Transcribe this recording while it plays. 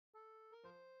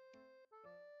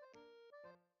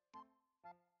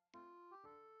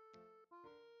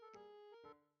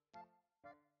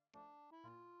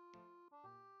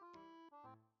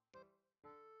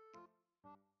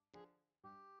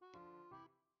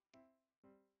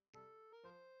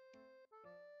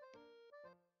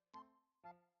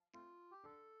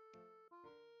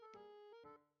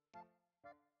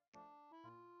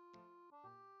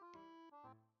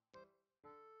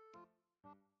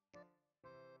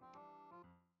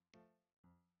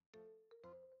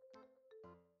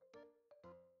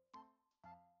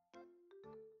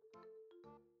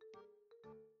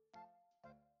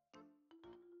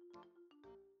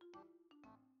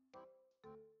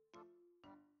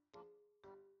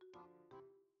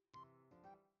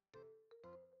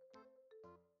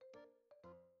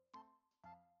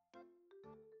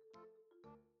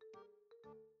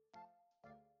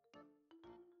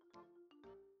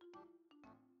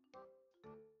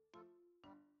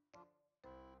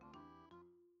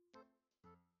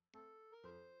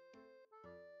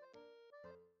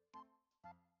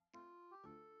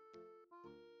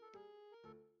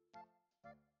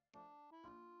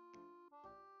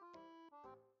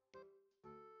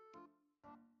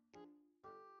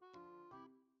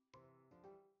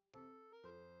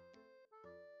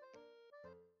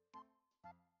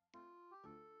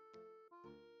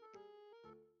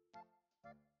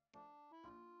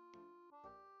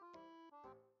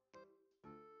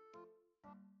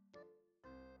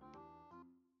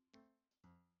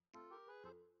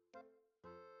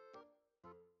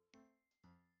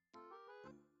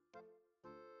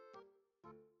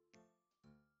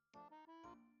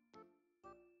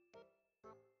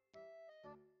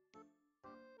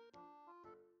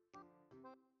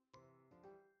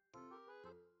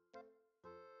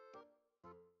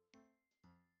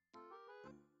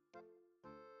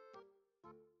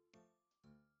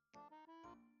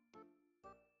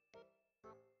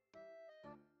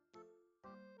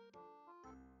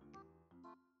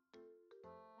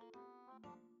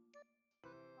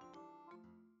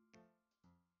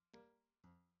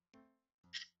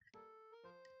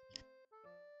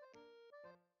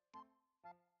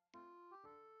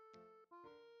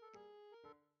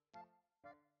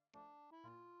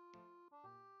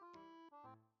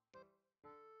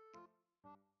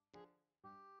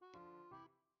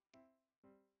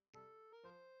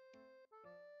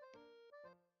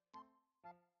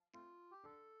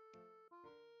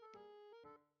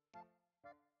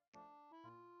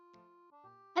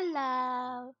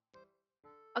Hello.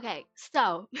 Okay,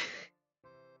 so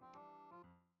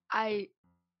I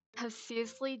have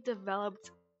seriously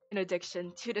developed an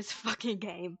addiction to this fucking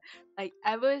game. Like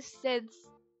ever since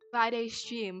Friday's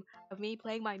stream of me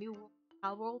playing my new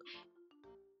Palworld,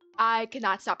 I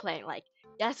cannot stop playing. Like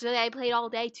yesterday I played all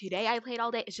day, today I played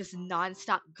all day. It's just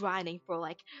non-stop grinding for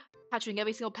like capturing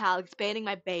every single pal, expanding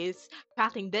my base,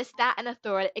 crafting this, that, and a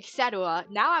third, etc.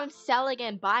 Now I'm selling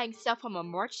and buying stuff from a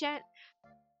merchant.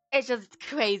 It's just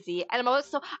crazy. And I'm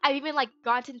also I've even like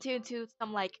gotten into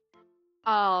some like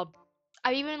uh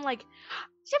I've even like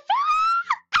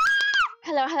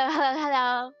hello, hello, hello,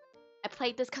 hello. I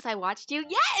played this because I watched you.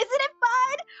 Yeah, isn't it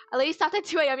fun? I literally stopped at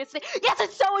 2 a.m. yesterday. Yes,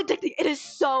 it's so addicting. It is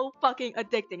so fucking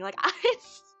addicting. Like I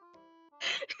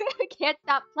can't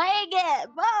stop playing it.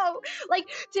 Whoa. Like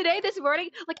today, this morning,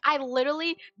 like I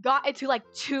literally got into like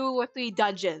 2 or 3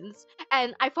 dungeons.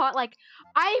 And I fought like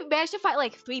I managed to fight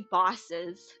like 3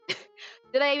 bosses.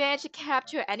 Did I manage to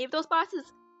capture any of those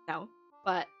bosses? No.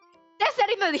 But that's not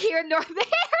even here nor there.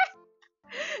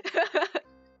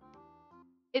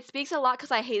 It speaks a lot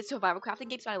because I hate survival crafting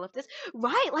games, but I love this.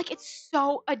 Right, like it's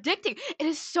so addicting. It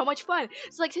is so much fun.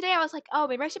 So like today I was like, oh,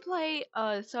 maybe I should play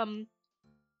some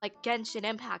like Genshin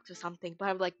Impact or something. But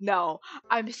I'm like, no,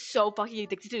 I'm so fucking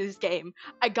addicted to this game.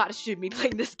 I gotta shoot me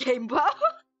playing this game, bro.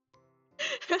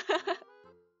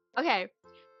 Okay,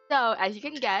 so as you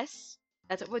can guess,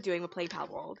 that's what we're doing. We're playing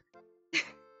Palworld.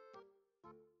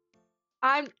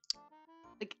 I'm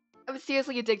like, I'm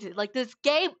seriously addicted. Like this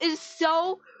game is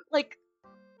so like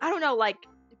I don't know, like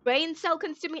brain cell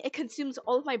consuming. It consumes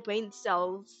all of my brain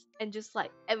cells and just like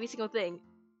every single thing,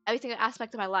 every single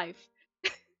aspect of my life.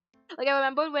 Like I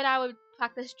remember when I would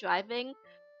practice driving,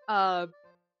 uh,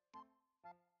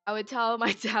 I would tell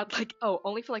my dad like, "Oh,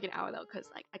 only for like an hour though, cause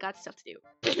like I got stuff to do."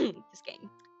 This game.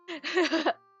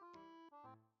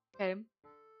 Okay.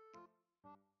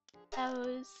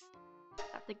 Those.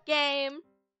 Got the game.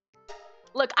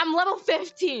 Look, I'm level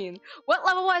 15. What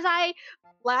level was I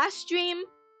last stream?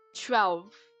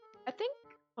 12. I think.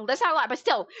 Well, that's not a lot, but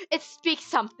still, it speaks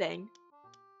something.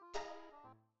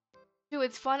 Dude,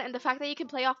 it's fun, and the fact that you can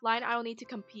play offline, I don't need to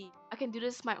compete. I can do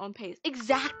this at my own pace.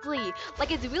 Exactly!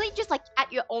 Like, it's really just, like,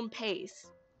 at your own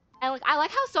pace. And, like, I like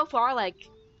how so far, like,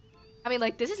 I mean,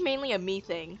 like, this is mainly a me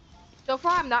thing. So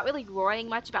far, I'm not really worrying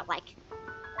much about, like,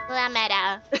 the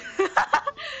meta.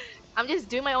 I'm just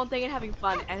doing my own thing and having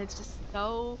fun, and it's just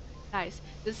so nice.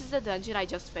 This is the dungeon I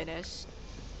just finished.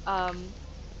 I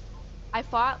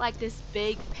fought, like, this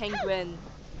big penguin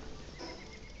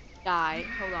guy.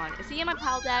 Hold on. Is he in my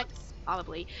pal decks?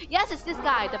 Probably. Yes, it's this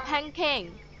guy, the Pen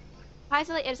King.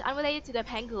 Surprisingly, it is unrelated to the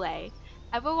Pengule.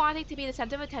 Ever wanting to be the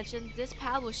center of attention, this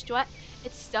pal will strut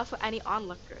its stuff for any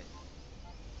onlookers.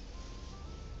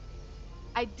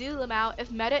 I do them out. If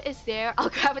meta is there, I'll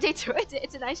gravitate towards it.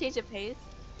 It's a nice change of pace.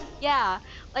 Yeah,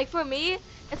 like for me,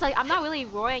 it's like I'm not really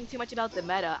worrying too much about the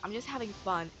meta. I'm just having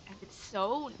fun, and it's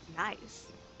so nice.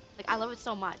 Like I love it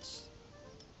so much.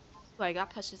 So I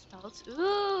got precious pelts.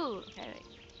 Ooh. Okay, wait.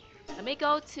 Let me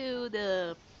go to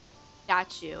the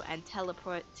statue and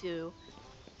teleport to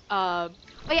oh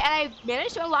yeah, and I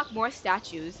managed to unlock more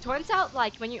statues. Turns out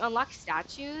like when you unlock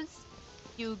statues,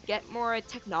 you get more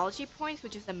technology points,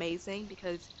 which is amazing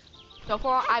because so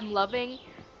far I'm loving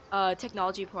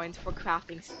technology points for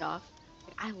crafting stuff.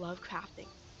 Like I love crafting.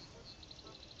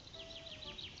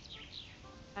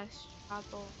 Let's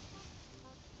travel.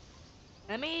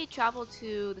 Let me travel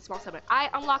to the small settlement. I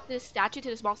unlocked this statue to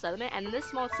the small settlement, and in this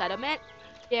small settlement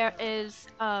there is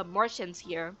merchants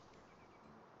here.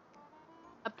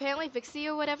 Apparently Vixie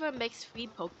or whatever makes free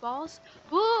Pokeballs.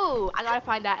 Ooh, I gotta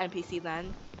find that NPC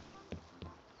then.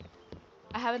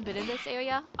 I haven't been in this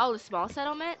area. Oh, the small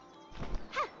settlement?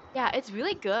 Yeah, it's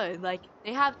really good. Like,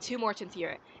 they have 2 merchants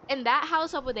here. In that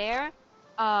house over there,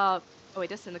 oh wait,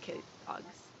 that's syndicated dogs.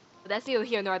 But that's neither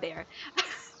here nor there.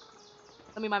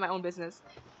 Let me mind my own business.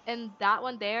 And that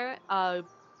one there, that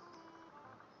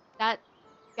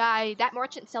guy, that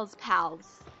merchant sells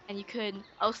pals. And you could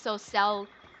also sell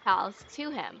pals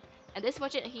to him. And this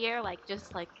merchant here, like, it's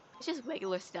just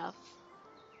regular stuff.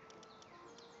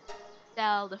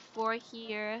 Sell the 4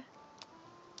 here.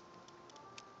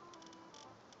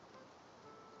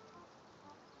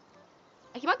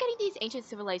 I keep on getting these ancient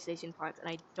civilization parts and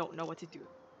I don't know what to do.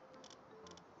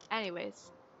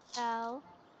 Anyways, sell.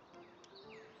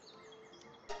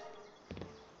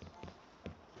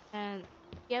 And do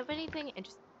you have anything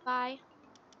interesting to buy?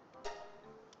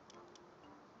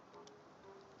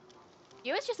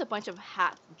 Here is just a bunch of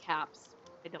hats and caps.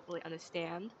 I don't really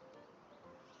understand.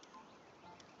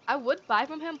 I would buy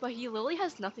from him, but he literally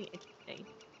has nothing interesting.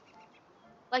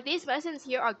 Like these medicines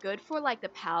here are good for like the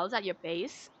pals at your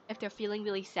base if they're feeling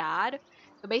really sad.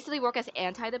 They basically work as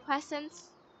antidepressants.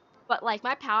 But like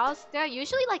my pals, they're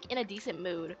usually like in a decent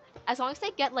mood. As long as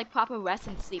they get like proper rest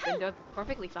and sleep, and they're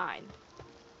perfectly fine.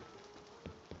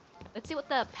 Let's see what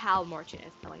the pal merchant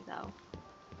is telling though.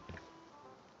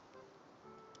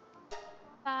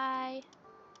 Bye.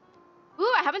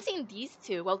 Ooh, I haven't seen these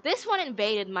two. Well, this one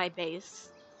invaded my base.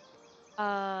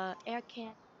 Air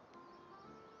can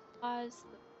pause.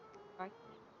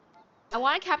 I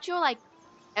want to capture like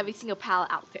every single pal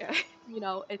out there. You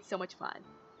know, it's so much fun.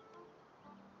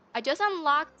 I just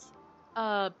unlocked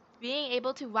being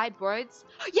able to ride birds.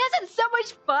 Yes, it's so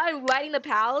much fun riding the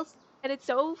pals. And it's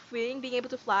so freeing being able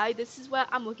to fly. This is what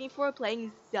I'm looking for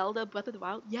playing Zelda Breath of the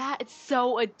Wild. Yeah, it's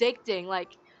so addicting,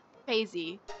 like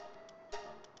crazy.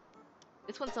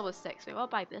 This one's level 6. Maybe I'll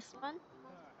buy this one.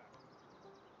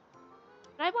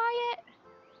 Should I buy it?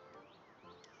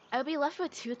 I would be left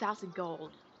with 2,000 gold.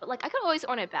 But like I could always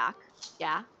earn it back.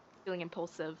 Yeah, feeling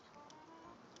impulsive.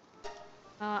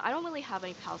 I don't really have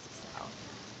any pals to sell.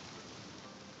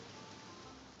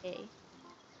 Okay.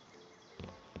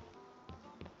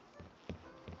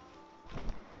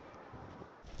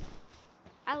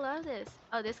 I love this.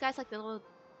 Oh, this guy's like the little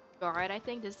guard, I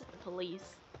think. This is the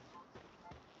police.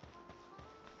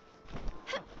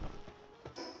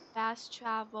 Fast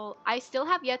travel. I still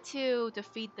have yet to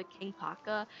defeat the King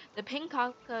Paka. The Pink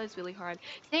Paka is really hard.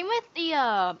 Same with the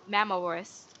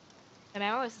Mammoris. The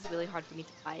Mammoris is really hard for me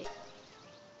to fight.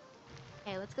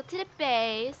 Okay, let's go to the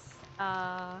base.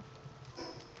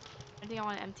 Anything I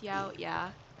want to empty out? Yeah.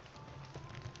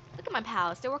 Look at my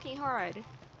pals. They're working hard.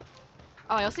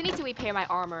 Oh, I also need to repair my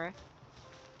armor.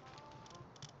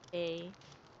 Okay.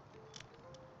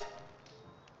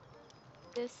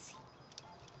 This.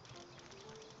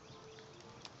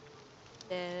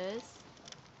 This.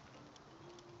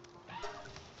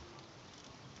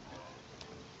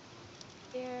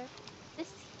 Here.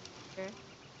 This here.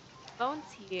 Bones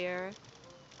here.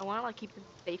 I want to like keep them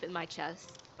safe in my chest,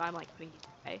 so I'm like putting these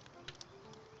away.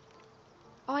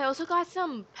 Oh, I also got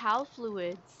some pal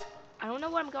fluids. I don't know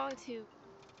what I'm going to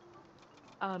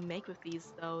make with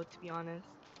these though, to be honest.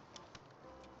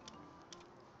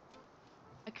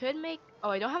 I could make. Oh,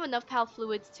 I don't have enough pal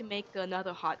fluids to make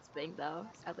another hot spring though,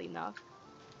 sadly enough.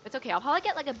 It's okay. I'll probably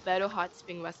get like a better hot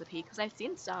spring recipe because I've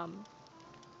seen some.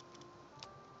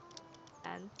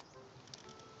 And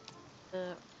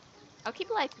I'll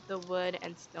keep like the wood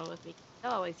and stone with me.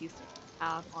 I'll always use to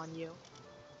have on you.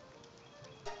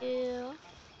 Ew.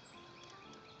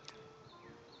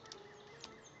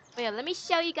 Oh yeah, let me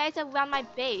show you guys around my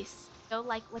base. Show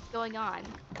like what's going on.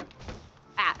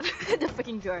 Ah, the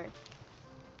freaking dirt.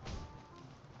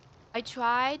 I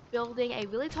tried building a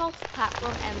really tall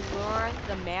platform and lure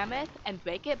the mammoth and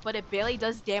break it, but it barely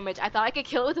does damage. I thought I could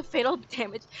kill it with a fatal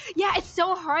damage. Yeah, it's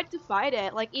so hard to fight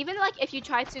it. Like, even like if you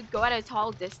try to go at a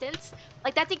tall distance,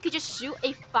 like that thing could just shoot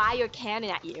a fire cannon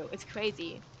at you. It's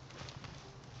crazy.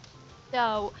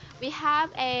 So, we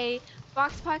have a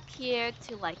box park here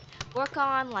to like work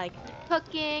on like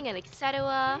cooking and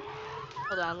etc.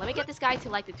 Hold on, let me get this guy to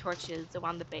light the torches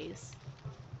around the base.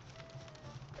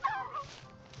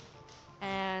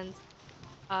 And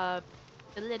the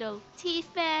little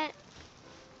T-Fit.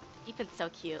 T-Fit's so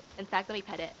cute. In fact, let me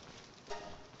pet it.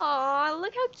 Oh,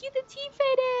 look how cute the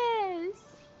T-Fit is.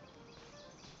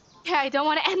 Yeah, I don't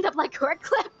want to end up like Cork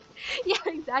Clip. Yeah,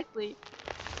 exactly.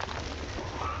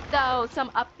 So,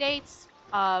 some updates.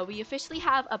 We officially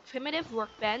have a primitive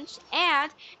workbench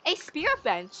and a spear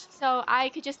bench. So I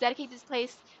could just dedicate this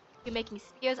place to making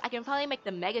spears. I can probably make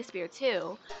the mega spear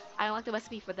too. I don't like the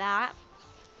recipe for that.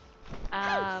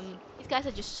 These guys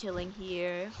are just chilling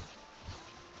here.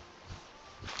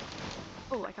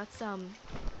 Oh, I got some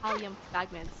allium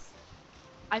fragments.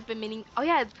 I've been meaning. Oh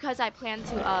yeah, it's because I plan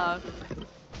to.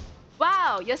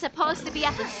 Wow, you're supposed to be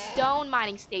at the stone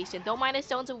mining station. Don't mine the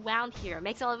stones around here. It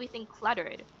makes everything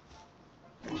cluttered.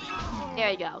 There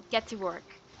you go. Get to work.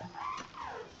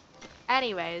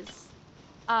 Anyways,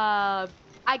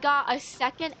 I got a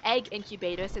second egg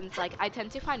incubator since like I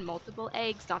tend to find multiple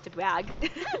eggs, not to brag,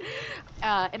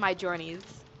 in my journeys.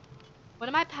 One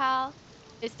of my pals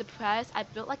is depressed. I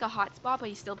built like a hotspot, but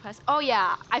he's still depressed. Oh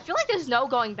yeah, I feel like there's no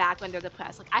going back when they're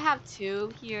depressed. Like I have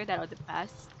two here that are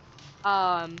depressed.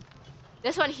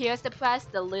 This one here is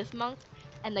depressed, the Lith Monk,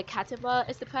 and the Kataba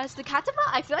is depressed. The Kataba,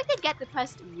 I feel like they get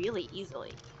depressed really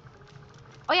easily.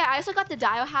 Oh yeah, I also got the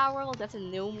Diohowel. That's a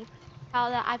new pal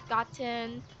that I've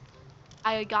gotten.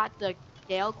 I got the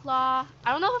Gale Claw.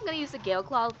 I don't know if I'm gonna use the Gale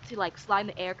Claw to like fly in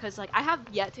the air because like I have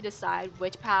yet to decide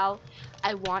which pal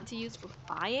I want to use for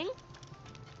flying.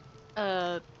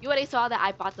 you already saw that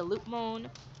I bought the loop moon.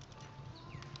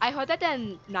 I heard that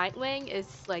the Nightwing is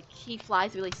like he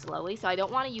flies really slowly, so I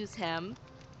don't want to use him.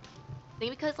 I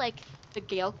think because like the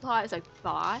Gale Claw is a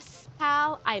boss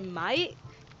pal, I might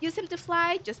use him to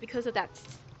fly just because of that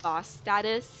boss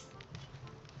status.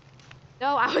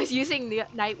 No, I was using the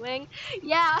Nightwing.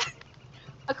 Yeah,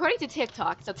 according to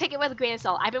TikTok, so take it with a grain of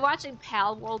salt. I've been watching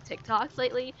Palworld TikToks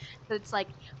lately, so it's like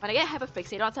when I get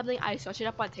hyperfixated on something, I search it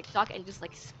up on TikTok and just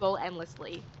like scroll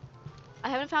endlessly. I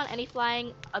haven't found any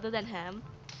flying other than him.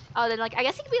 Oh, then like I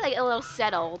guess he could be like a little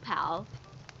settle pal,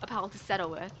 a pal to settle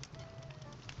with.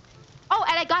 Oh,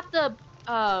 and I got the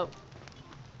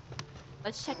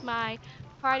let's check my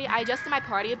party. I adjusted my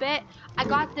party a bit. I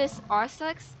got this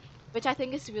R6, which I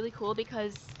think is really cool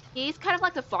because he's kind of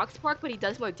like the Fox Pork, but he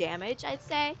does more damage, I'd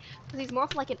say. Because he's more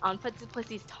of like an offensive, plus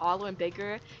he's taller and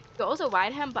bigger. You can also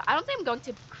ride him, but I don't think I'm going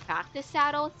to crack this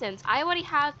saddle since I already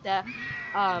have the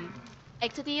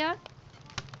Ectodia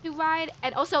to ride.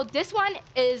 And also, this one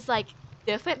is like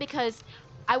different because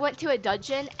I went to a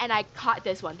dungeon and I caught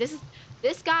this one.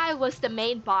 This guy was the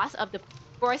main boss of the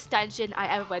first dungeon I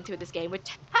ever went to in this game,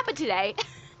 which happened today.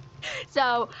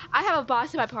 So I have a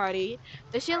boss in my party.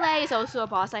 The Chile is also a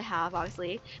boss I have,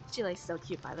 obviously. Chile is so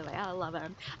cute, by the way. I love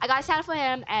him. I got a saddle for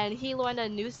him, and he learned a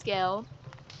new skill.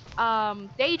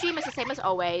 Daydream is the same as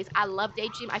always. I love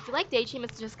Daydream. I feel like Daydream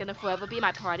is just gonna forever be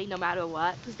my party, no matter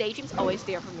what, because Daydream's always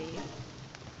there for me.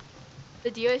 The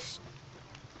deer is.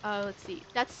 Let's see.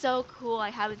 That's so cool. I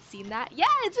haven't seen that. Yeah,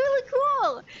 it's really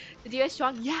cool. The deer is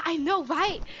strong. Yeah, I know,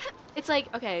 right? It's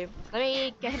like, okay, let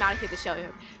me get him out of here to show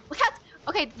you. Look how.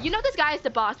 Okay, you know this guy is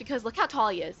the boss because look how tall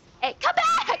he is. Hey, come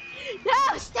back!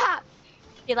 No, stop!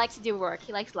 He likes to do work.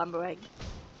 He likes lumbering.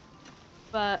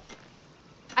 But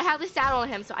I have this saddle on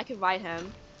him so I can ride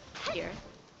him here.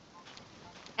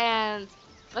 And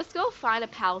let's go find a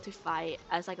pal to fight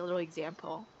as like a little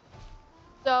example.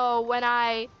 So when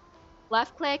I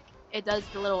left click, it does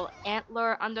the little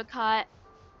antler undercut,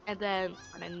 and then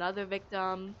on another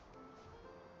victim.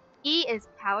 E is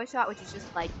power shot, which is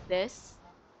just like this.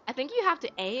 I think you have to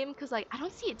aim because like I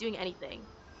don't see it doing anything.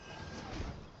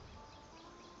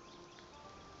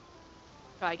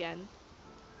 Try again.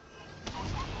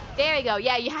 There you go.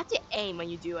 Yeah, you have to aim when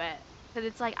you do it because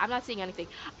it's like I'm not seeing anything.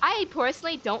 I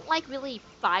personally don't like really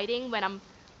fighting when I'm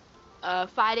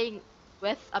fighting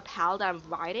with a pal that I'm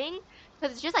riding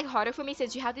because it's just like harder for me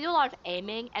since you have to do a lot of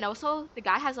aiming, and also the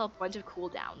guy has a bunch of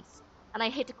cooldowns and I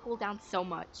hate the cooldown so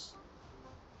much.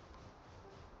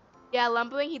 Yeah,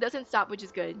 lumbering, he doesn't stop, which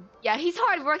is good. Yeah, he's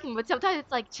hard working, but sometimes it's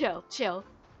like chill, chill.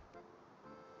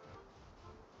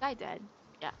 Guy dead.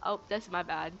 Yeah, oh, that's my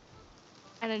bad.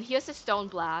 And then here's the stone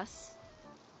blast.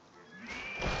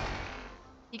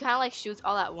 He kind of like shoots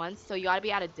all at once, so you gotta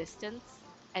be at a distance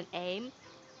and aim.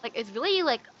 Like, it's really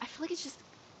like, I feel like it's just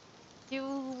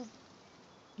too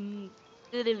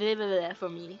for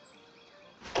me.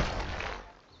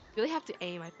 Really have to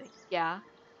aim, I think. Yeah.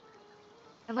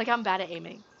 And like, I'm bad at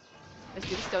aiming. Let's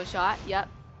do the stone shot. Yep.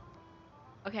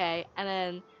 Okay, and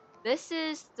then this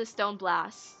is the stone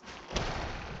blast.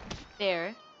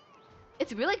 There.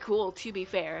 It's really cool, to be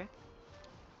fair.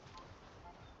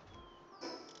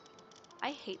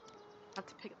 I hate not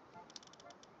to pick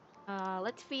up.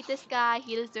 Let's feed this guy.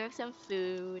 He deserves some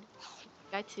food.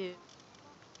 Guy too.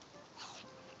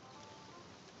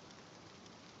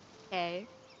 Okay.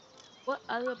 What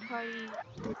other party?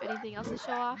 Anything else to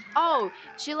show off? Oh,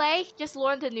 Chile just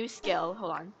learned a new skill.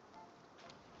 Hold on.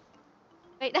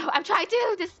 Wait, no, I'm trying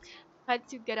to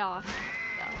get off.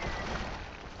 No.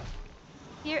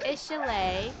 Here is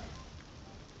Chile.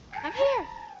 I'm here.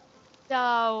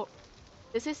 So,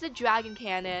 this is the dragon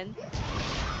cannon.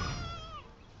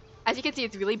 As you can see,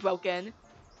 it's really broken.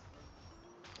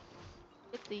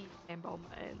 Get the rainbow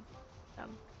button.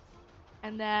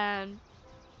 And then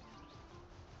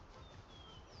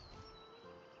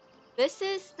this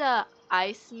is the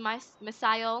ice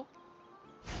missile.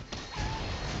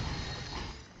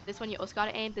 This one you also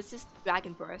gotta aim. This is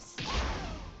Dragon Burst.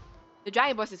 The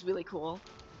Dragon Burst is really cool.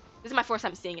 This is my first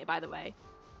time seeing it, by the way.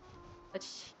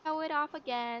 Let's show it off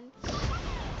again.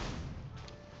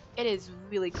 It is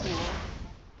really cool.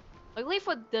 Luckily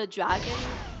for the Dragon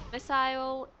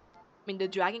Missile, the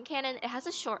Dragon Cannon, it has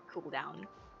a short cooldown.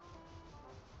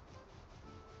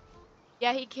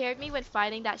 Yeah, he carried me when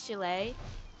fighting that Chile.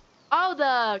 Oh,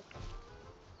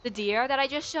 the deer that I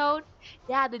just showed?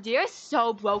 Yeah, the deer is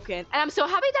so broken. And I'm so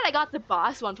happy that I got the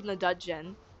boss one from the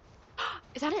dungeon.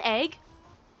 Is that an egg?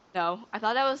 No, I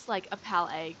thought that was like a pal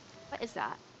egg. What is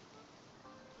that?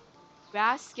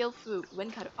 Grass, skill fruit,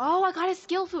 wind cutter. Oh, I got a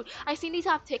skill fruit. I seen these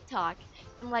off TikTok.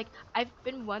 And like, I've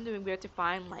been wondering where to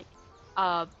find like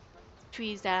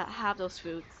trees that have those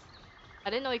fruits. I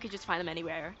didn't know you could just find them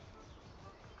anywhere.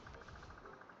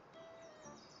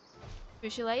 The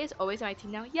chalet is always on my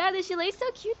team now. Yeah, the chalet's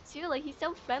so cute too. Like, he's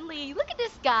so friendly. Look at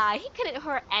this guy. He couldn't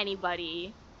hurt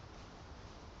anybody.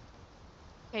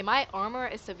 Okay, my armor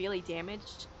is severely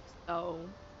damaged, so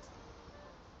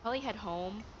probably head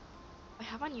home. I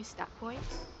have unused stat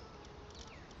points.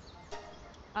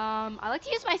 I like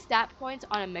to use my stat points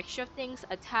on a mixture of things: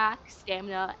 attack,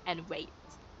 stamina, and weight.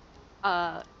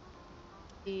 The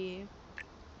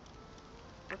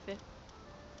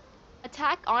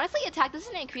attack. Honestly, attack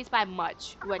doesn't increase by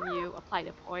much when you apply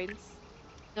the points.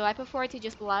 So I prefer to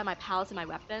just rely on my pals and my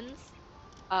weapons.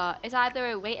 It's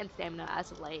either weight and stamina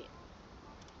as of late.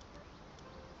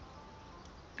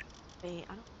 Wait,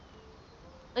 I don't.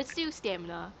 Let's do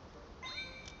stamina.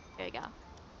 There you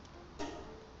go.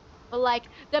 But like,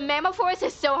 the Mammophorus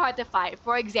is so hard to fight.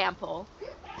 For example.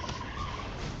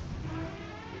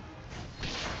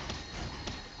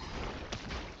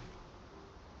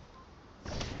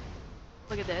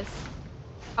 Look at this.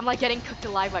 I'm like getting cooked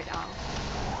alive right now.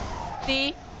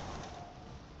 See?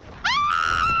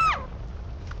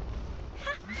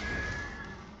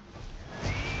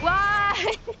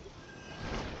 Why?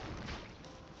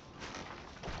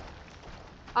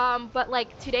 But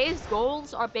like today's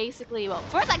goals are basically, well,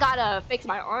 first I gotta fix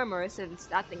my armor since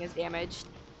that thing is damaged.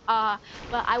 But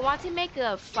I want to make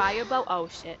a firebow. Oh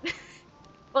shit.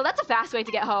 Well, that's a fast way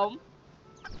to get home.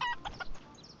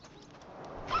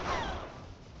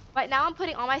 Right now I'm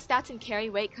putting all my stats in carry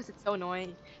weight because it's so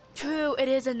annoying. True, it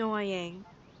is annoying.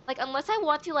 Like, unless I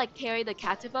want to like carry the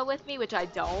Katiba with me, which I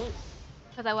don't,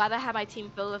 because I'd rather have my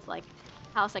team filled with like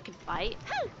house I can fight.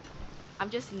 I'm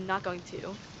just not going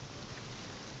to.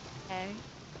 Okay.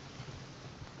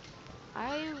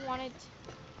 I wanted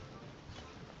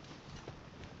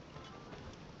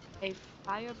a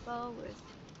firebow with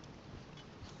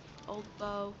old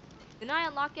bow. Didn't I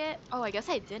unlock it? Oh, I guess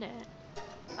I didn't.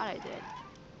 Thought I did.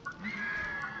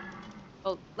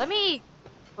 Oh, let me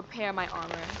repair my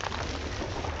armor.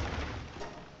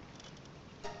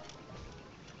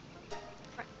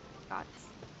 God.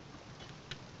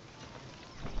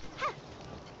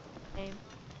 Okay.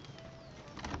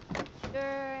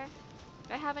 Sure.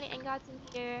 Do I have any ingots in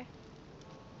here?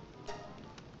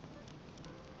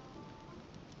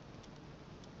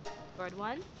 Sword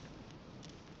one.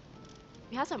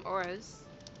 We have some ores.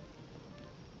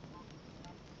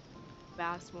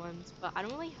 Grass ones, but I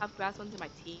don't really have grass ones in my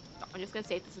team. So I'm just gonna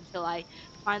save this until I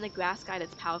find the grass guy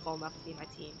that's powerful enough to be in my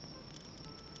team.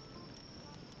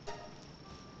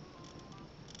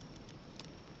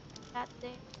 That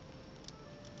thing.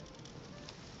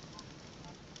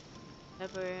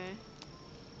 Never.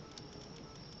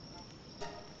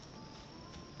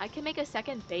 I can make a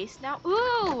second base now.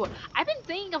 Ooh! I've been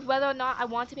thinking of whether or not I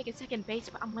want to make a second base,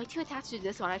 but I'm way too attached to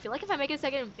this one. I feel like if I make a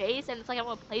second base, and it's like I'm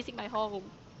replacing my home.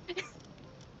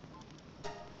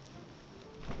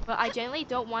 But I generally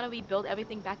don't want to rebuild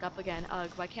everything back up again.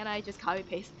 Why can't I just copy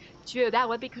paste? True, that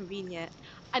would be convenient.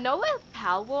 I know with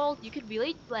Palworld, you could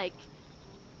really like,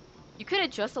 you could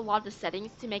adjust a lot of the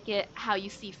settings to make it how you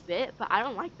see fit, but I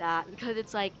don't like that because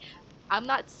it's like, I'm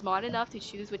not smart enough to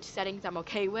choose which settings I'm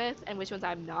okay with and which ones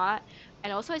I'm not.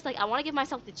 And also it's like, I want to give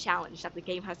myself the challenge that the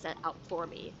game has set out for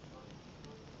me.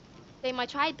 Same, I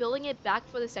tried building it back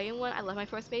for the second one, I left my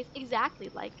first base. Exactly,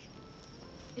 like,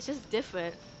 it's just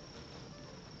different.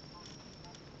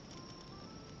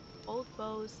 Old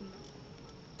bows and...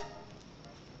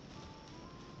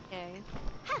 Okay.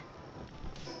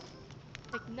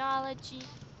 Technology.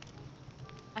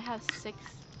 I have 6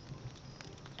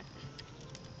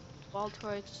 wall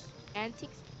torch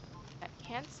antiques that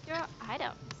can't stir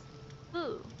items.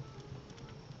 Ooh.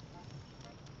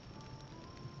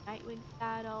 Nightwing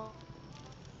saddle.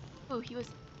 Ooh, he was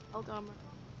held armor.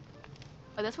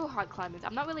 Oh, that's for hard climbers.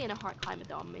 I'm not really in a hard climate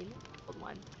though. I'm mainly old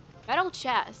one. Metal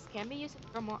chest can be used to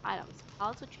store more items.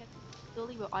 Pallets with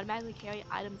transportability will automatically carry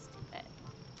items to it.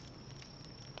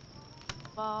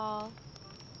 Ball.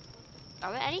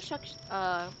 Are there any structures?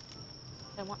 I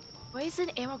want. Where is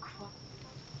an arrow crop?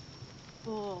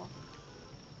 Cool.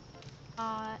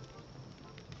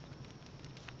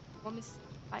 Woman's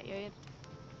by area.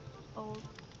 Old.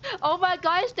 Oh my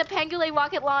gosh, the Pangolin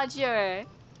rocket launcher!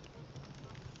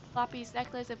 Floppy's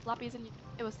necklace. If Floppy's in,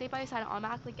 it will stay by your side and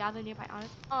automatically gather nearby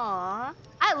items. Aww.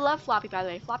 I love Floppy, by the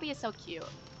way. Floppy is so cute.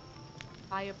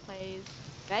 Fireplace.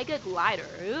 Mega glider.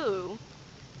 Ooh.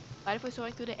 Glider for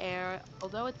soaring through the air.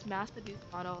 Although it's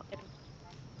mass-produced model, it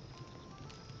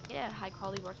high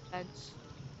quality workbench.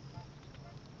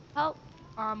 Help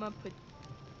armor put.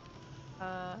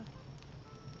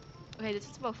 Okay, this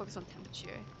is more focused on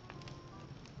temperature.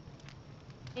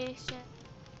 Station.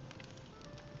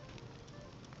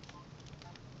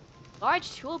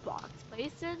 Large toolbox.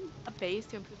 Placed in a base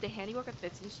to improve the handiwork of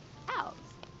fish house.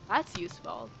 That's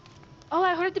useful. Oh,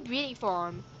 I heard the breeding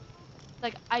farm.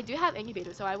 Like, I do have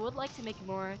incubators, so I would like to make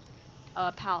more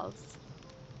pals.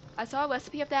 I saw a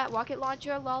recipe of that rocket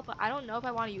launcher, lol, but I don't know if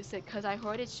I want to use it because I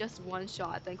heard it's just one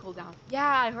shot, then cool down. Yeah,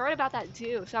 I heard about that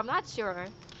too, so I'm not sure.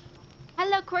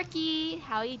 Hello, Quirky.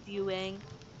 How are you doing?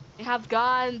 We have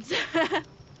guns.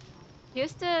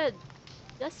 Here's the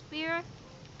spear.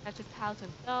 Captures pals on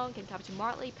stone. Can capture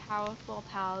smartly. Powerful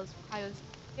pals. Requires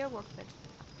spear workbench.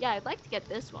 Yeah, I'd like to get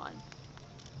this one.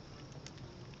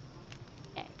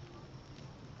 Okay.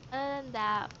 And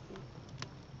that.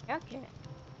 Okay.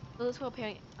 So this will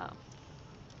appear.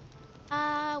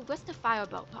 Oh. What's the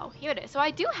firebolt? Oh, here it is. So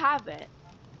I do have it.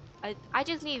 I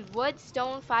just need wood,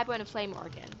 stone, fiber, and a flame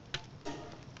organ.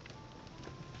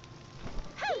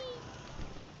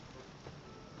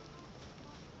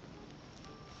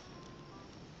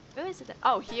 Where is it?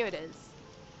 Oh, here it is.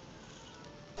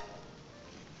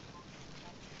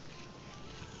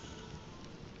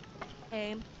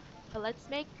 Okay, so let's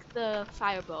make the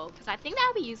firebolt because I think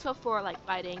that would be useful for like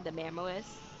fighting the mammoths.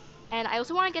 And I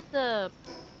also want to get a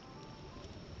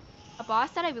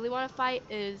boss that I really want to fight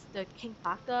is the King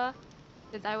Paka,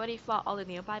 since I already fought all the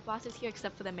nearby bosses here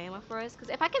except for the mammoth first.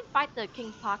 Because if I can fight the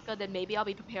King Paka, then maybe I'll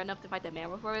be prepared enough to fight the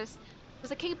mammoth first. Because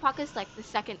the King Paka is like the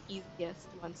second easiest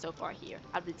one so far here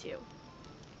out of the two,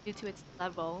 due to its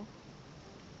level.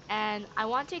 And I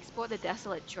want to explore the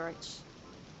Desolate Church.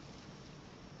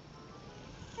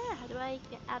 Yeah, how do I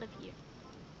get out of here?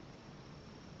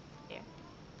 There.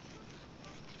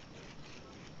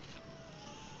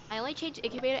 I only changed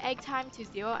incubator egg time to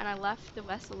 0 and I left the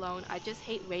rest alone. I just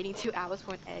hate waiting 2 hours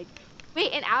for an egg.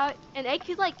 Wait, an egg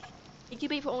could like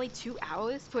incubate for only 2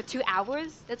 hours? For 2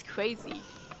 hours? That's crazy.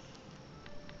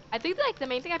 I think like the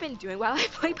main thing I've been doing while I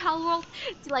play Palworld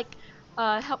to like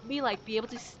help me like be able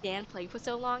to stand playing for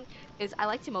so long is I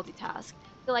like to multitask.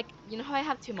 So like, you know how I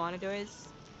have 2 monitors?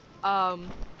 On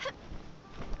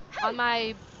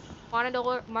my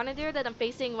monitor that I'm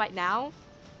facing right now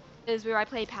is where I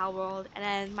play Palworld, and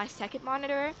then my second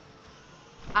monitor,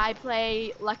 I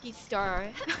play Lucky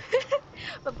Star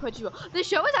from Portugal. The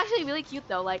show is actually really cute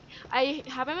though. Like I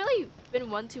haven't really been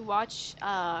one to watch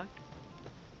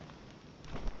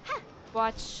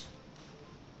slice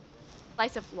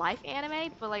of life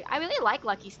anime, but like I really like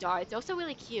Lucky Star. It's also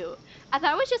really cute. I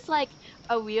thought it was just like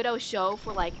a weirdo show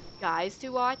for like guys to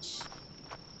watch.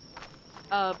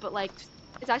 But like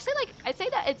it's actually like I'd say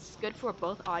that it's good for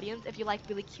both audience if you like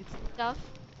really cute stuff.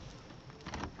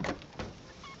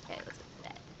 Okay, let's do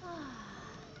that.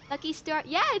 Lucky Star,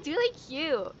 yeah, it's really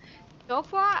cute. So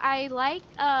far, I like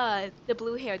the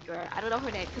blue-haired girl. I don't know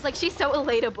her name, cause like she's so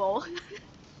relatable.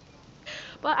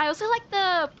 But I also like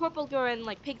the purple girl in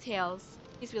like pigtails.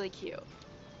 She's really cute.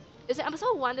 Is it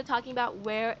episode 1 they're talking about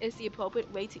where is the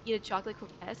appropriate way to eat a chocolate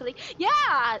croquette? So like,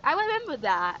 yeah, I remember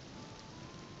that.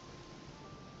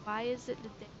 Why is it the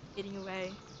day getting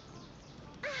away?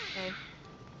 Okay.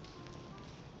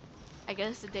 I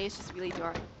guess the day is just really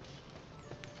dark.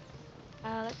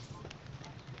 Let's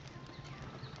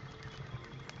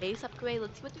base upgrade.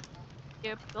 Let's see what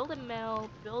here. Build a mill,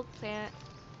 build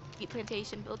wheat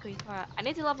plantation, build Koitara. I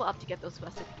need to level up to get those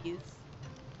recipes.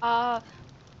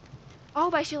 Oh,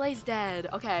 my Chalet's dead.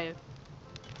 Okay.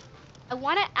 I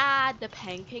want to add the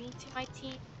Pen King to my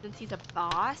team since he's a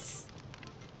boss.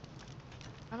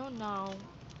 I don't know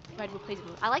if I'd replace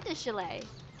him. I like the Chalet.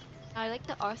 I like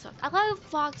the Arsox. I love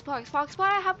Foxparks. Foxpark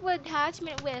I have an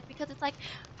attachment with because it's like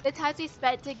the times we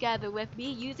spent together with me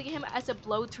using him as a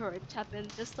blowtorch have been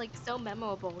just like so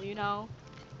memorable, you know?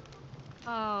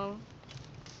 Oh.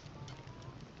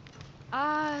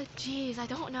 Jeez, I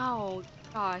don't know.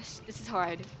 Gosh, this is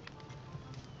hard.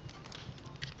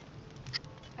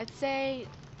 I'd say,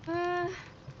 okay.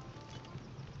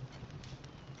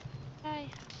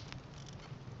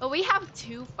 Well, we have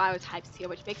 2 fire types here,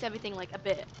 which makes everything like a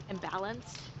bit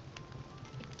imbalanced.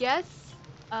 I guess,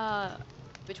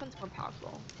 which one's more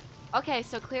powerful? Okay,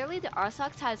 so clearly the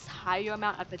Arsox has higher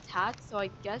amount of attack, so I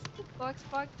guess the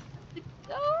Corkspark has to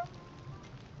go.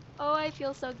 Oh, I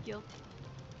feel so guilty.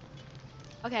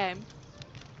 Okay,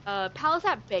 pals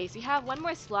at base. We have 1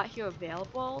 more slot here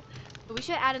available, but we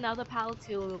should add another pal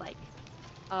to like,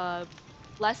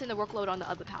 lessen the workload on the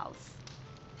other pals.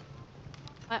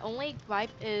 My only gripe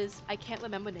is I can't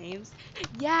remember names.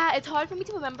 Yeah, it's hard for me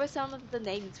to remember some of the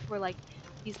names for like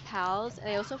these pals, and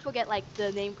I also forget like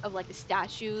the name of like the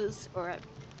statues, or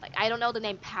like I don't know the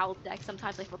name pal deck.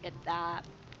 Sometimes I forget that,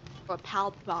 or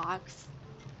pal box.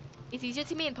 It's easier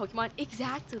to me in Pokemon.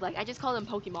 Exactly, like I just call them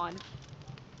Pokemon.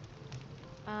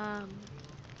 Um,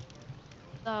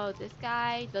 so this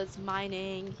guy does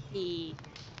mining. He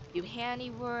do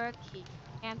handiwork. He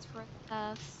transfer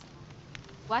stuff.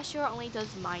 Washore only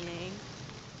does mining.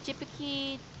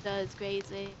 Chipiki does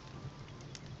grazing.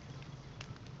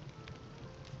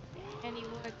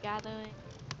 Handiwork, gathering.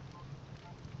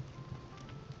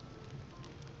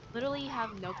 Literally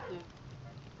have no clue.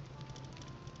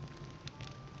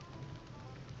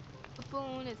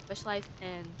 Baboon is specialized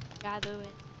in gathering.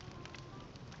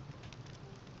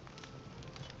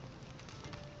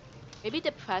 Maybe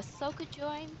the Presto could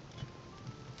join?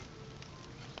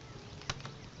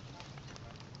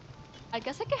 I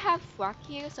guess I could have Rock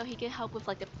here so he can help with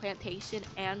like the plantation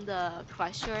and the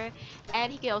crusher.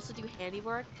 And he can also do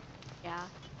handiwork. Yeah,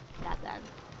 that then.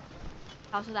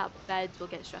 Also that beds will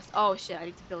get stressed. Oh shit, I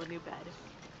need to build a new bed.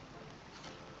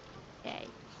 Okay.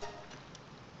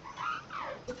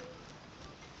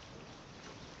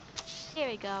 Here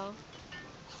we go.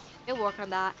 We'll work on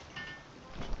that.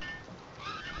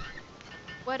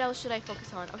 What else should I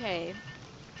focus on? Okay.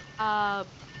 I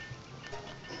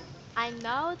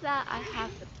know that I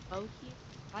have the bow here.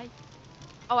 Why?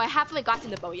 Oh, I haven't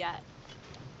gotten the bow yet.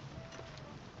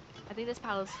 I think this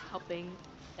pal is helping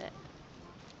it.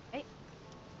 Hey.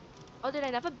 Oh, did I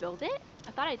never build it?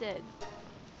 I thought I did.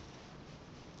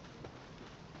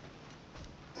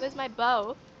 Where's my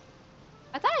bow?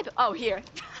 I thought oh, here.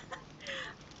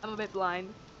 I'm a bit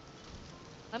blind.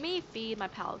 Let me feed my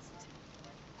pals.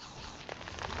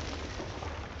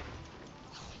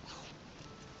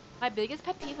 My biggest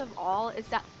pet peeve of all is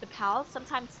that the pals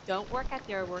sometimes don't work at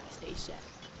their workstation.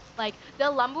 Like, the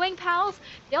lumbering pals,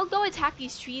 they'll go attack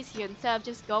these trees here instead of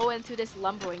just go into this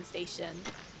lumbering station.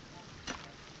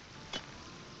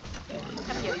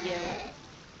 Come here, you.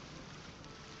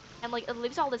 And like, it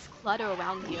leaves all this clutter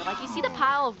around here. Like, you see the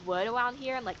pile of wood around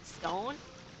here and like stone?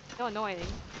 So annoying.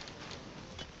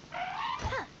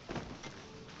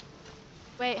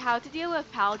 Wait, how to deal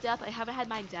with pal death? I haven't had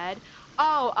mine dead.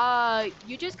 Oh,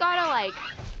 you just gotta like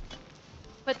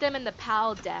put them in the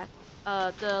pal death,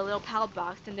 the little pal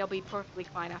box, and they'll be perfectly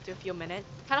fine after a few minutes.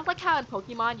 Kind of like how in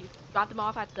Pokemon you drop them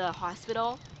off at the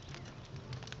hospital,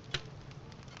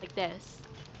 like this,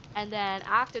 and then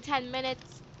after 10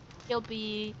 minutes, he'll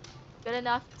be good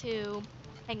enough to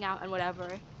hang out and whatever.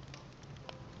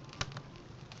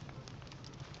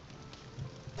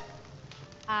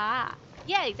 Ah,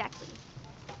 yeah, exactly.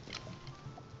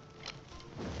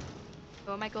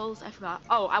 What are my goals? I forgot.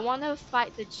 Oh, I want to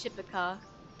fight the Chipika.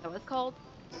 Is that what it's called?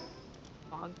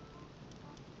 Wrong.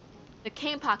 The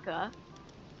Kamepaka.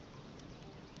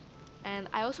 And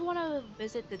I also want to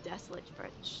visit the Desolate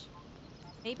Church.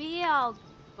 Maybe I'll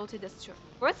go to this church.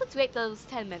 First, let's wait those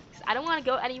 10 minutes. 'Cause I don't want to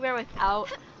go anywhere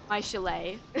without my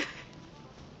chalet.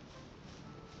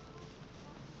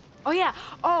 Oh yeah.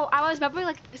 Oh, I was remembering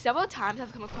like several times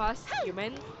I've come across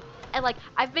humans. And like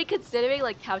I've been considering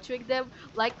like capturing them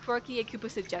like Quirky and Cooper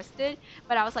suggested,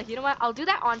 but I was like, you know what? I'll do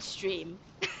that on stream.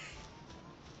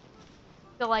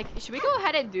 So like, should we go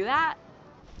ahead and do that?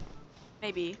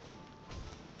 Maybe.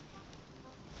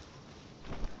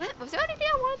 Was there anything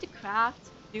I wanted to craft?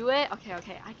 Do it? Okay,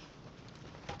 okay.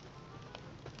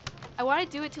 I want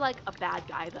to do it to like a bad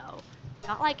guy though,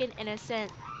 not like an innocent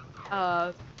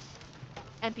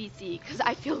NPC, because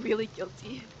I feel really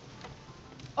guilty.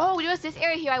 Oh, there was this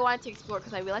area here I wanted to explore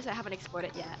because I realized I haven't explored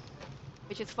it yet.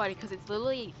 Which is funny because it's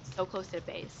literally so close to the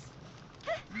base.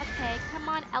 Okay, come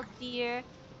on, elk deer.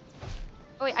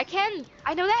 Oh wait,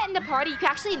 I know that in the party you can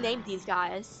actually name these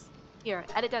guys. Here,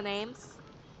 edit their names.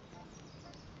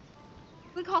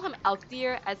 We can call him elk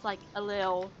deer as like a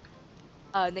little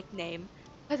nickname.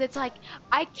 Because it's like,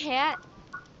 I can't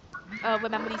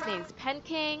remember these names. Pen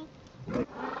King.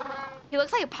 He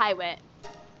looks like a pirate. So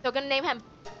we're gonna name him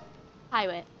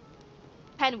Pirate.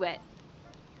 Penwit.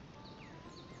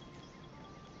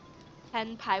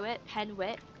 Pen Pirate.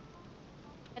 Penwit.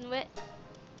 Penwit.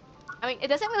 I mean, it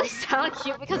doesn't really sound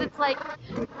cute because it's like,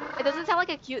 it doesn't sound like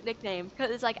a cute nickname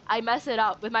because it's like, I mess it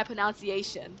up with my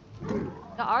pronunciation.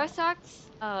 The Arsarks,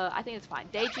 I think it's fine.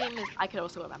 Daydream is, I could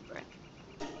also remember it.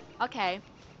 Okay.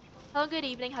 Hello, good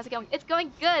evening. How's it going? It's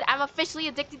going good. I'm officially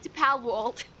addicted to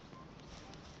Palworld.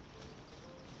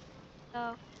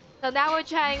 So now we're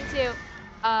trying to,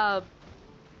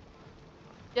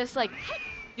 just like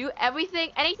do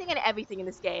everything, anything and everything in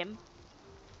this game,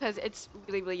 because it's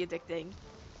really, really addicting.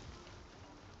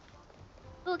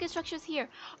 Little get structures here.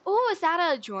 Oh, is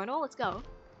that a journal? Let's go.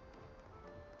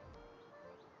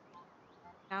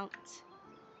 Mount.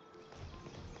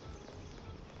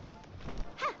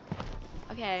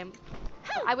 Okay.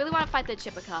 I really want to fight the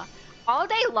Chipika. All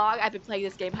day long, I've been playing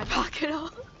this game,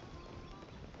 Hypocritical.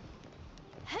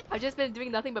 I've just been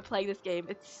doing nothing but playing this game.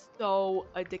 It's so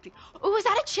addicting. Oh, is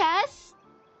that a chest?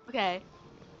 Okay.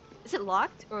 Is it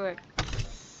locked or?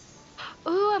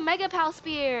 Ooh, a Mega Pal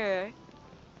Spear.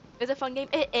 It's a fun game.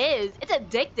 It is. It's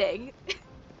addicting.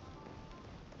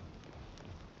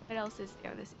 What else is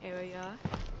there in this area?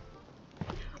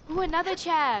 Ooh, another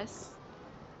chest.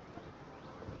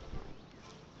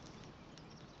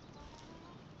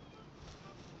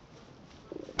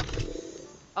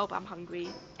 Oh, I'm hungry.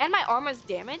 And my armor's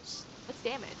damaged? What's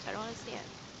damaged? I don't understand.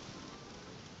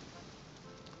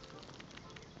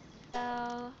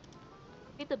 So,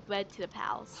 give the bread to the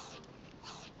pals.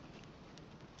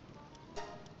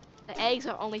 The eggs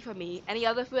are only for me. Any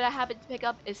other food I happen to pick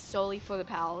up is solely for the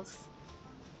pals.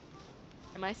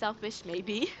 Am I selfish?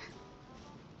 Maybe.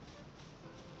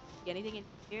 Anything in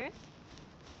here?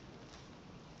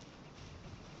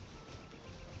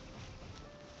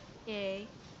 Okay.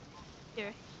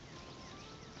 Here.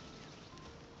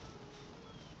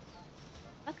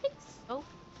 Nothing so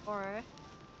far.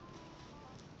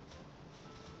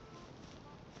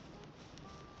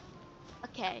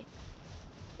 Okay.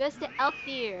 There's the elk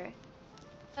deer.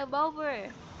 Come over.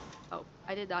 Oh,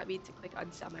 I did not mean to click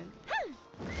on summon.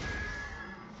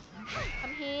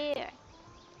 Come here.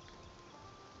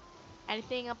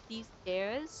 Anything up these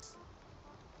stairs?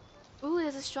 Ooh,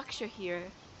 there's a structure here.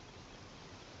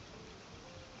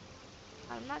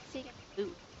 I'm not seeing any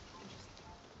loot. Interesting.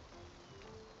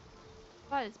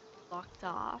 What is blocked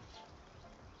off?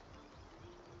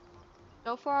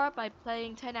 So far, by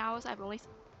playing 10 hours, I've only seen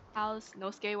house,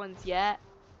 no scary ones yet.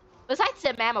 Besides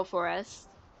the mammal forest.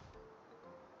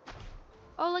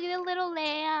 Oh, look at the little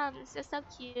lambs. They're so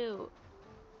cute.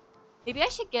 Maybe I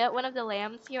should get one of the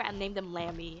lambs here and name them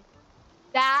Lammy.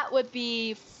 That would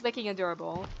be freaking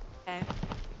adorable. Okay.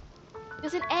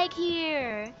 There's an egg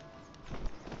here.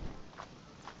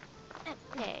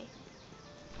 Okay.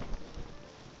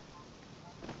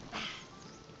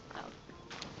 Oh.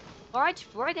 Large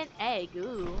verdant egg.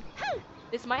 Ooh.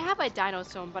 This might have a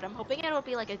dinosaur, but I'm hoping it'll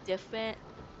be like a different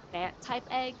ant type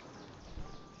egg.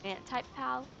 Ant type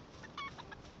pal.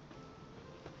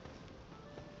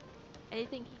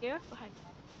 Anything here behind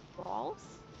walls?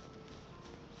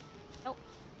 Nope.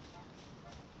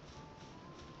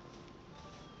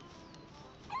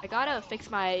 I gotta fix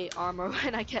my armor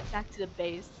when I get back to the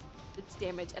base. It's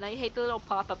damaged, and I hate the little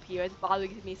pop-up here. It's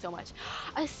bothering me so much.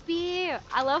 A spear!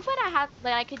 I love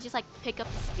when I could just like pick up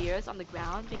the spears on the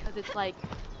ground because it's like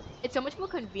it's so much more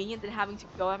convenient than having to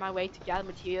go on my way to gather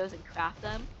materials and craft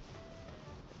them.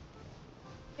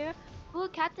 Here, ooh,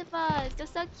 catapults! They're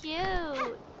so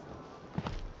cute.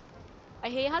 I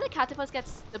hate how the catapults get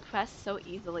depressed so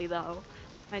easily though,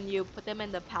 when you put them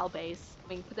in the pal base. I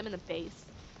mean, put them in the base.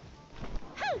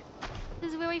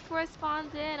 This is where we first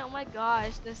spawned in. Oh my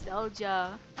gosh,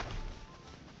 nostalgia.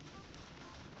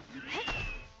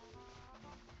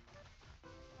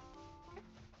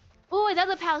 Oh,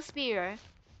 another pal spear.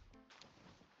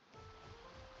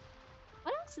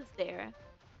 What else is there?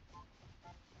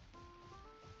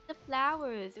 The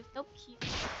flowers. They're so cute.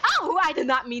 Oh, I did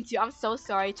not mean to. I'm so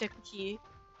sorry, Chicky.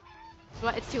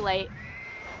 What? It's too late.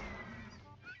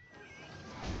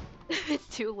 It's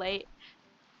too late.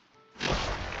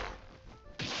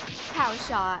 Power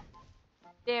shot.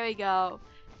 There we go.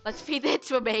 Let's feed its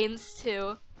remains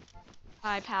to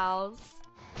my pals.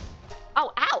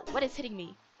 Oh, ow! What is hitting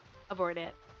me? Abort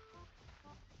it.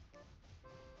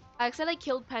 I accidentally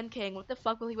killed Pen King. What the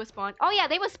fuck will he respawn? Oh yeah,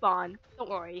 they respawn. Don't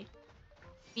worry.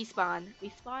 Respawn.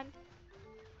 Respawn?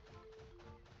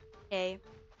 Okay.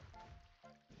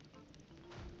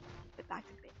 Get back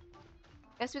to base.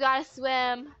 Guess we gotta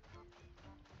swim.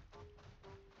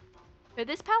 Could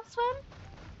this pal swim?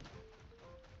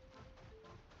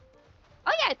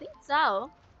 Oh yeah, I think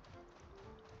so.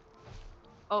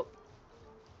 Oh.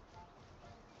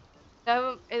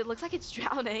 It looks like it's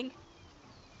drowning.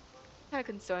 Kind of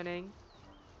concerning.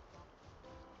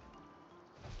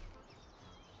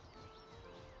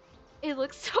 It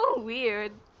looks so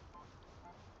weird.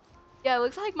 Yeah, it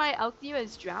looks like my Althea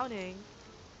is drowning.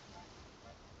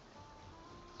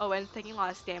 Oh, and it's taking a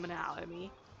lot of stamina out of me.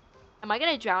 Am I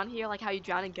gonna drown here like how you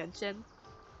drown in Genshin?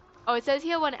 Oh, it says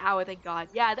here 1 hour, thank god.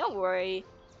 Yeah, don't worry.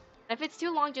 If it's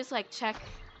too long, just like check,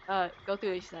 go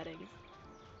through the settings.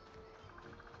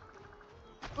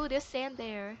 Ooh, there's sand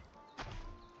there.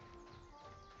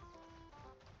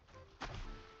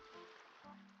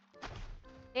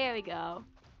 There we go.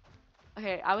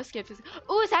 Okay, I was skipped.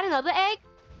 Ooh, is that another egg?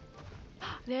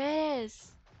 There it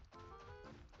is.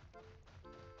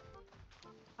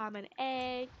 Common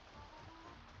egg.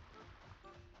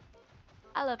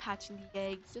 I love hatching the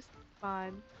eggs, just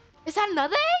fun. Is that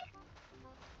another egg?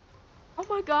 Oh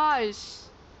my gosh.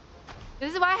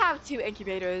 This is why I have 2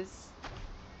 incubators.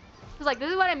 Cause like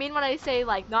this is what I mean when I say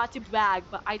like not to brag,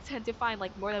 but I tend to find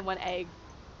like more than 1 egg.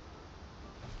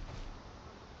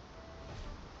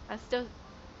 That's the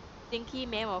stinky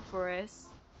mammal forest.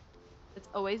 It's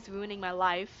always ruining my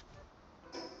life.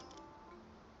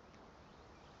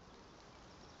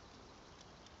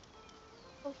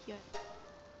 Oh here.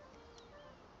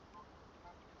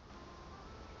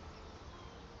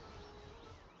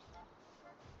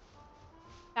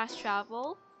 Fast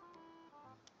travel.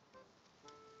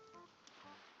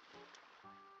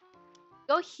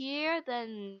 Go here,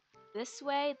 then this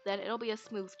way, then it'll be a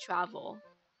smooth travel.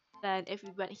 Then if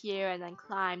we went here and then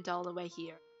climbed all the way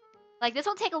here. Like this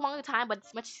will take a longer time, but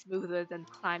it's much smoother than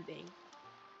climbing.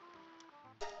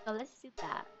 So let's do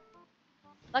that.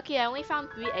 Lucky I only found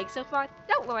 3 eggs so far.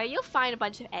 Don't worry, you'll find a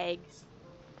bunch of eggs.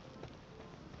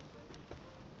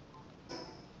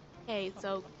 Okay,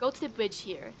 so go to the bridge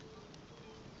here.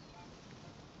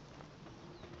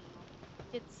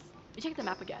 Let me check the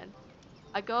map again.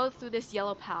 I go through this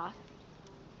yellow path.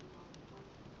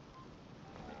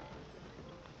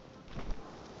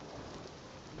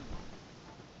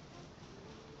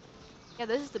 Yeah,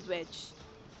 this is the bridge.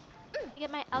 I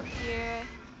get my elk here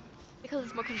because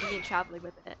it's more convenient traveling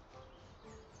with it.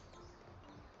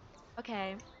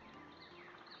 Okay.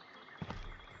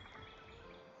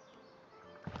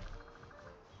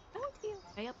 I want to be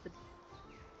way up the.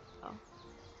 Oh.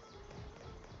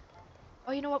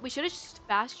 Oh, you know what? We should have just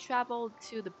fast traveled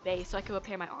to the base so I could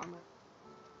repair my armor.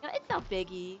 You know, it's no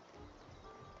biggie.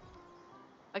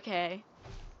 Okay.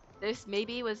 This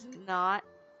maybe was not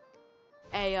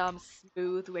a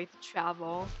smooth way to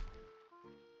travel.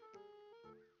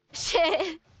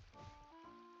 Shit!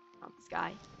 Not this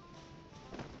guy.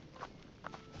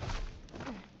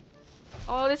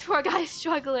 Oh, this poor guy is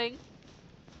struggling.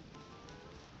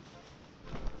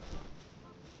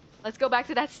 Let's go back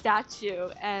to that statue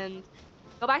and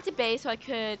go back to base so I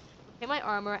could repair my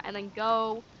armor and then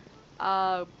go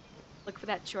look for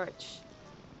that church.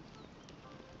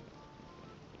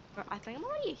 I think I'm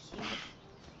already here.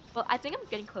 Well, I think I'm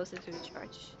getting closer to the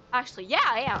church. Actually, yeah,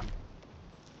 I am.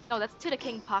 No, that's to the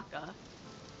King Paka.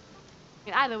 I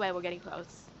mean, either way, we're getting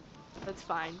close. That's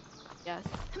fine. Yes.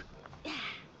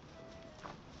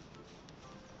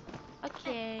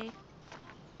 Okay.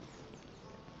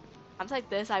 Times like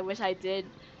this, I wish I did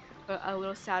put a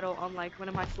little saddle on like one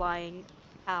of my flying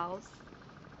pals.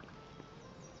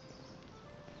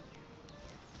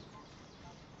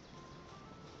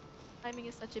 Climbing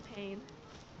is such a pain.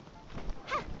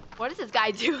 What is this guy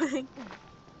doing?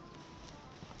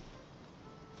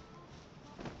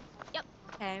 Yep.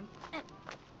 Okay.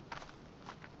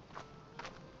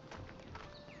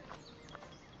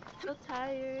 So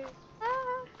tired.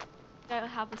 Ah. I don't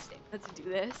have the stamina to do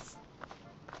this.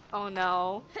 Oh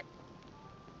no.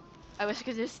 I wish I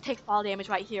could just take fall damage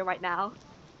right here, right now.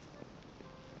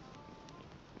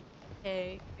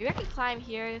 Okay. Maybe I can climb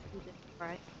here through this,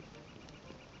 right?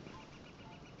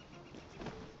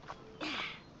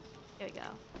 There we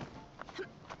go.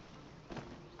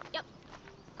 Yep.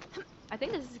 I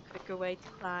think this is a quicker way to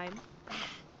climb.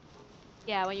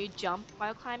 Yeah, when you jump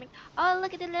while climbing. Oh,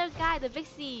 look at the little guy, the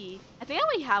Vixie. I think I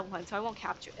already have one, so I won't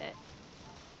capture it.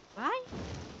 Right?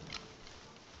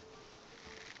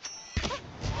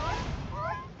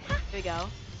 Here we go.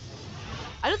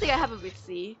 I don't think I have a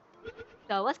Vixie.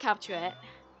 So let's capture it.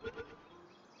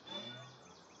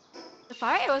 The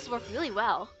fire arrows work really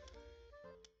well.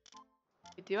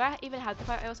 Do I even have the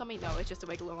fire arrows on me? No, it's just a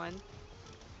regular one.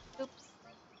 Oops.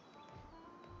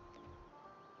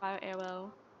 Fire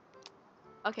arrow.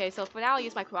 Okay, so for now I'll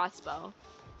use my crossbow.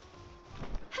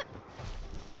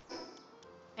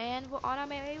 And we're on our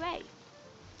merry way.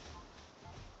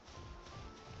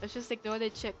 Let's just ignore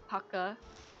the chick Paka.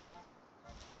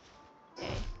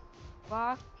 Okay.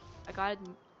 Rock. I got it.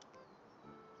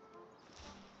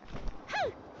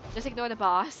 Just ignore the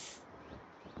boss.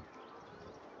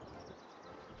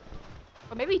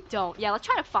 Or maybe don't. Yeah, let's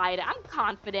try to fight it. I'm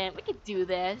confident. We can do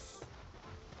this.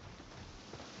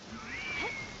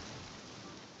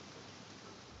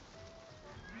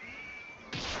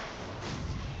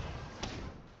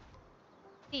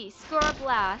 See, score a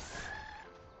blast.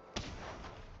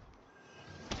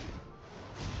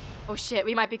 Oh shit,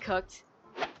 we might be cooked.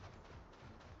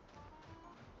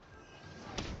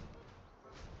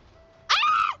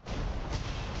 Ah!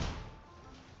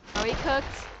 Are we cooked?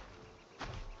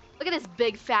 Look at this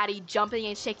big fatty jumping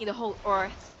and shaking the whole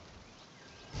earth.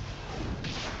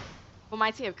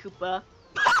 Reminds me of Koopa.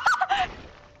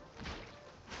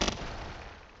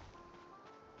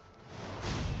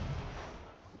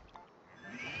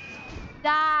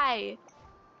 Die!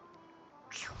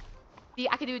 See,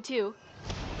 I can do it too.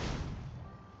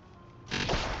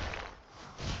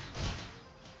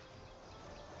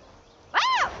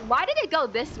 Ah! Why did it go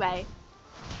this way?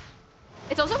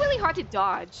 It's also really hard to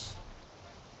dodge.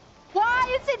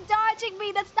 Why is it dodging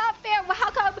me? That's not fair.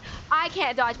 How come I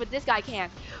can't dodge, but this guy can?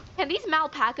 Can these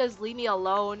malpacas leave me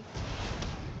alone?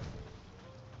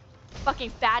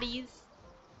 Fucking fatties.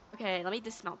 Okay, let me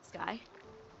dismount this guy.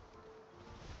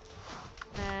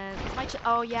 And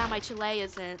oh yeah, my Chile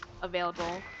isn't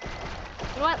available.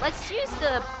 You know what? Let's use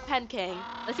the Pen King.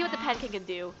 Let's see what the Pen King can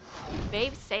do.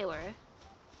 Babe Sailor.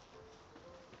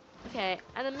 Okay,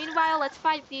 and then meanwhile, let's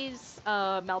fight these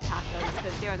malpacas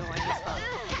because they're annoying as fuck.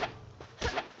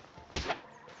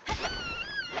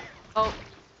 Oh,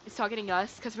 it's targeting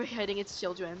us because we're hitting its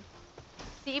children.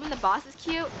 See, even the boss is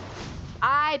cute.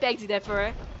 I beg to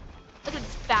differ. Look at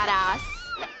this fat ass.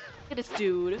 Look at this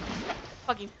dude.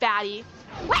 Fucking fatty.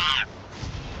 Wah!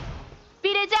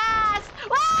 Beat its ass!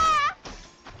 Wah!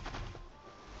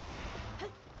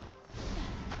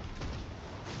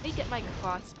 Let me get my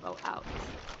crossbow out.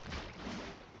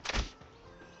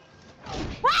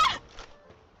 Wah!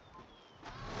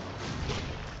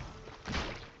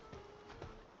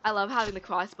 I love having the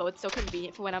crossbow. It's so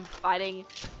convenient for when I'm fighting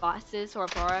bosses or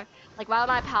for like while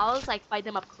my pals like fight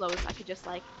them up close. I could just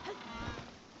like.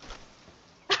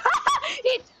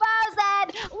 He's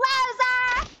frozen,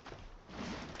 loser!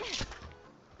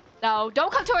 No,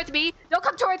 don't come towards me. Don't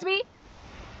come towards me.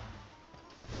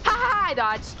 Ha ha! I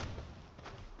dodged.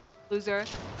 Loser.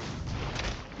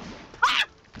 Ah!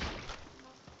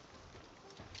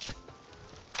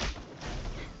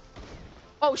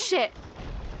 Oh shit.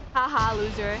 Haha,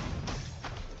 loser.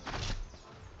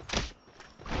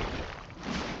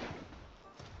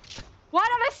 What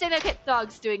are the syndicate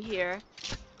thugs doing here?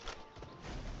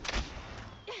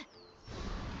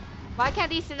 Why can't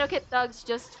these syndicate thugs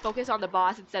just focus on the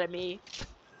boss instead of me?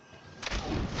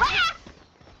 Ah!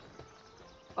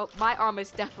 Oh, my armor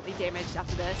is definitely damaged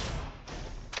after this.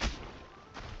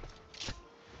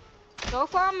 So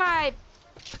far, my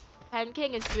Pen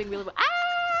King is doing really well.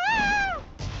 Ah!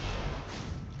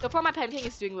 So far, my Pen King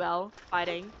is doing well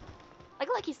fighting.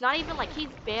 Like he's not even like he's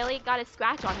barely got a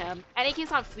scratch on him, and he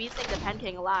keeps on freezing the Pen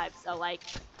King alive. So like,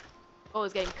 oh,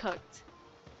 he's getting cooked.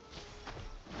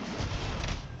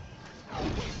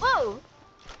 Whoa!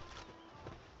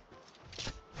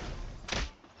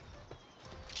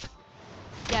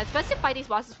 Yeah, it's best to fight these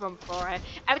bosses from far.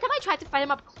 Every time I try to fight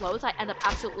them up close, I end up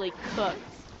absolutely cooked.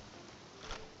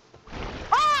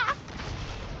 Ah!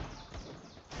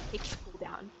 Takes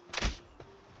cooldown.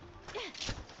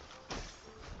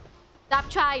 Stop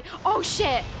trying. Oh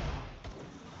shit!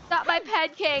 Stop my Pen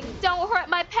King! Don't hurt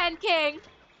my Pen King!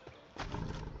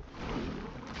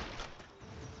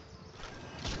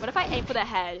 What if I aim for the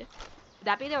head? Would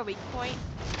that be their weak point?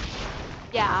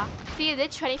 Yeah. See, it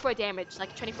did 24 damage,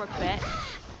 like 24 crit.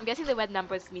 I'm guessing the red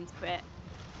numbers means crit.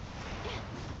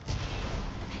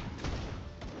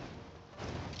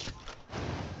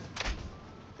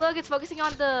 Look, it's focusing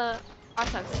on the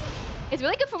Arsox. It's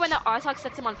really good for when the Arsox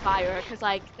sets him on fire, because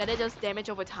like, then it does damage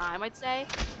over time, I'd say.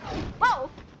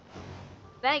 Whoa!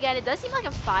 Then again, it does seem like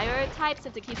a fire type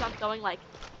since it keeps on throwing like...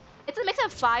 It's a mix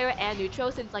of fire and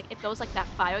neutral since like it throws like that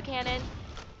fire cannon.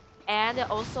 And it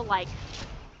also like...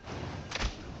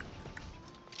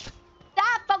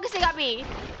 Stop focusing on me!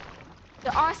 The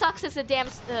Arsox is a damn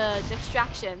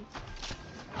distraction.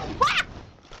 Wah!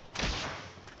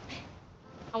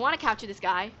 I want to capture this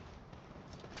guy.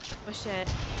 Oh shit.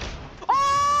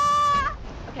 Ah!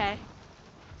 Okay.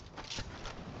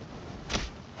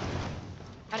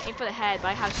 Gotta aim for the head, but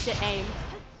I have shit aim.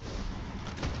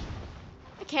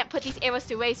 I can't put these arrows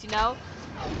to waste, you know?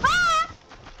 Ah!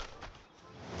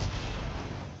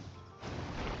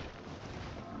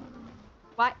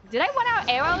 What? Did I run out of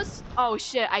arrows? Oh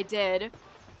shit, I did.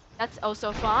 That's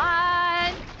also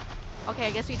fun. Okay,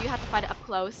 I guess we do have to fight it up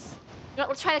close. You know what,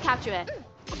 let's try to capture it.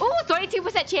 Ooh,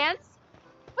 32% chance?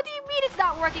 What do you mean it's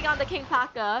not working on the King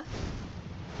Paka?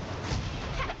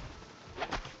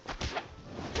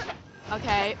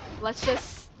 Okay, let's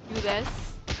just do this.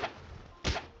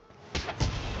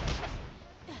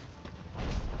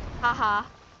 Haha.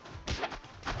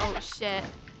 Oh shit.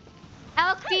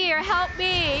 Elk deer, help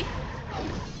me!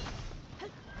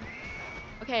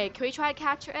 Okay, can we try to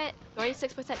capture it?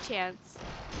 36% chance.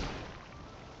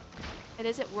 It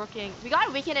isn't working. We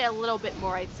gotta weaken it a little bit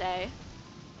more, I'd say.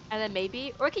 And then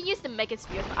maybe, or we can use the Mega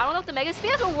Spears. I don't know if the Mega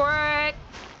Spears will work.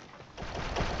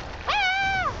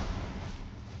 Ah!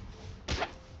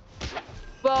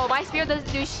 Whoa, my spear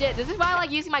doesn't do shit. This is why I like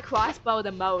using my crossbow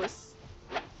the most.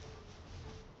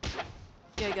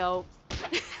 Here we go.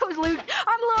 I'm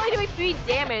literally doing 3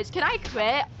 damage. Can I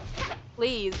quit?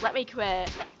 Please, let me quit.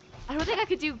 I don't think I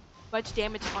could do much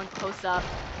damage on close-up.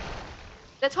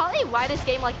 That's probably why this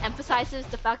game, like, emphasizes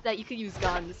the fact that you can use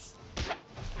guns.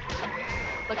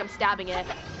 Look, I'm stabbing it.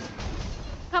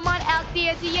 Come on,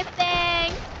 Althea, do your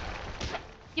thing!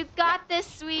 You got this,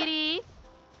 sweetie!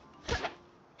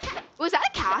 Was that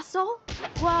a castle?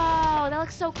 Whoa, that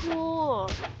looks so cool!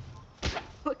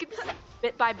 Look at this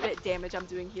bit by bit damage I'm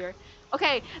doing here.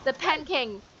 Okay, the Pen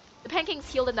King. The Pen King's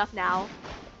healed enough now.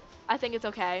 I think it's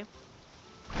okay.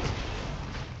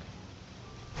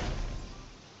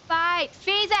 Fight!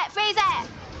 Freeze it! Freeze it!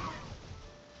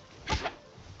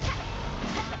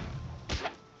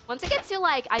 Once it gets to,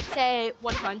 like, I'd say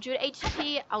 100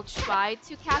 HP, I'll try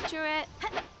to capture it.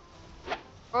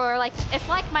 Or, like, if,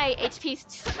 like, my HP's,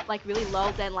 like, really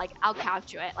low, then, like, I'll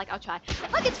capture it. Like, I'll try.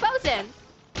 Look, it's frozen!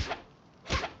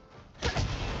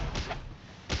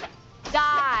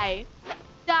 Die!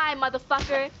 Die,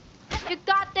 motherfucker! You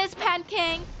got this, Pen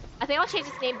King! I think I'll change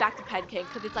its name back to Pen King,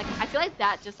 because it's, like, I feel like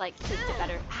that just, like, suits it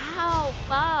better. Ow!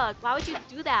 Fuck! Why would you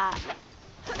do that?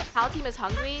 Pal team is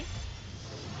hungry?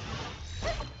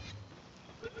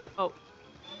 Oh.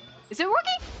 Is it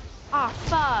working? Oh,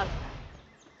 fuck.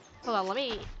 Hold on, let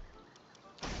me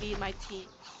feed my team.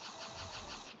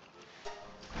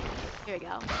 Here we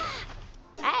go.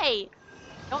 Hey!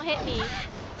 Don't hit me.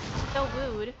 So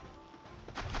rude.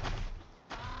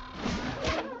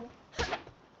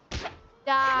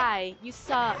 Die! You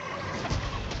suck.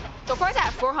 So far, it's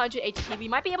at 400 HP. We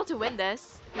might be able to win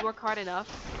this if we work hard enough.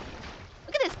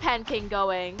 Look at this Pen King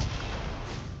going.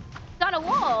 It's on a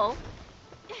wall!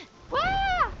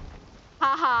 Wah!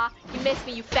 Haha, you missed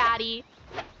me, you fatty.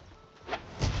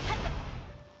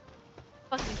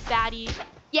 Fucking fatty.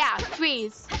 Yeah,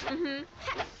 freeze.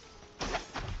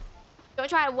 Don't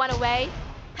try to run away.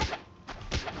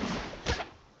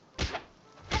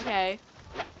 Okay.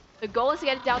 The goal is to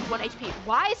get it down to 1 HP.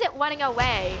 Why is it running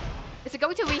away? Is it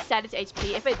going to reset its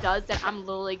HP? If it does, then I'm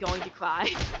literally going to cry.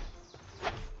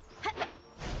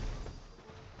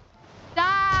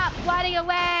 Stop running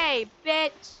away,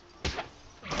 bitch!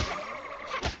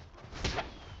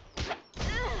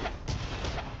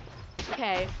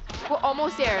 Okay, we're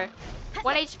almost there.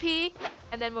 1 HP,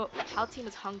 and then our team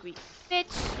is hungry.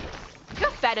 Bitch, you're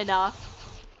fed enough.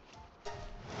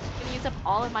 I'm gonna use up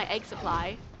all of my egg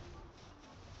supply.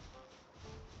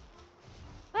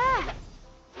 Ah.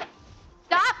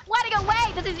 Stop running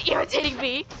away! This is irritating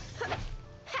me.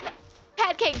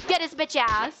 Pancake, get his bitch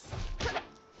ass.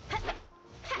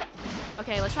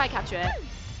 Okay, let's try and capture it.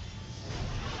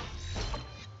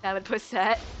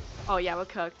 7%. Oh yeah, we're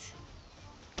cooked.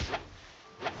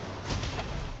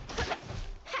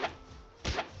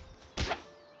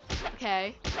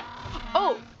 Okay.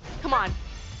 Oh! Come on.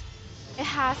 It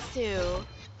has to.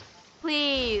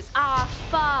 Please. Ah,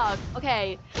 fuck.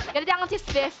 Okay. Get it down to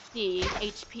 50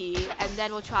 HP, and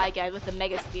then we'll try again with the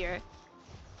Mega Spear.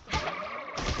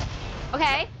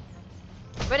 Okay.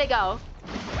 Where'd it go?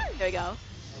 There we go.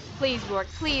 Please work.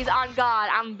 Please, on God.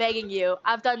 I'm begging you.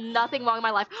 I've done nothing wrong in my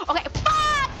life. Okay,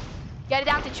 fuck! Get it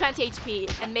down to 20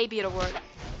 HP, and maybe it'll work.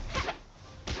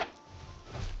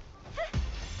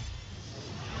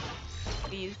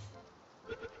 Please.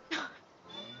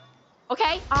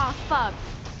 Okay. Ah, fuck.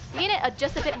 We need to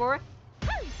adjust a bit more.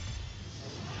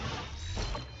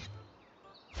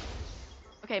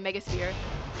 Okay, Mega Sphere.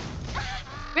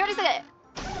 We already said it.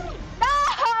 No,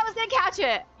 I was gonna catch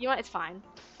it. You know what? It's fine.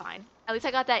 Fine. At least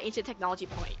I got that ancient technology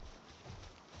point.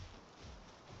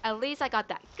 At least I got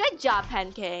that. Good job,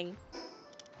 Pen King.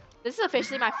 This is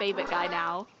officially my favorite guy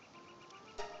now.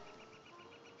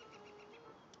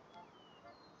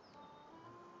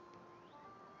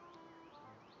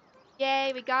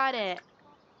 Yay, we got it.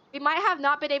 We might have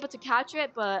not been able to capture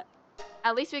it, but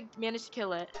at least we managed to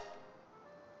kill it.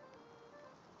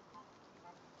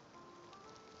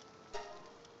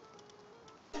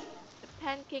 The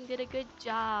Pen King did a good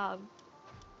job.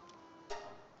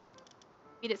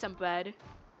 Feed it some bread.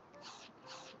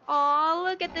 Oh,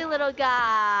 look at the little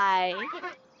guy.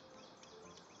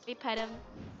 We pet him.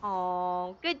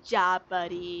 Oh, good job,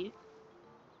 buddy.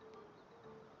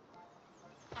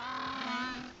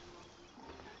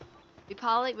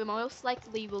 We most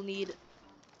likely will need...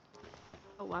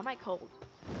 Oh, why am I cold?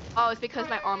 Oh, it's because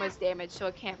my armor is damaged, so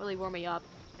it can't really warm me up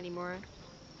anymore.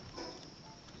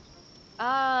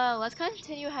 Let's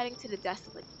continue heading to the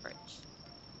Desolate Perch.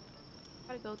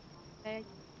 Gotta go there.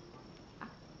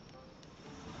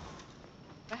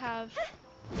 I have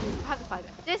to find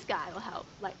it. This guy will help.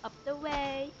 Like, up the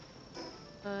way.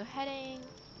 Heading.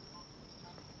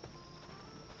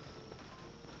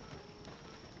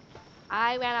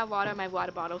 I ran out of water in my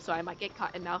water bottle, so I might get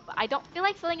caught in mouth. But I don't feel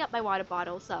like filling up my water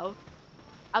bottle, so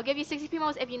I'll give you 60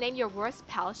 primos if you name your worst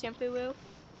pal Shampoo.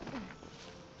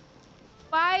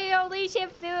 Why only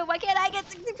Shampoo? Why can't I get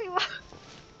 60 primos?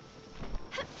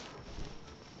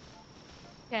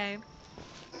 Okay.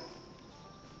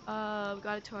 We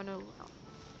gotta turn around.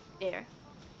 There.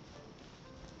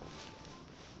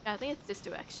 Yeah, I think it's this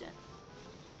direction.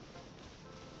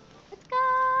 Let's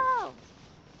go!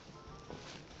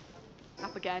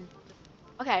 Up again.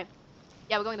 Okay.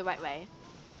 Yeah, we're going the right way.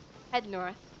 Head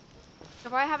north. So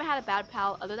far I haven't had a bad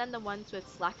pal other than the ones with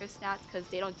slacker stats because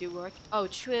they don't do work. Oh,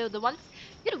 true. The ones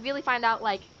you can really find out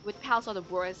like which pals are the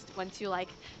worst once you like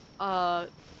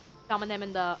summon them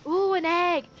in the ooh an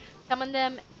egg. Summon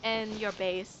them in your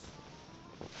base.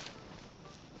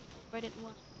 I didn't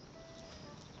want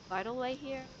vital way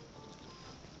here.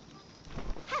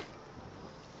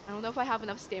 I don't know if I have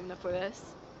enough stamina for this.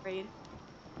 Afraid.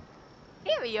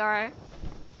 Here we are.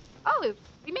 Oh,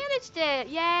 we managed it!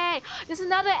 Yay! There's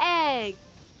another egg!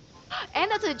 And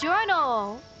that's a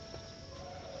journal!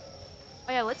 Oh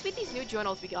yeah, let's read these new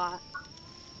journals we got.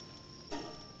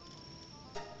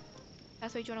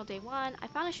 Password journal day 1. I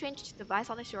found a strange device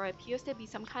on the shore. It appears to be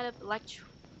some kind of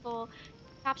electrical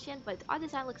caption, but our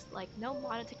design looks like no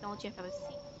modern technology I've ever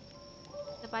seen.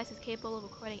 The device is capable of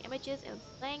recording images and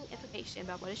displaying information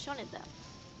about what is shown in them.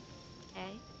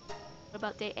 Okay. What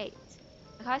about day 8?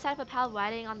 The car sat of a pal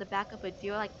riding on the back of a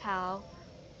deer-like pal.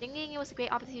 Thinking it was a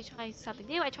great opportunity to try something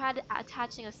new, I tried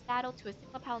attaching a saddle to a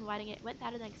single pal and riding it. It went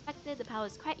better than expected. The pal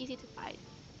was quite easy to ride.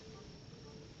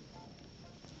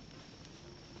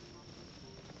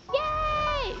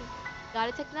 Yay! Got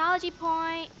a technology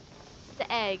point.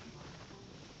 The egg.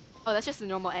 Oh, that's just a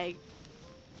normal egg.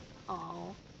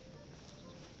 Oh.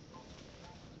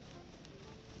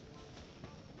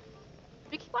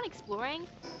 Should we keep on exploring?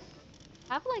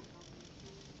 I have like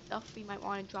stuff we might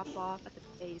want to drop off at the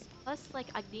base. Plus, like,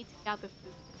 I need to gather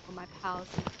food for my pals.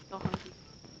 I'm so hungry.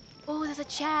 Oh, there's a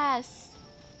chest!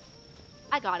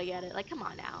 I gotta get it. Like, come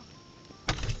on now.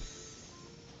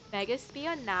 Mega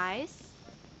Spear, nice.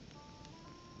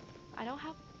 I don't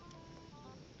have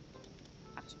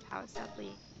capture power,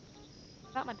 sadly.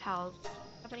 What about my pals?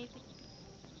 Have anything?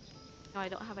 No, I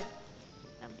don't have any.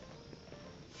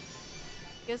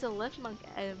 Here's a lift monk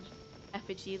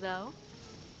effigy, though.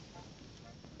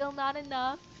 Still not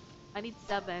enough. I need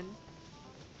 7.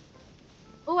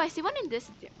 Oh, I see one in this.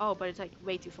 Oh, but it's like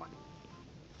way too far.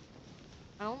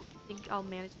 I don't think I'll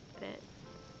manage to get it.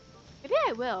 Maybe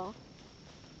I will.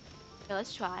 Okay,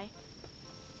 let's try.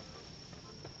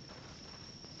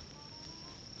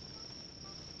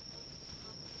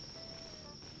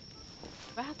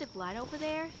 Do I have to glide over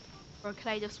there? Or can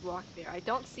I just walk there? I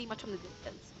don't see much from the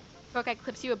distance. Cork, I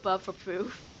clips you above for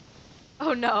proof.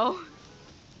 Oh no.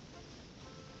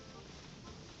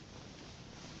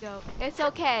 Yo, it's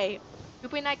okay.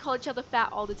 Ruby and I call each other fat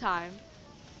all the time.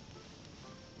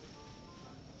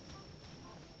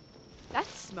 That's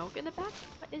smoke in the back?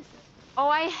 What is that? Oh,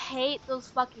 I hate those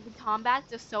fucking combats.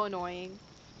 They're so annoying.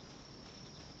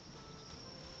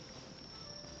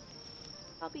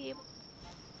 I'll be able.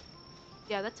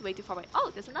 Yeah, that's way too far away. Oh,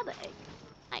 there's another egg.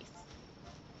 Nice.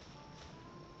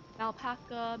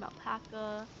 Alpaca,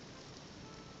 alpaca.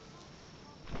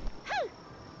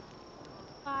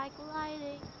 By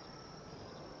gliding.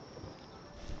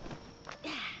 Do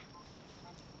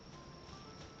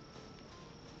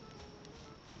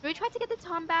we try to get the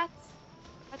tombats?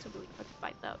 That's a really hard to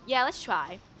fight though. Yeah, let's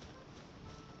try.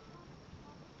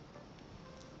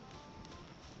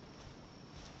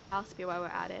 I'll spear while we're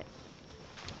at it.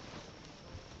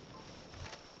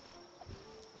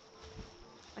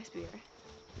 My spear.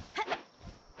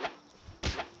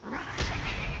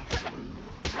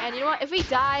 And you know what? If we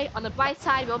die, on the bright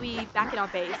side, we'll be back in our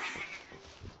base.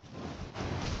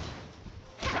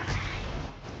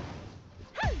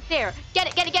 There! Get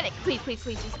it, get it, get it! Please, please,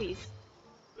 please, please, please.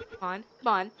 Come on,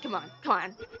 come on, come on, come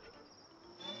on.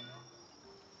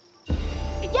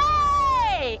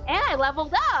 Yay! And I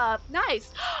leveled up!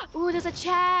 Nice! Ooh, there's a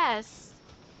chest!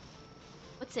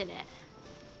 What's in it?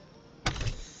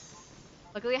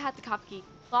 Luckily I had the copy.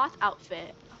 Cloth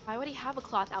outfit. I already have a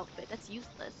cloth outfit. That's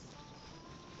useless.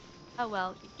 Oh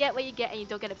well, you get what you get and you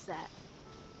don't get upset.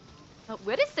 Oh,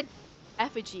 where is the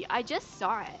effigy? I just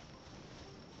saw it.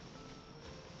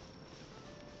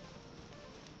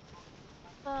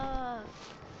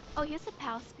 Oh, here's the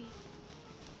pal speed.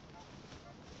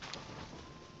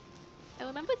 I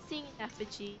remember seeing an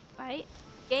effigy, right?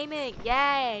 Gaming,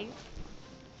 yay!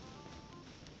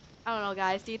 I don't know,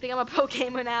 guys. Do you think I'm a pro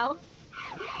gamer now?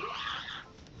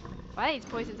 Why are these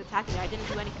poisons attacking me? I didn't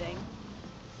do anything.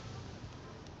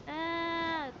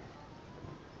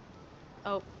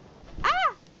 Oh.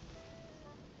 Ah!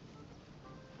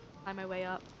 Find my way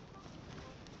up.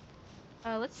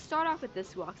 Let's start off with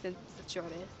this walk since it's the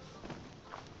shortest.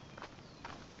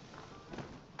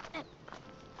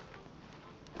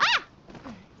 Ah!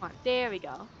 Come on, there we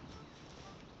go.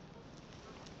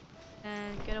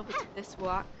 And get over to this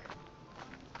walk.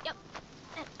 Yep.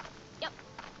 Yep.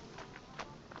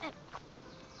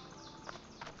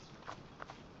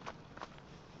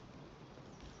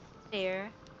 There.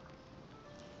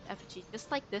 Effigy,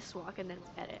 just like this walk, and then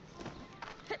get it.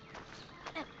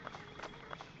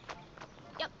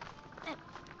 Yep.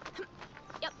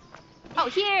 Yep. Oh,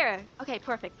 here! Okay,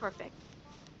 perfect, perfect.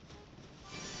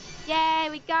 Yay,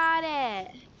 we got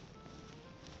it!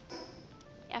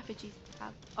 Effigies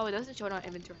have. Oh, it doesn't show it on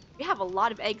inventory. We have a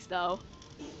lot of eggs, though.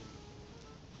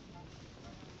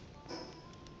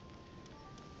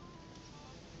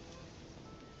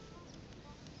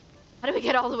 How do we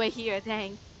get all the way here?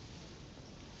 Dang.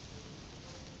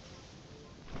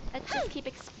 Let's just keep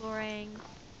exploring.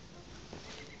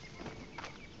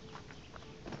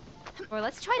 Or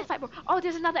let's try to find more. Oh,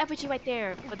 there's another effigy right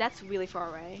there. But that's really far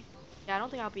away. Yeah, I don't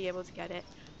think I'll be able to get it.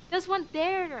 There's one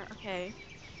there. Okay.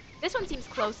 This one seems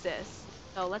closest.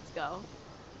 So let's go.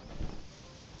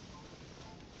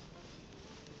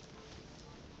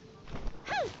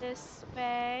 This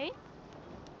way.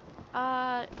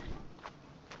 Ah!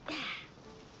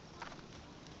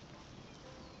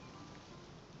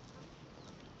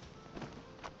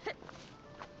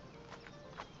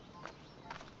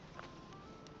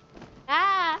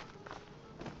 Ah!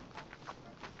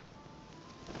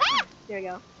 There we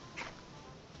go.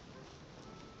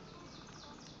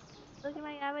 Look at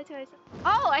my avatar.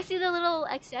 Oh, I see the little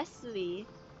accessory.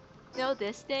 You know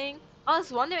this thing? I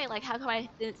was wondering, like, how come I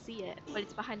didn't see it? But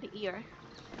it's behind the ear.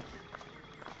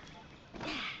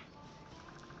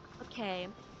 Okay.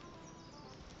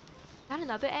 Got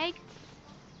another egg?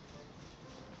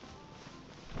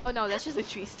 Oh no, that's just a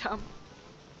tree stump.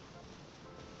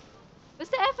 What's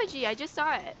the effigy? I just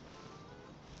saw it.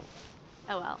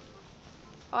 Oh well.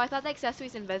 Oh, I thought the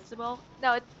accessory's invincible.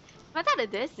 No, I thought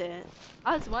it isn't.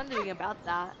 I was wondering about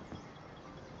that.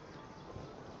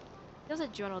 There's a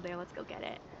journal there. Let's go get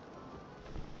it.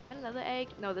 Got another egg?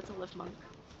 No, that's a lift monk.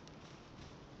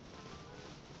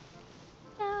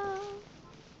 No.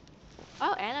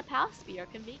 Oh, and a pal spear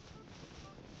can be.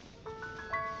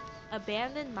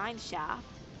 Abandoned mine shaft.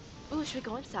 Ooh, should we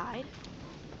go inside?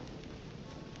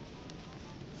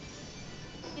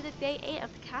 See the day 8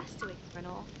 of the Castaway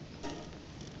Journal.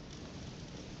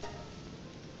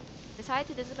 Decided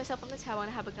to distance myself from the tower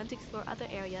and have begun to explore other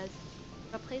areas.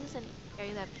 There are places in the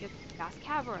area that appear to be vast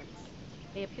caverns.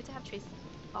 They appear to have traces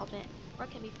of involvement or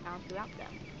can be found throughout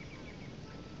them.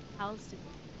 Housed to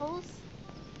holes.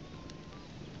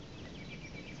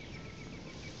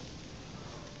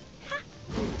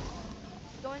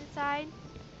 Go inside.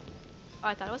 Oh,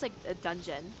 I thought it was like a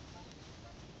dungeon.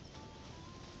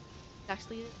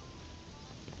 Actually,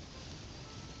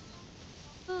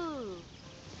 ooh,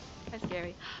 that's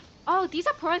scary. Oh, these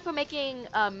are perfect for making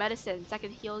medicines that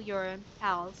can heal your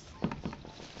pals.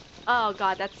 Oh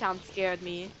god, that sound scared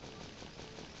me.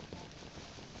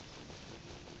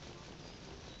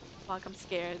 Fuck, I'm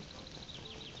scared.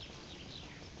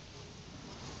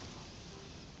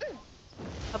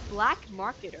 A black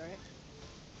marketer.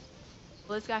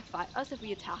 Will this guy fight us if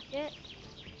we attack it?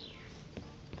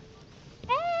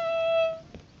 Hey!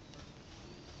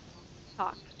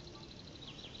 Talk.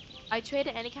 I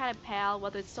traded any kind of pal,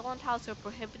 whether it's stolen pals or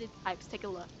prohibited types. Take a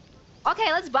look.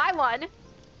 Okay, let's buy one.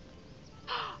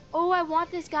 Oh, I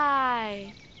want this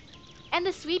guy. And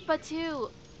the sweeper too.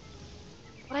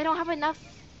 But I don't have enough.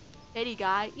 Steady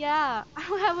guy. Yeah, I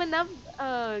don't have enough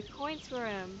coins for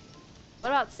him. What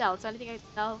about sell? Is there anything I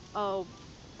can sell? Oh,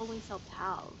 only sell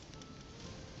pals.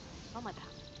 Oh my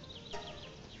pals.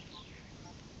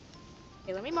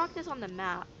 Okay, let me mark this on the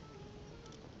map.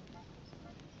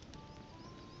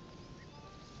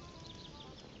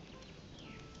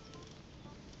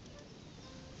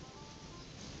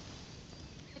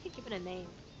 I could give it a name.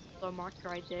 Or marker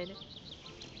I did.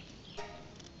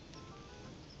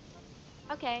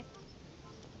 Okay.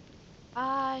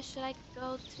 Should I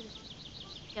go to...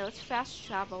 Yeah, let's fast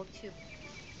travel to...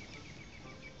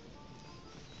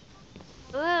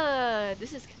 Ugh,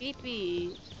 this is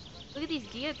creepy. Look at these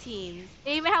guillotines.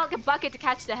 They even have like a bucket to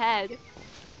catch the head.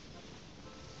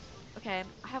 Okay,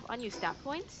 I have unused stat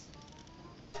points.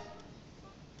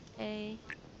 Okay.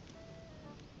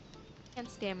 And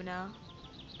stamina.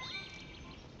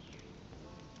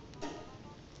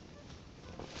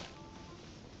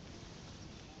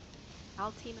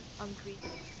 Our team is hungry.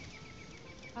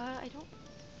 I don't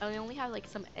I only have like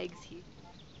some eggs here.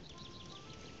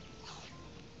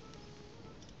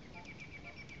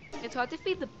 It's hard to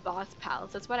feed the boss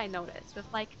pals. That's what I noticed. With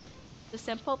like the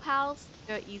simple pals,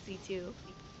 they're easy to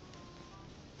feed.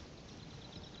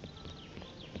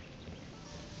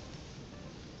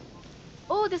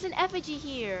 Oh, there's an effigy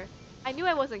here. I knew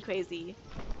I wasn't crazy.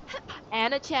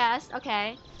 And a chest.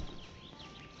 Okay.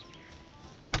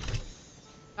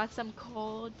 Got some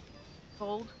gold.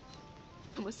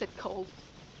 Almost said cold.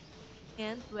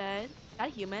 And bread. Got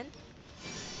a human.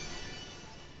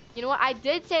 You know what? I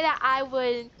did say that I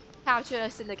would capture a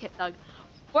syndicate thug.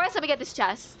 First, let me get this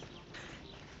chest.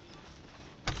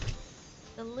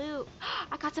 The loot.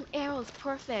 I got some arrows.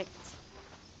 Perfect.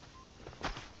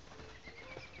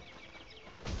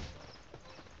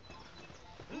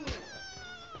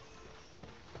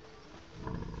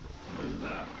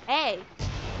 Hey.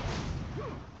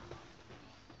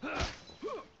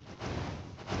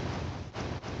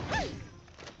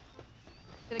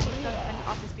 Gonna kick the defendant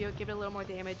off the spear, give it a little more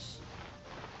damage.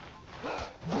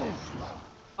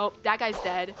 Oh, that guy's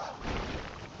dead.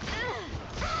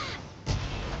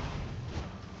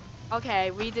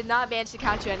 Okay, we did not manage to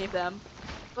capture any of them.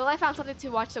 Well, I found something to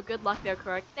watch, so good luck there,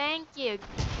 Cork. Thank you.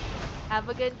 Have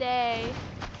a good day.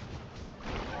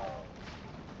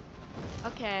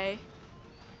 Okay.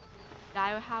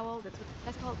 Dire Howl, that's what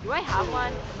that's called. Do I have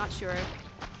one? I'm not sure.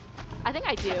 I think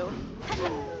I do.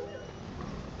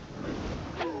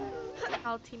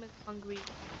 Our team is hungry.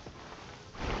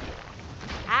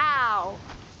 Ow!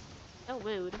 So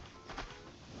rude.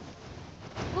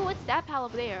 Ooh, what's that pal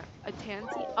over there? A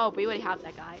tansy? Oh, but we already have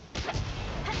that guy.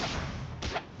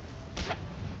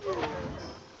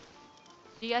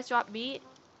 Do you guys drop meat?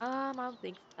 I don't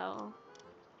think so.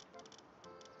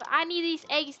 But I need these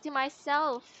eggs to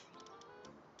myself.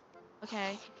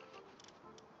 Okay.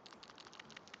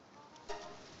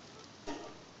 Let's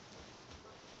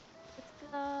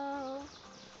go.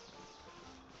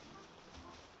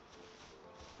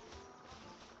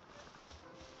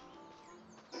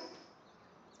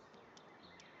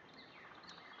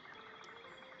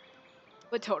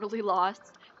 We're totally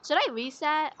lost. Should I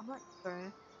reset? I'm not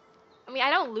sure. I mean,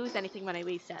 I don't lose anything when I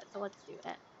reset, so let's do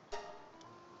it.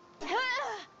 I'm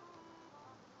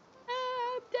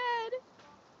dead.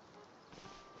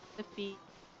 Defeat.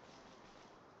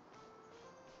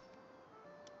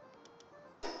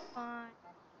 Fine.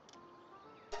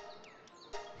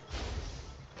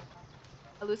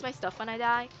 I lose my stuff when I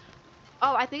die.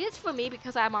 Oh, I think it's for me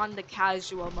because I'm on the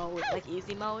casual mode, like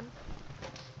easy mode.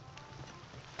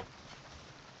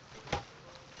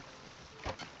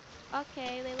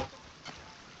 Okay, they look like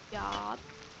a job.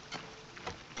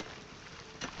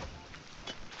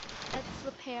 Let's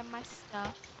repair my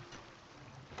stuff.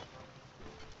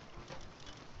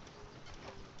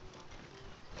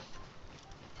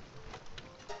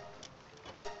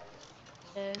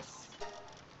 This.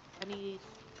 I need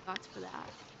dots for that.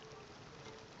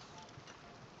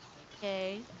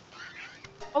 Okay.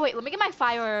 Oh wait, let me get my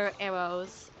fire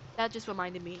arrows. That just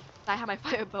reminded me. I have my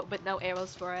fire bow, but no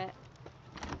arrows for it.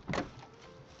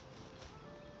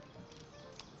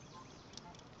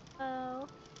 Oh.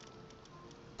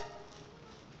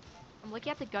 I'm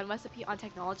looking at the gun recipe on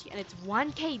technology, and it's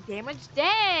 1k damage.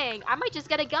 Dang! I might just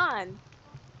get a gun.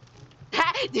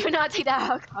 Do not take that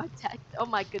out of context. Oh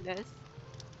my goodness.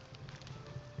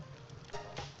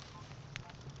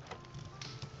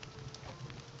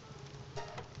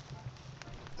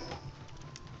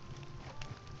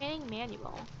 Training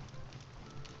manual.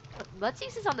 Let's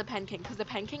use this on the Pen King, because the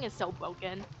Pen King is so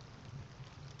broken.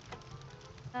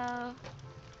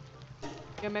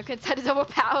 Your American side is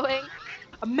overpowering.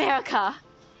 America!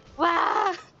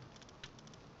 Wow!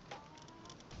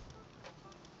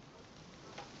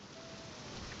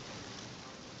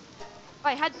 Oh,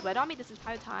 I had bread on me this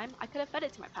entire time. I could have fed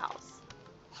it to my pals.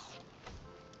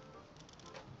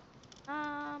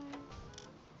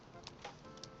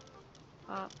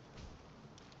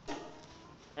 Did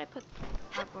I put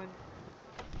popcorn?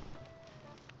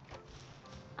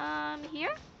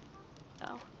 Here?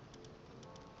 No.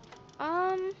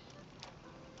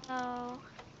 No.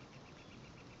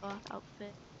 Cloth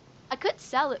outfit. I could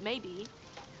sell it, maybe.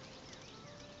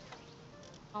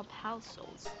 All pal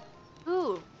souls.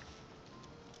 Ooh.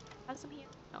 Have some here?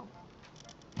 No.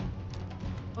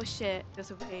 Oh shit,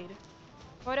 there's a raid.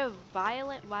 What a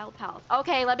violent wild pals.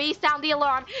 Okay, let me sound the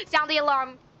alarm. Sound the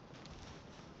alarm.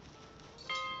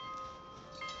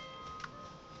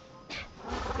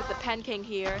 Look at the Pen King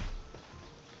here.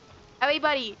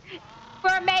 Everybody,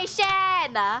 formation!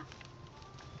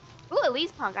 Ooh,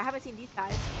 Elise Punk. I haven't seen these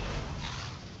guys.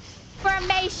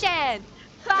 Formation!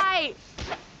 Fight!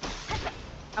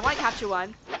 I want to capture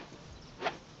one.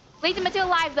 Leave them until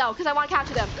alive though, because I want to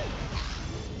capture them.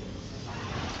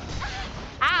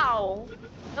 Ow!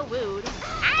 So rude.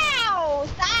 Ow!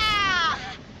 Stop!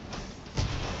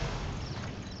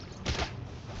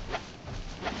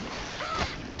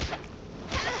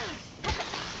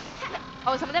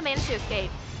 Oh, some of them managed to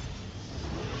escape.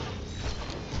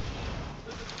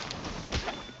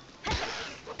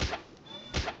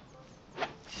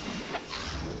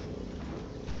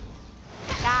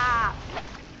 Stop!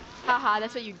 Haha,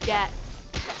 that's what you get.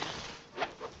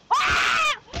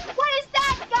 Ah! What is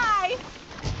that guy?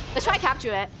 Let's try to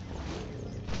capture it.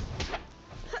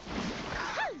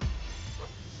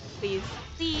 Please.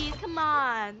 Please, come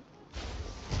on.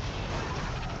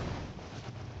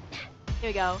 Here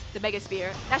we go. The Mega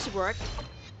Spear. That should work.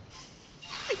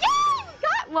 Yay!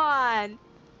 Got one!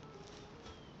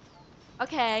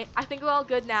 Okay, I think we're all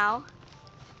good now.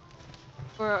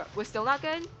 We're still not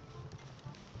good?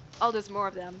 Oh, there's more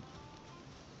of them.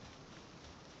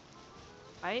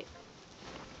 Right?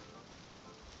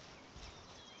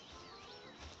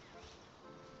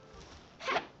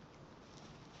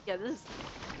 Yeah, this is...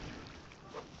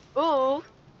 Ooh!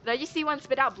 Did I just see one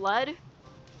spit out blood?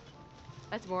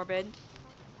 That's morbid.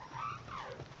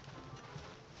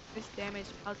 This damage,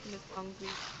 Palworld is hungry.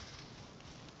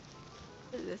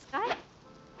 Who is this guy?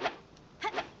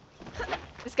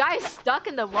 This guy is stuck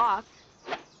in the rock.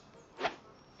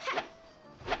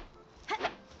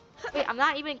 Wait, I'm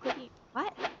not even clicking.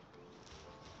 What?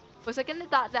 For a second I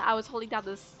thought that I was holding down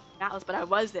this mouse, but I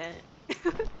wasn't.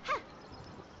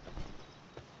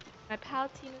 My pal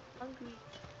team is hungry.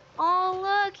 Oh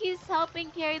look, he's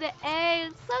helping carry the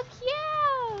eggs. So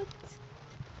cute!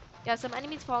 Yeah, some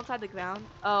enemies fall inside the ground.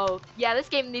 Oh, yeah, this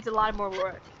game needs a lot more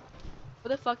work. What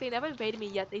the fuck? They never invaded me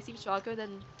yet. They seem stronger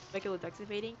than regular ducks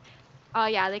invading. Oh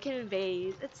yeah, they can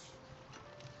invade. It's...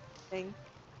 thing.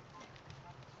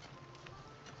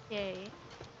 Okay.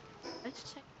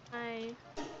 Let's check my...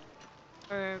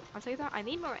 I'll tell you that, I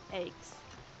need more eggs.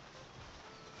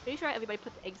 Pretty sure everybody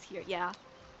put the eggs here. Yeah.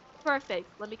 Perfect.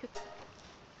 Let me cook.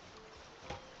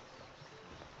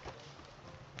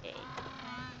 Okay.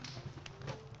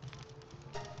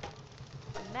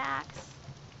 Max.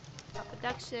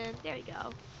 Production. There we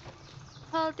go.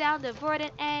 Hold down the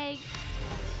verdant egg.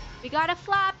 We got a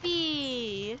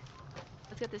floppy.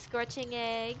 Let's get the scorching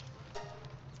egg.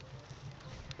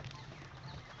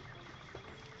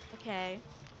 Okay.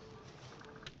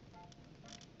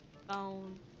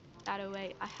 Bone. That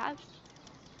away. I have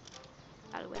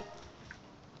that away.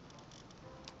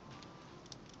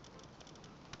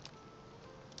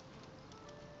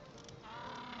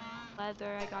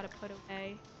 Leather I gotta put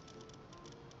away.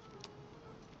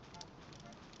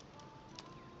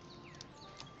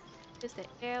 Just the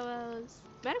arrows.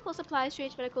 Medical supplies,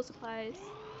 strange medical supplies.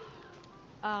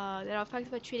 That are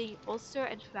effective at treating ulcer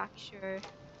and fracture. Do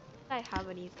I have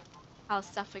any? I was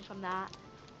suffering from that.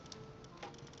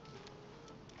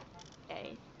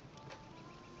 Okay.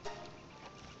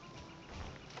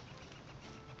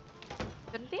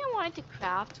 Something I wanted to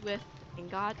craft with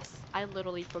ingots, I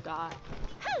literally forgot.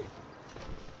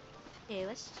 Okay,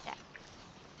 let's check.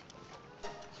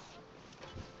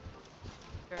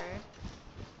 Sure.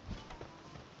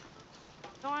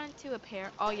 I wanted to repair.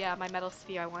 Oh yeah, my metal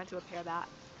sphere. I wanted to repair that.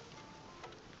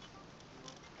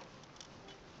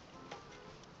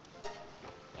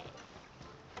 Okay.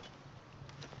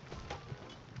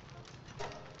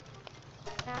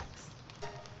 Next,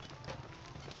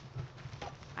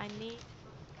 I need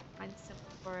to find some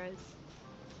ores.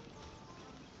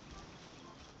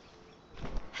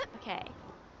 Okay.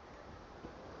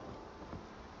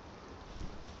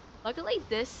 Luckily,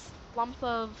 this lump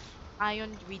of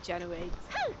iron regenerates.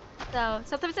 So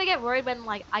sometimes I get worried when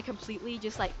like I completely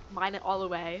just like mine it all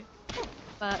away,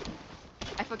 but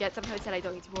I forget sometimes that I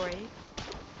don't need to worry.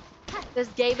 This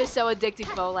game is so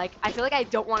addicting though. Like I feel like I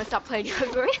don't want to stop playing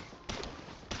over it.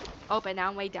 Oh, but now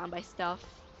I'm weighed down by stuff.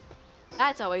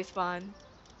 That's always fun.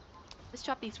 Let's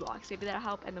drop these rocks. Maybe that'll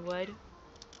help. And the wood.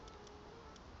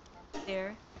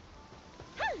 There.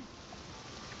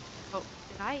 Oh,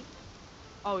 did I?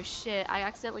 Oh shit! I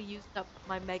accidentally used up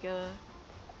my mega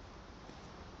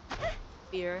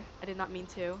spear. I did not mean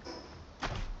to.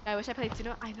 I wish I played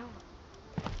sooner. I know.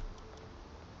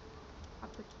 I'll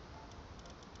put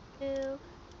two.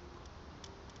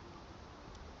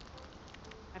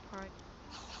 My part.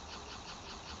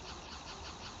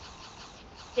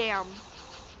 Damn.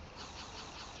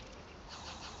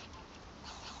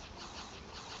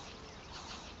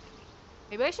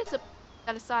 Maybe I should set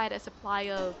aside a supply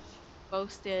of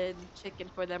roasted chicken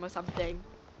for them or something.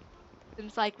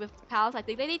 Since like with pals, I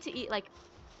think they need to eat like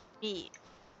meat.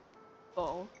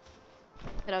 bowl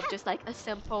instead of just like a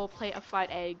simple plate of fried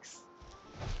eggs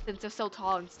since they're so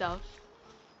tall and stuff.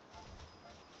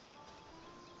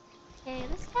 Okay,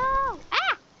 let's go!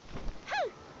 Ah!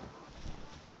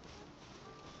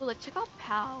 Well, let's check out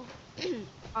Pal.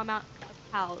 Amount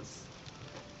of pals.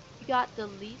 We got the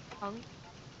leaf punk,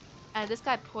 and this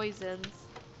guy poisons.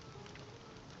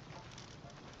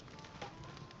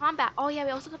 Combat. Oh yeah,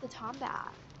 we also got the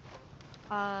Tombat.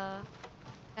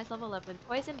 That's level 11.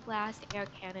 Poison blast, air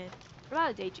cannon. What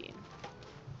about a daydream?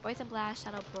 Poison blast,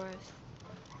 shadow burst.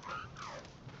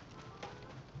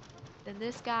 Then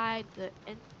this guy, the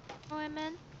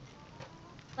Instrument,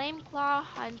 Flameclaw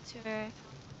Hunter,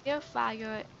 Fear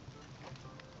Fire,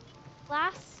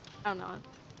 Blast. I don't know.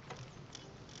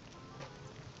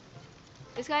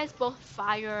 This guy is both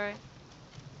fire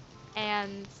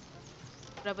and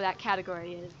whatever that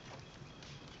category is.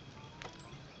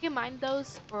 You can mind those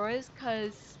spores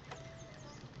because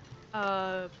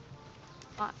uh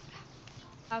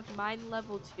have mine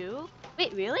level 2.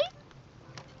 Wait, really?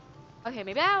 Okay,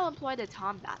 maybe I'll employ the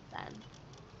Tombat then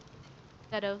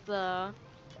instead of the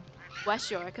West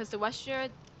Shore, because the West Shore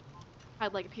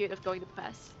had like a period of going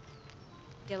depressed.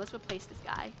 Yeah, let's replace this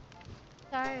guy.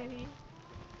 Sorry.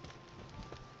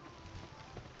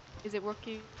 Is it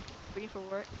working? Working for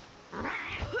work?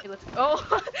 Okay, let's.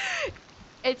 Oh,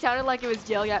 it sounded like it was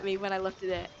yelling at me when I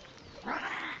lifted it. What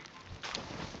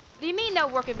do you mean no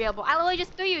work available? I literally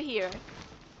just threw you here.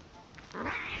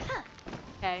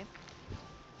 Okay.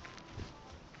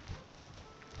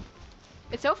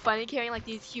 It's so funny carrying like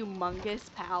these humongous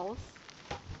pals.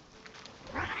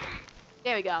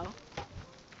 There we go.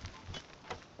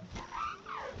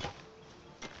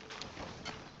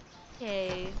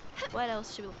 Okay. What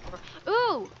else should we look for?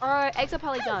 Ooh! Our eggs are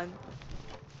probably done.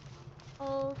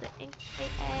 Oh, the ink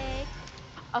egg.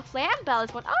 A flam bell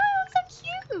is one. Oh,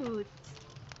 so cute!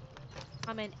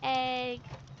 Common egg.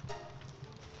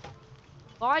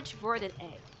 Large verdant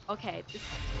egg. Okay. This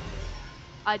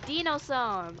a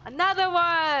Dinosome. Another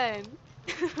one!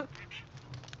 Here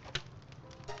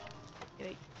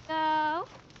we go.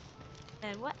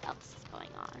 And what else is going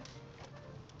on?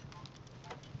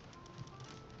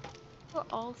 We're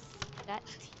all set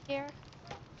here.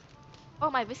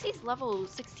 Oh, my Vissy's level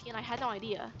 16. I had no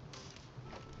idea.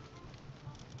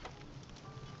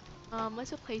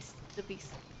 Let's replace the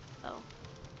beast. Oh.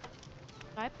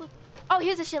 Did I put... Oh,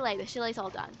 here's the chalet. The chalet's all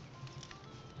done.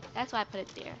 That's why I put it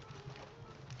there.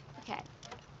 Okay.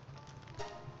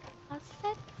 All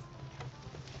set.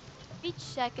 Let me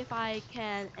check if I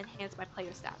can enhance my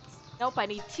player stats. Nope, I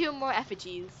need 2 more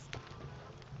effigies.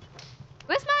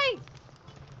 Where's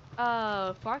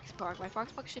my Fox Park? My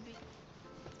Fox Park should be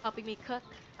helping me cook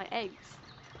my eggs.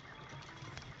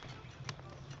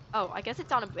 Oh, I guess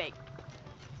it's on a break.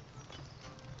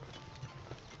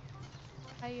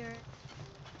 Fire.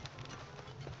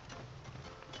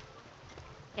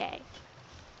 Okay.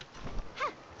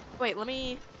 Wait, let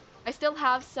me... I still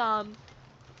have some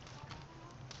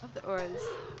of the ores.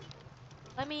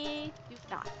 Let me do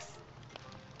knocks.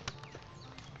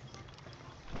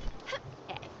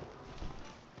 Okay.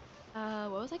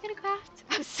 What was I gonna craft?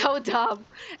 I'm so dumb.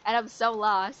 And I'm so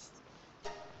lost.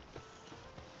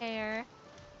 Repair.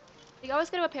 I think I was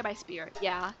gonna repair my spear.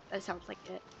 Yeah, that sounds like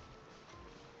it.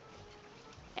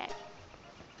 Okay.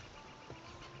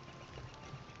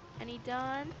 Any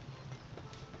done?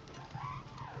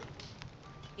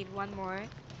 Need one more.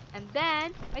 And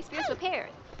then my spear's repaired.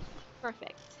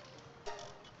 Perfect.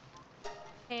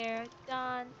 Repair,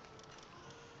 done.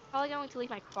 Probably going to leave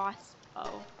my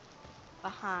crossbow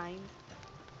behind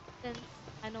since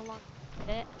I no longer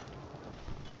need it.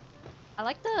 I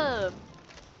like the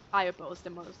fire bows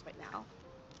the most right now.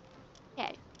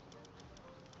 Okay.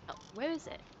 Oh, where is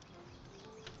it?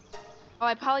 Oh,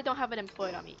 I probably don't have it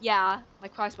employed on me. Yeah, my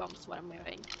crossbow is what I'm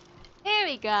wearing. There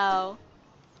we go.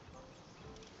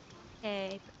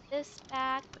 Okay, put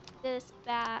this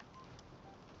back,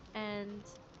 and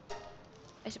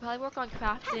I should probably work on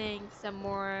crafting some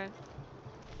more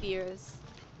spears.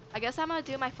 I guess I'm gonna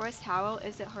do my first tower.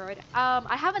 Is it hard?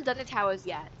 I haven't done the towers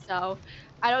yet, so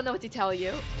I don't know what to tell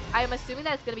you. I'm assuming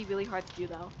that it's gonna be really hard to do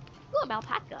though. Ooh, an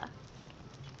alpaca.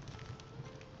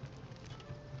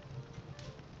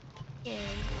 Okay.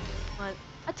 What?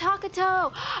 A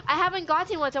Takato! I haven't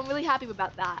gotten one, so I'm really happy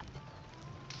about that.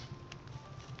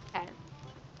 Okay.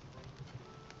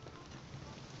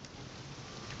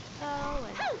 Go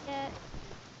and get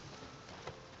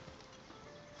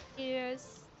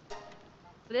spears.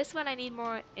 For this one, I need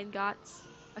more ingots.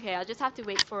 Okay, I'll just have to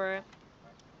wait for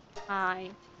my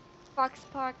Fox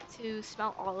Park to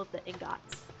smelt all of the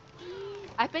ingots.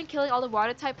 I've been killing all the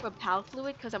water type for Pal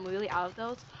Fluid because I'm really out of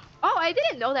those. Oh, I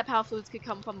didn't know that power fluids could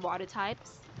come from water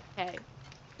types. Okay.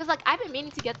 Because, like, I've been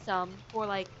meaning to get some for,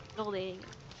 like, building.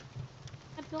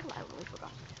 I really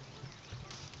forgot.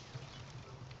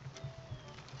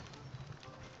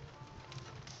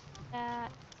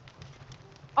 That.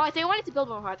 Oh, I think I wanted to build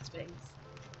more hot springs.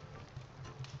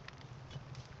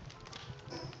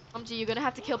 Gee, you're gonna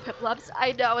have to kill Piplubs.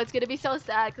 I know, it's gonna be so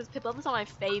sad, because Piplubs are my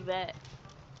favorite.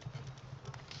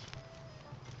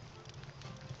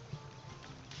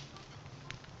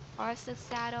 Arsa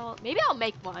saddle. Maybe I'll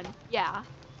make one. Yeah.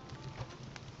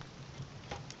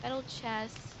 Metal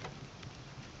chest.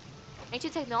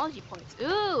 Ancient technology points.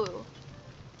 Ooh.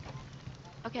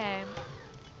 Okay.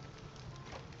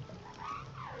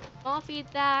 Small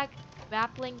feedback.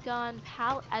 Grappling gun.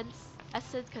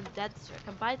 Acid condenser.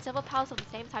 Combine several powers at the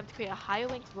same time to create a higher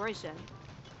ranked version.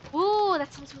 Ooh,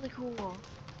 that sounds really cool.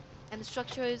 And the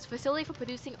structure is facility for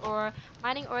producing ore.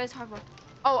 Mining ore is hard work.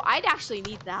 Oh, I'd actually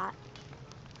need that.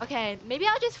 Okay, maybe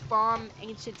I'll just farm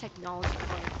ancient technology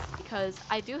points because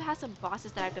I do have some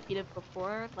bosses that I've defeated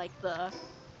before, like the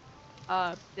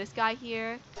this guy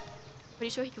here. Pretty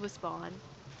sure he could respawn.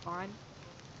 Spawn.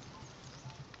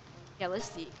 Yeah, let's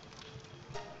see.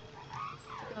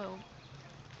 Go.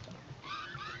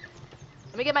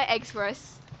 Let me get my eggs first.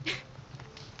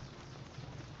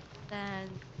 Then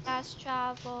fast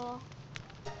travel.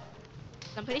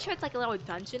 I'm pretty sure it's like a little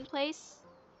dungeon place.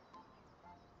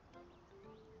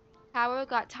 Tower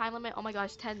got time limit. Oh my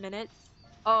gosh, 10 minutes.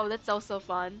 Oh, that's also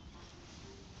fun.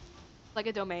 It's like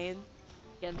a domain.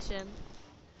 Genshin.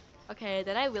 Okay,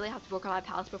 then I really have to work on my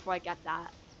palace before I get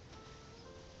that.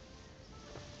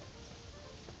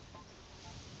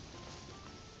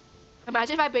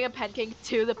 Imagine if I bring a Pen King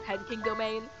to the Pen King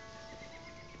domain.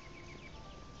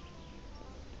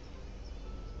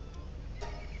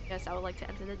 Yes, I would like to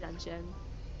enter the dungeon.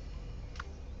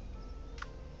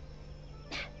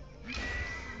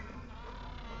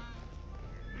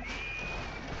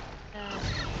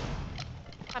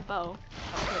 My bow.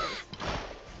 Oh, here it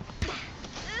is.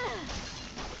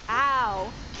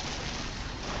 Ow!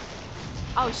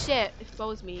 Oh shit, it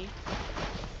froze me.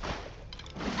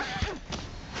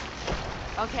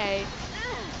 Okay.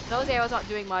 Those arrows aren't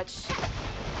doing much.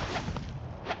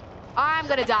 I'm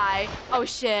gonna die. Oh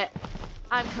shit.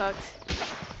 I'm cooked.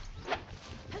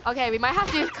 Okay, we might have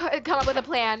to come up with a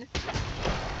plan.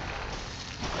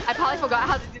 I probably forgot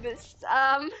how to do this.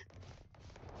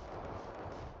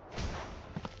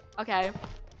 Okay.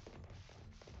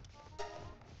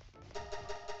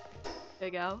 There we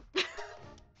go.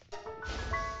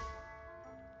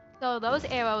 So those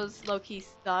arrows low-key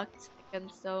sucked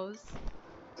against those.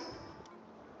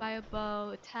 Fire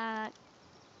bow, attack.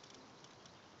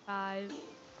 5.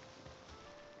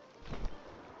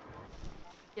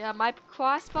 Yeah, my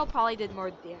crossbow probably did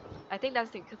more damage. I think that's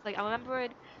the thing, because like I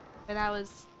remembered when I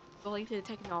was going to the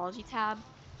technology tab,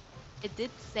 it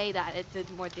did say that it did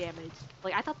more damage.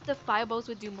 Like I thought the fire bows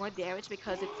would do more damage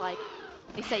because it's like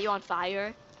they set you on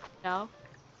fire. No.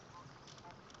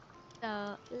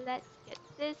 So let's get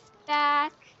this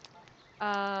back.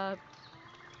 Uh,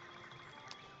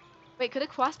 wait, could a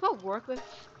crossbow work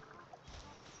with?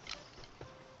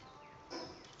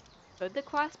 Could the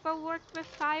crossbow work with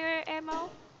fire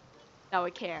ammo? No,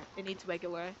 it can't. It needs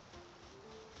regular.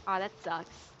 Ah, that sucks.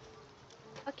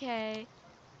 Okay.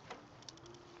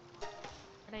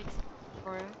 Can I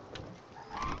explore?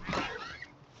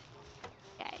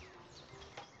 Okay.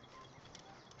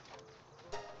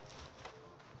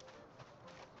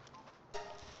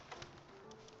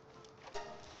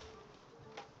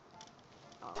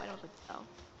 Oh, I don't think so.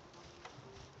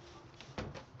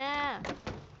 Ah.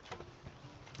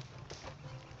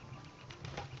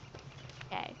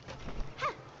 Okay.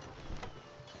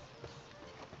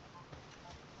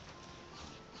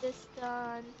 This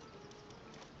done.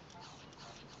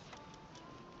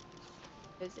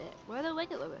 Is it? Where are the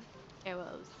regular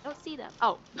arrows? I don't see them.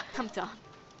 Oh, I'm done.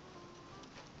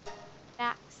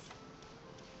 Max.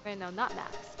 Wait, no, not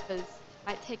max, because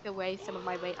might take away some of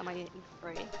my weight on my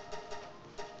inventory.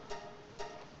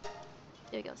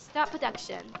 There we go. Stop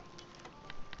production.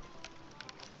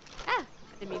 Ah,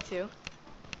 I didn't mean to.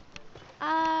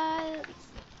 Let's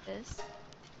see this.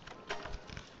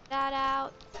 That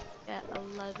out. Get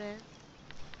 11.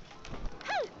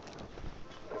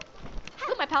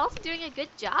 Ooh, my palace is doing a good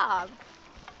job.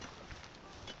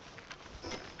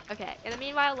 Okay, in the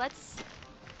meanwhile, let's...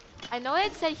 I know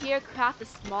it said here craft a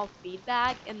small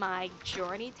feedback in my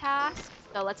journey task,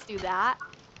 so let's do that.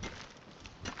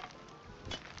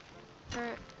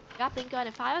 For grappling gun,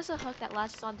 it fires a hook that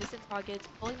latches on distant targets,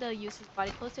 pulling the user's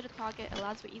body closer to the target,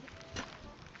 allows for easy...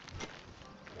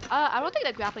 I don't think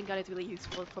the grappling gun is really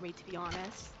useful for me, to be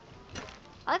honest.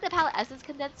 I like the palette essence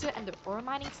condenser and the ore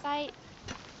mining site.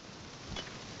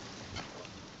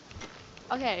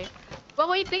 Okay, but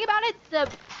when you think about it,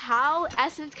 the PAL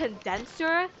essence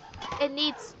condenser, it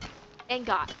needs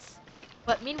ingots.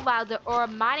 But meanwhile, the ore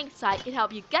mining site can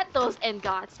help you get those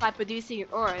ingots by producing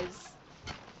ores.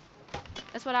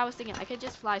 That's what I was thinking. I could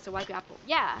just fly, so why grapple?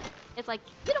 Yeah, it's like,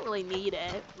 you don't really need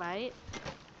it, right?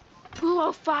 Ooh,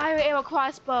 a fire arrow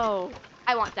crossbow!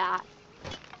 I want that.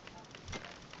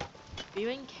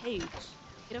 Viewing cage.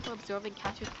 Data for absorbing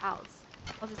captured pals.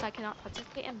 Also, I cannot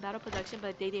participate in battle production,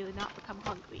 but they do not become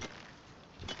hungry.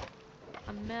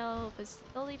 A mill,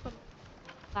 facility for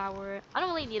flour. I don't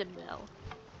really need a mill.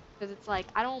 Because it's like,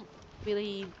 I don't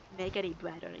really make any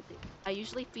bread or anything. I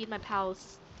usually feed my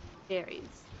pals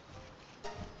berries.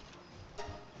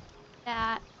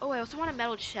 That. Oh, I also want a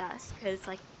metal chest. Because,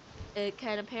 like, it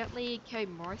can apparently carry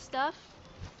more stuff.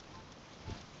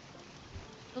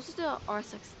 Also, the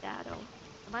R6 dado.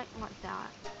 I might want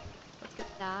that. Let's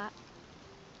get that.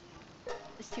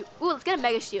 Let's do. Ooh, let's get a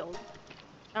mega shield.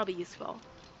 That'll be useful.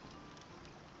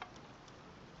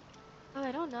 Oh,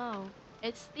 I don't know.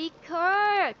 It's the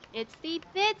Cork! It's the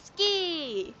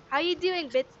Bitsky! How you doing,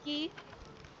 Bitsky?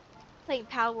 Playing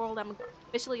Palworld. I'm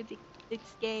officially addicted to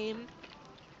this game.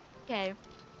 Okay.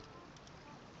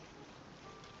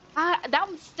 That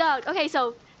one's stuck. Okay,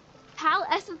 so Pal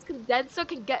Essence Condenser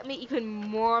can get me even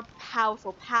more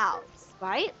powerful pals,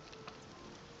 right?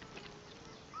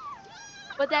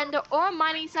 But then the ore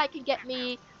mining site can get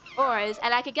me ores,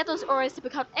 and I can get those ores to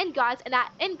become ingots, and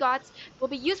that ingots will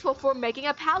be useful for making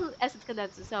a Pal Essence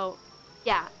Condenser. So,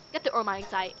 yeah, get the ore mining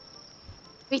site.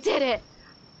 We did it!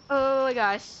 Oh my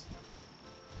gosh.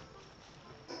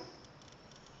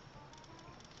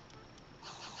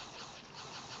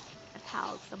 I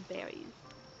piled some berries.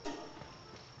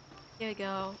 There we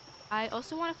go. I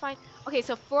also want to find... Okay,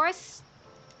 so first...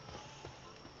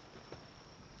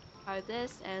 Try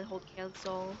this and hold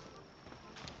cancel.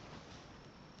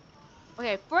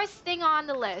 Okay, first thing on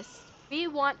the list. We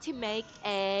want to make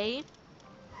a...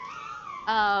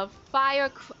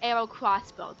 fire arrow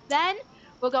crossbow. Then,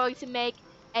 we're going to make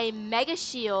a mega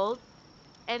shield.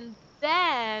 And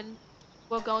then,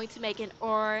 we're going to make an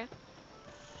ore...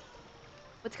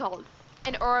 What's it called?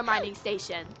 An ore mining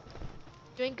station.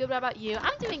 Doing good. What about you?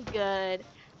 I'm doing good.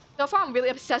 So far, I'm really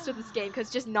obsessed with this game because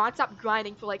just non-stop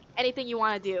grinding for like anything you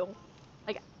want to do.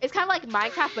 Like it's kind of like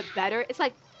Minecraft but better. It's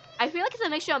like I feel like it's a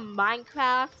mixture of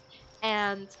Minecraft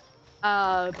and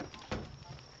uh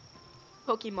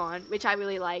Pokemon, which I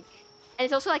really like. And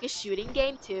it's also like a shooting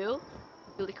game too.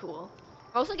 Really cool.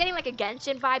 I'm also getting like a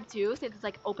Genshin vibe too, since it's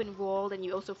like open world and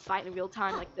you also fight in real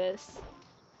time like this.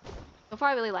 So far,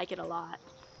 I really like it a lot.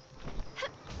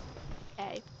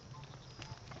 Okay.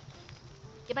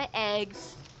 Get my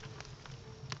eggs.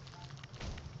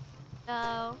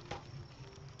 So.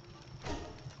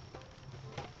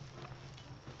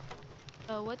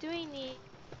 So what do we need?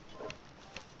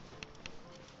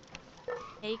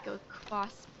 Make a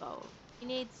crossbow. We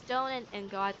need stone and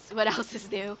ingots. What else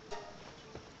is new?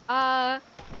 How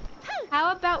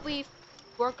about we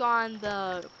work on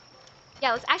the...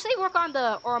 Yeah, let's actually work on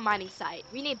the ore mining site.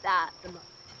 We need that the most.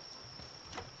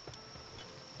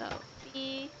 So,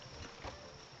 we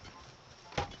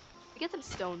get some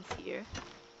stones here.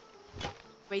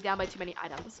 Way down by too many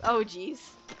items. Oh, jeez.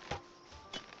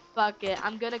 Fuck it.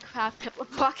 I'm gonna craft a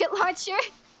rocket launcher.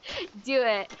 Do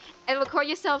it. And record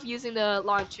yourself using the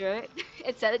launcher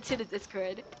and send it to the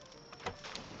Discord.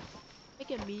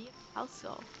 Make a medium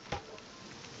also.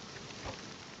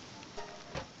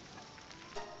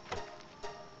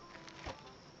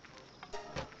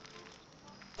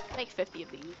 Make 50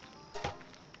 of these.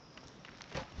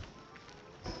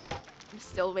 I'm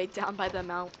still weighed down by the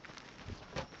amount.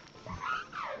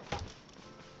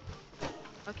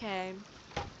 Okay.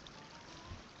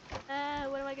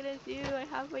 What am I gonna do? I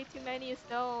have way too many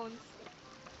stones.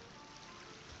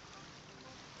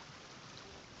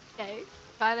 Okay.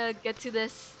 Trying to get to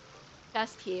this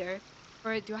chest here.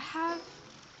 Or do I have...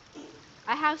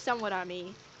 I have somewhat on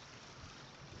me.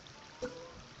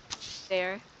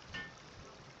 There.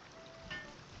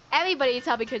 Everybody's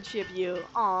helping contribute.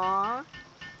 Aww.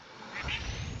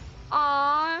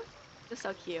 Aww. They're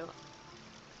so cute.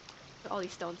 Put all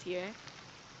these stones here.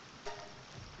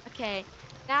 Okay.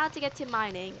 Now to get to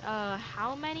mining.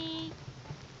 How many?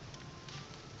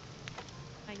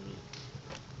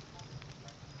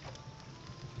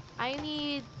 I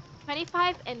need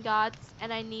 25 ingots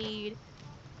and I need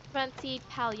 20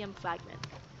 pallium fragments.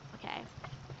 Okay.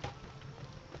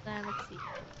 Then let's see.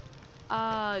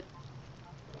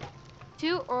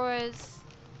 2 ores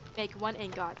make 1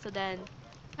 ingot. So then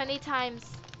 20 times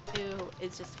 2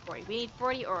 is just 40. We need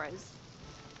 40 ores.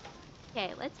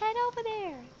 Okay, let's head over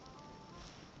there.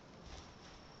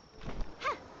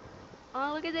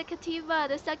 Oh, look at the Kativa.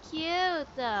 They're so cute.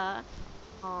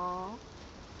 Aww.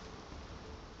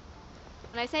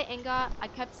 When I say ingot, I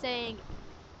kept saying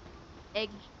egg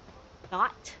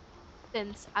not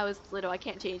since I was little. I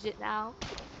can't change it now.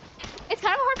 It's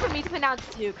kind of hard for me to pronounce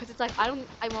too, because it's like I'm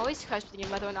always questioning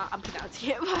whether or not I'm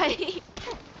pronouncing it right.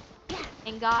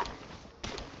 Ingot.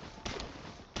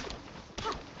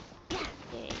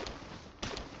 Yay.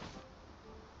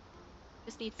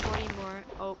 Just need 40 more.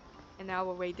 Oh, and now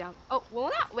we're way down. Oh, well,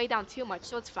 we're not way down too much,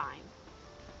 so it's fine.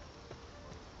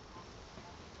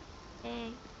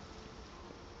 Yay.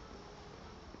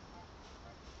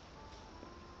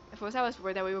 At first I was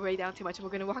worried that we were way down too much and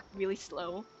we're gonna walk really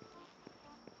slow.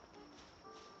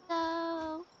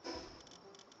 So,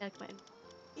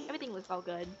 everything looks all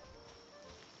good.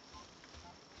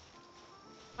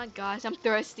 My gosh, I'm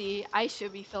thirsty. I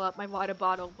should refill up my water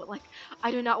bottle, but like,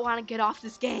 I do not want to get off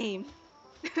this game.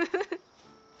 This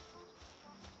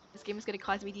game is gonna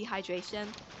cause me dehydration.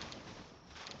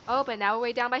 Oh, but now we're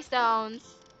way down by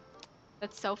stones.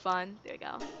 That's so fun. There we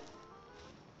go.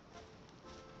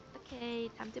 Okay,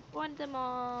 time to burn them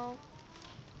all.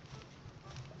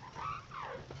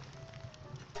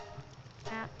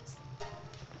 Maps.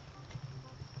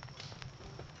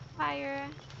 Fire.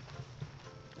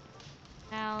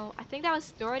 Now, I think that was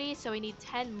 30, so we need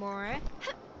 10 more.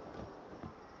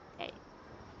 Okay.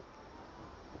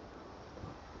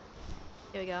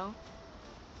 There we go.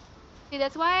 See,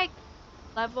 that's why I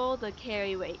level the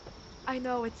carry weight. I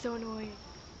know, it's so annoying.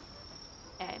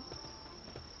 Okay.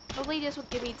 Hopefully this will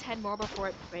give me 10 more before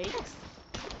it breaks.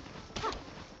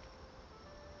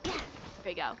 There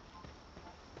we go.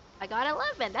 I got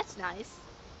 11, that's nice.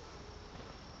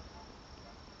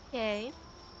 Okay.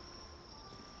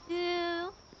 2.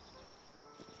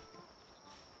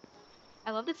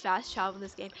 I love the fast travel in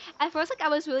this game. At first, like, I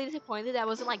was really disappointed that it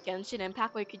wasn't like Genshin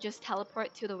Impact where you could just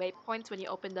teleport to the waypoints when you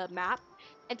open the map.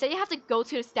 Instead, you have to go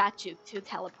to the statue to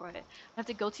teleport it. You have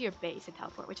to go to your base and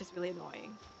teleport, which is really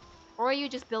annoying. Or you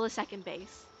just build a second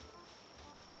base.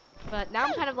 But now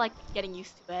I'm kind of like getting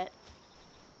used to it.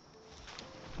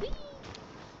 Whee!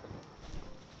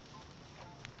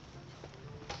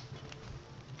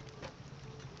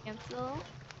 Cancel.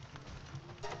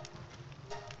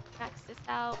 Max this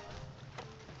out.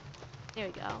 There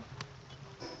we go.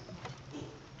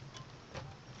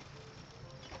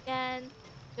 Again,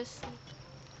 just...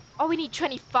 Oh, we need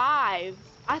 25!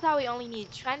 I thought we only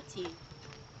need 20.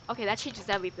 Okay, that changes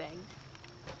everything.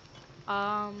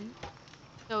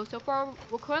 So far,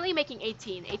 we're currently making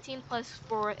 18. 18 plus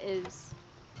 4 is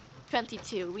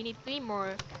 22. We need 3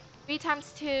 more. 3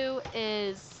 times 2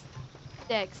 is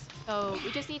 6. So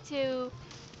we just need to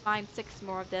find 6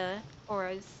 more of the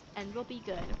ores, and we'll be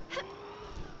good.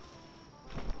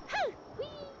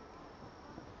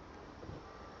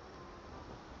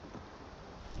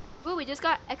 Ooh, we just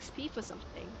got XP for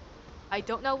something. I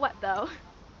don't know what though.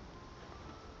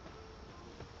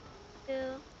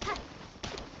 There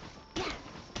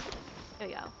we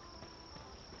go.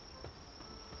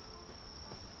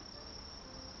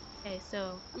 Okay,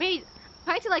 so I'm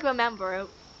trying to like remember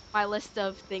my list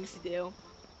of things to do.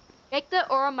 Make the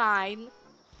ore mine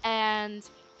and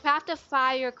craft a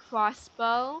fire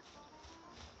crossbow.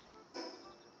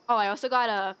 Oh, I also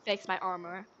gotta fix my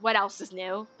armor. What else is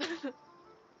new?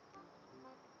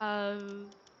 That's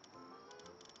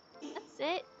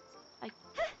it.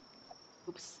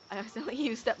 Oops, I accidentally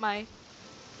used up my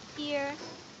gear.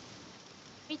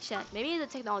 Let me check. Maybe the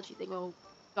technology thing will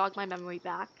jog my memory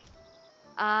back.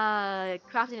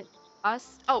 Crafting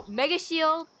us. Oh, mega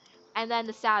shield, and then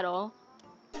the saddle.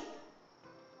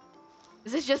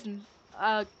 This is just.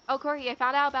 Oh, Corky, I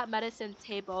found out about medicine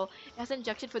table. It has an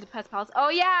injection for depressed. Oh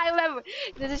yeah, I remember.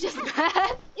 This is just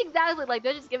exactly like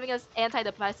they're just giving us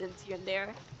antidepressants here and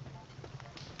there.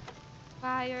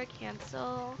 Fire,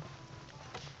 cancel.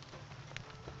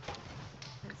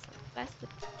 Best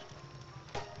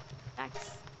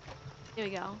Max. There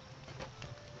we go.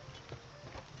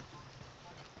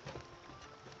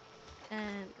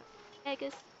 And we got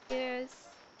mega spears.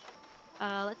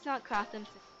 Let's not craft them.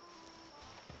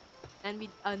 Then we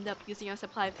end up using our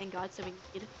supply of ingots, so we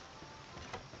need.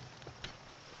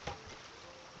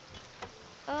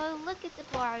 Oh, look at the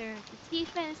border. The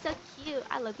Tiefin is so cute.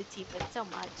 I love the Tiefin so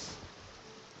much.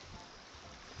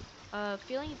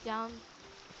 Feeling down,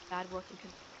 bad working.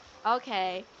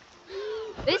 Okay.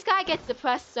 This guy gets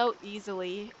depressed so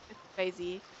easily. It's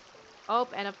crazy. Oh,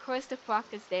 and of course the frog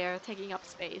is there, taking up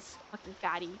space. Fucking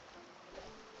fatty.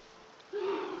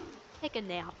 Take a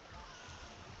nap.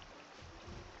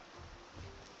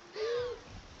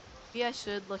 Maybe I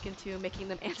should look into making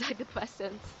them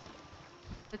antidepressants.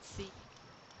 Let's see.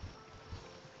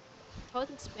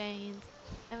 Potent strains.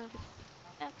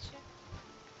 Action.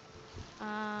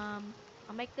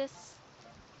 I'll make this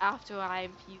after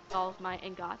I've used all of my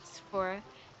ingots for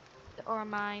the ore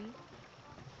mine.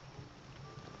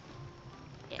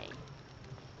 Yay.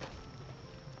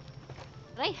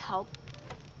 Did I help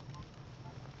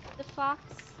the fox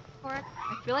Cork?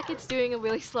 I feel like it's doing a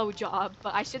really slow job,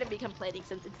 but I shouldn't be complaining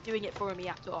since it's doing it for me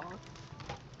after all.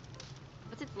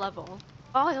 What's its level?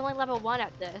 Oh, it's only level 1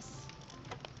 at this.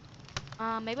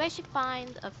 Maybe I should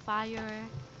find a fire.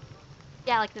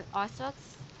 Yeah, like the Arsox.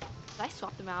 Did I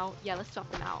swap them out? Yeah, let's swap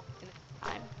them out in the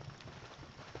time.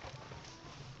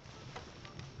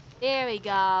 There we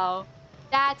go.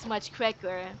 That's much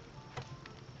quicker.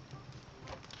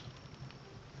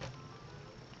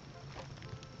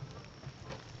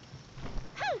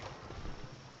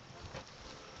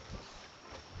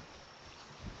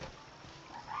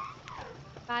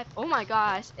 Oh my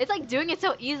gosh. It's like doing it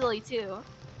so easily too.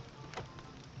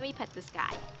 Let me pet this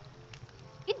guy.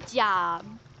 Good job.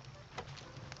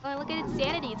 Oh, look at its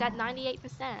sanity. It's at 98%.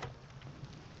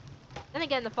 Then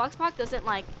again, the Fox Park doesn't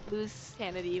like lose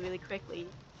sanity really quickly.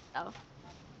 So.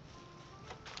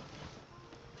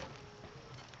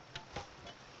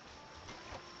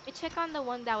 I check on the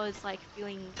one that was like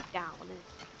feeling down.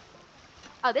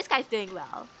 Oh, this guy's doing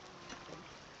well.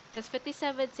 There's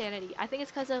 57 sanity. I think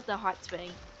it's because of the heart spring.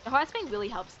 The heart spring really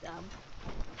helps them.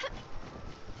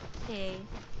 Okay.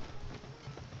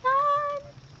 Done!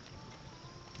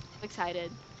 I'm excited.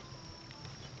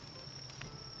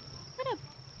 I'm gonna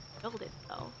build it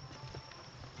though.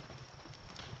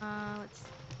 Let's see.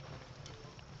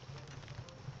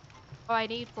 Oh, I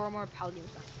need 4 more palladium.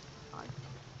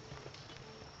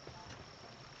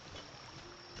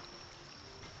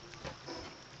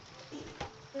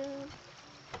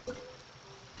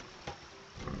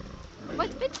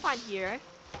 What's been fun here?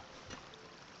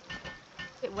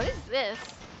 Wait, what is this?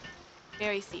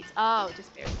 Berry seeds. Oh,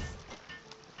 just berries.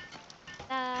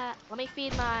 Let me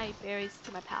feed my berries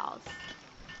to my pals.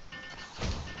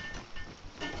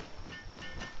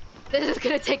 This is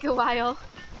gonna take a while.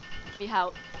 Let me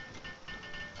help.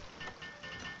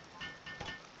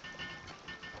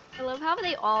 I love how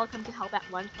they all come to help at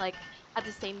once, like, at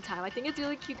the same time. I think it's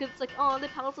really cute because it's like, oh, the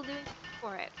pals are doing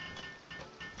for it.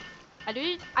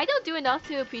 I don't do enough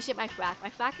to appreciate my frack. My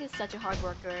frack is such a hard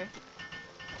worker.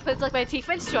 But it's like my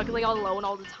T-Fent's struggling all alone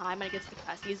all the time and it gets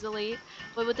depressed easily.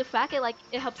 But with the frack,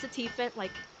 it helps the T-Fent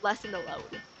like lessen the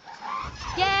load.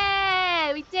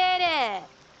 Yay! We did it!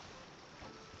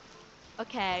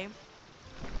 Okay.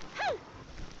 This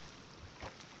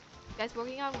guy's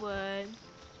working on wood.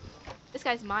 This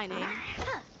guy's mining.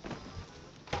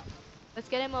 Let's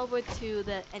get him over to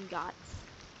the ingots.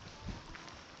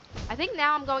 I think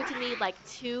now I'm going to need like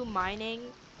 2 mining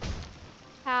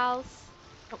pals.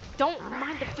 No, don't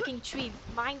mine the freaking trees.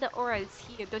 Mine the auras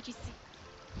here. Don't you see?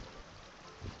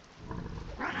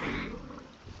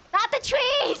 Not the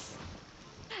trees!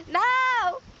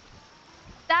 No!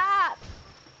 Stop!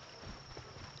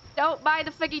 Don't mine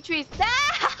the freaking trees. No!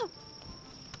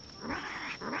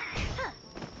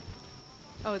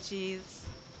 Oh jeez.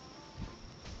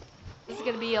 This is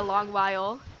gonna be a long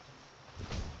while.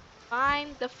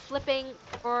 Mine the flipping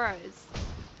auras.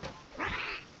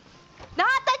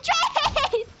 Not the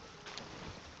trees!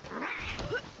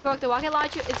 Look, the rocket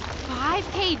launcher is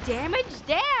 5k damage?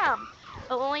 Damn!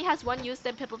 It only has 1 use,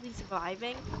 then people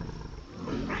surviving.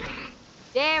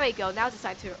 There we go. Now it's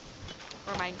time to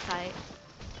ore mining site.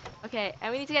 Okay,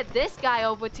 and we need to get this guy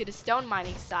over to the stone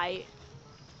mining site.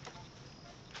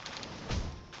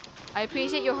 I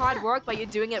appreciate your hard work, but you're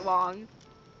doing it wrong.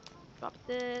 Drop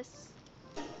this.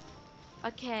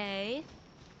 Okay.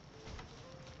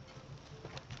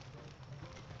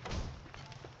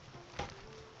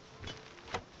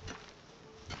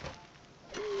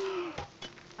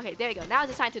 Okay, there we go. Now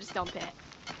it's assigned to the stone pit.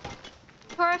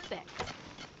 Perfect.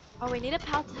 Oh, we need a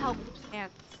pal to help with the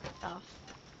plants and stuff.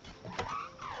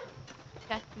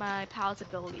 Check my pal's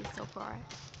abilities so far.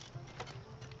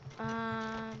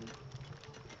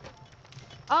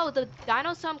 Oh, the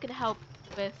Dino can help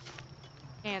with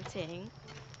planting.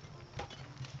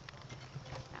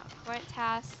 Now, current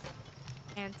task,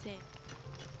 planting.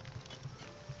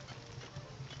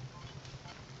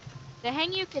 The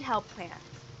Hangyu could help plant.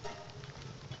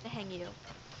 The Hangyu.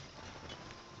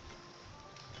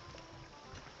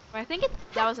 But I think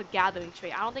that was a gathering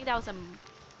trait. I don't think that was a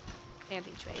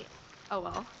planting trait. Oh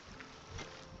well.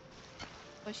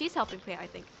 Oh, she's helping plant, I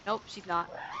think. Nope, she's not.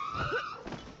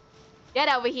 Get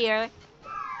over here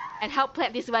and help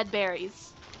plant these red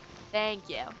berries. Thank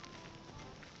you.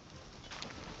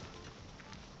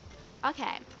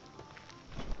 Okay.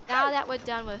 Now that we're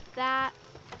done with that.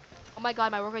 Oh my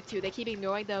god, my worker too. They keep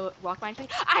ignoring the rock mine thing.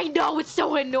 I know, it's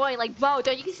so annoying. Like, bro,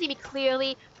 don't you can see me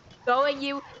clearly throwing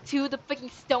you to the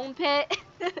freaking stone pit?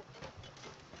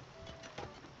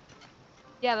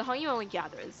 Yeah, the honey only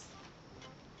gathers.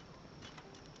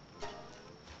 I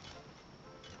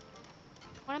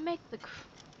want to make the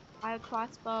fire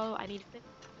crossbow. I need 50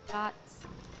 shots.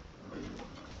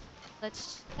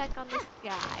 Let's check on this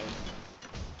guy.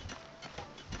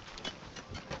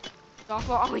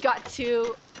 Sophomore only got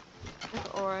 2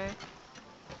 with ore.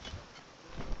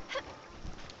 What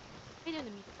are you doing in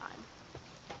the meantime?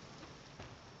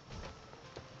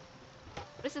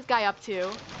 What is this guy up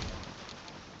to?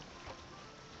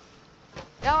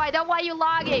 No, I don't want you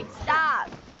logging! Stop!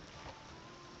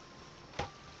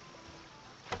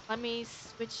 Let me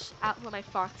switch out for my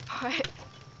fox part.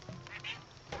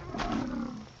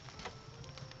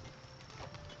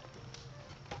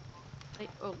 Wait,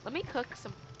 oh, let me cook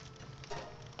some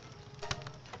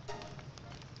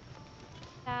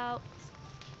out.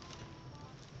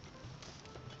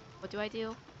 What do I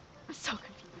do? I'm so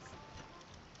confused.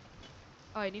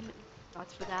 Oh, I need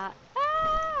shots for that.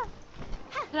 Ah!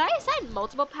 Did I assign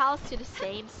multiple pals to the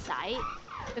same site?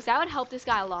 Because that would help this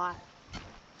guy a lot.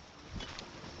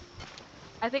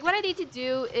 I think what I need to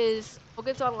do is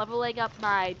focus on leveling up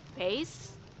my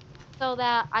base so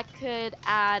that I could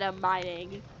add a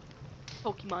mining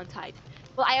Pokemon type.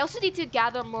 Well, I also need to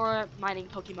gather more mining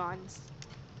Pokemons.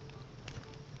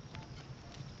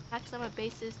 Max number of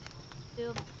bases,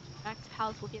 2. Max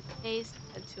pals will get base,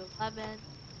 10 to 11.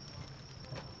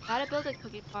 Gotta build a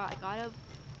cooking pot. I gotta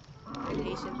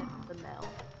station the mill.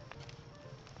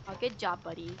 Oh, good job,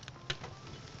 buddy.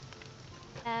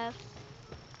 F.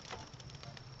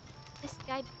 This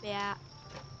guy back.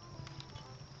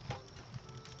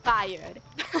 Fired.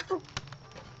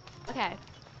 Okay.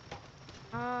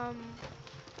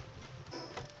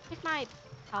 Pick my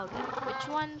pal deck. Which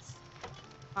one's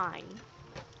mine?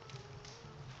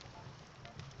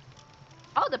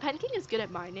 Oh, the Pen King is good at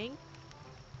mining.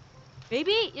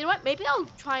 Maybe, you know what? Maybe I'll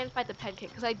try and fight the Pen King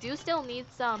because I do still need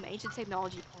some ancient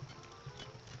technology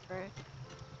for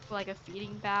like a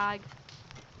feeding bag.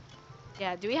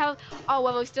 Yeah, do we have... Oh,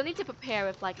 well, we still need to prepare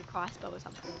with like a crossbow or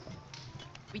something.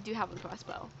 We do have a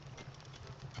crossbow.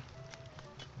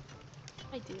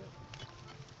 I do.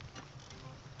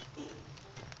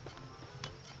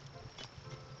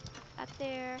 That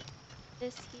there.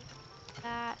 This here.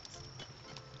 That.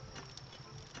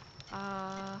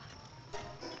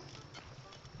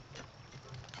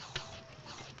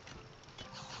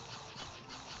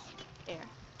 There.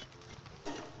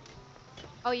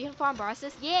 Oh, you can farm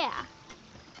Barsis? Yeah!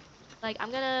 Like,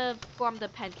 I'm gonna farm the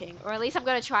Pen King. Or at least I'm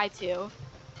gonna try to.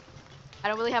 I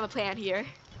don't really have a plan here.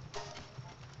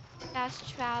 Fast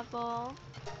travel.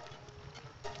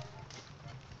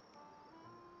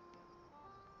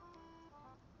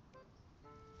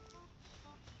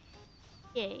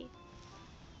 Yay.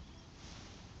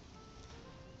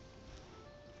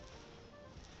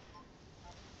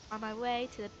 On my way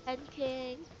to the Pen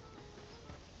King.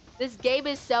 This game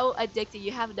is so addicting,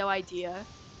 you have no idea.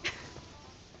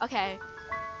 Okay.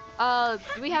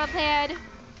 Do we have a plan?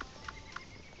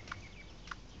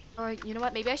 Or, you know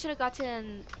what? Maybe I should have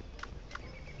gotten...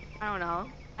 I don't know.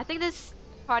 I think this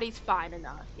party's fine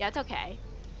enough. Yeah, it's okay.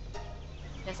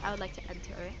 Yes, I would like to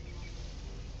enter.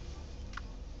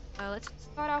 Let's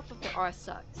start off with the R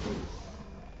sucks.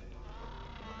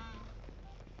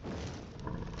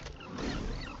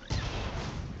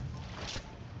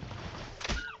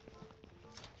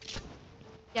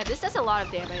 Yeah, this does a lot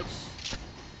of damage.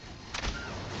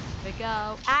 Here we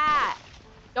go. Ah!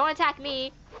 Don't attack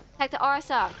me. Attack the R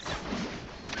sucks.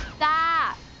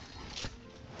 Stop!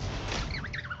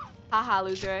 Haha,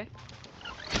 loser.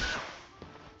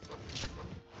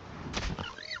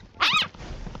 Ah!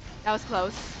 That was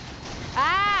close.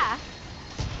 Ah!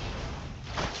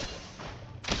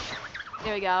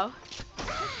 There we go.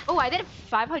 Oh, I did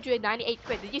 598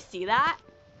 crit. Did you see that?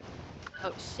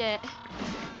 Oh, shit.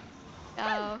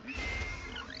 Go.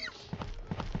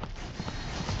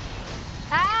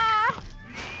 Ah!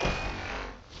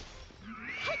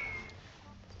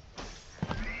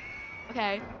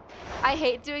 Okay. I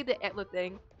hate doing the antler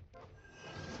thing.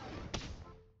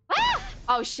 Ah!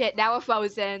 Oh shit, now we're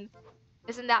frozen.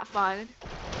 Isn't that fun?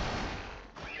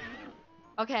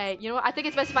 Okay, you know what? I think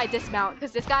it's best if I dismount,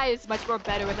 because this guy is much more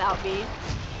better without me.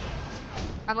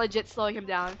 I'm legit slowing him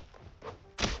down.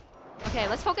 Okay,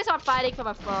 let's focus on fighting from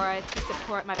afar to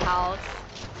support my pals.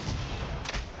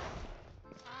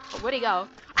 Oh, where'd he go?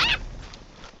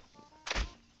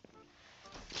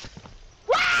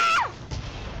 Ah!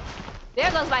 There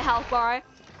goes my health bar.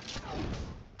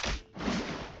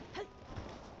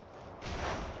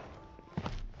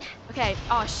 Okay.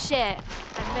 Oh shit.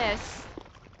 I missed.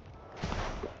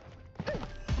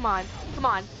 Come on. Come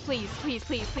on. Please, please,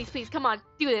 please, please, please. Come on.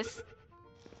 Do this.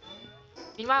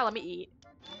 Meanwhile, let me eat.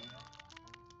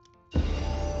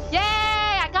 Yay!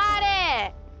 I got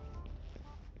it!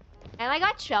 And I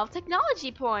got 12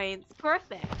 technology points.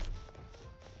 Perfect.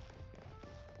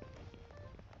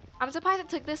 I'm surprised it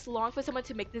took this long for someone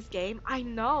to make this game. I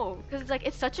know, because like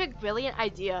it's such a brilliant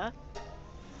idea.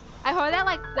 I heard that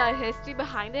like the history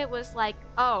behind it was like,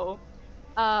 oh,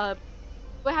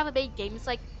 we haven't made games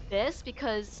like this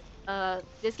because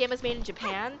this game is made in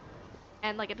Japan,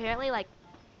 and like apparently like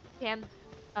Japan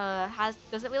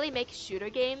doesn't really make shooter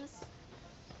games.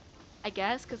 I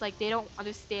guess because like they don't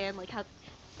understand like how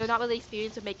they're not really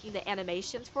experienced with making the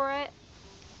animations for it.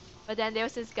 But then there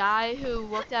was this guy who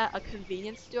worked at a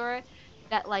convenience store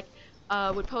that like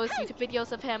would post YouTube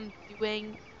videos of him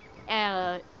doing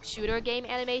shooter game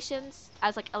animations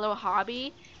as like a little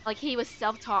hobby. Like he was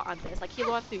self-taught on this. Like he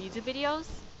learned through YouTube videos.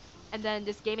 And then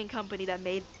this gaming company that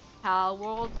made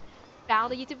Palworld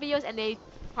found the YouTube videos and they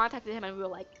contacted him and we were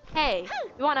like, hey,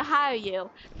 we want to hire you.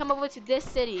 Come over to this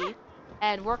city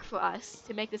and work for us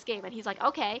to make this game. And he's like,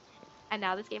 okay. And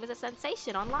now this game is a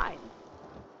sensation online.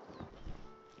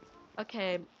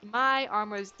 Okay, my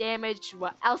armor is damaged.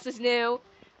 What else is new?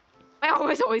 My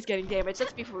armor is always getting damaged.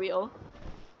 Let's be for real.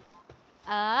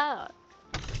 Oh.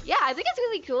 Yeah, I think it's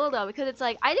really cool though because it's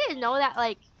like I didn't know that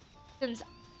like since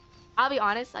I'll be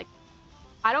honest like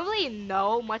I don't really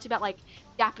know much about like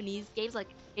Japanese games like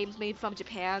games made from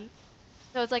Japan.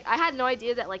 So it's like I had no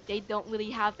idea that like they don't really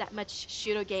have that much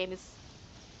shooter games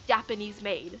Japanese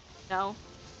made, you know?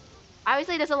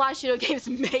 Obviously there's a lot of shooter games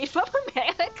made from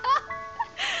America.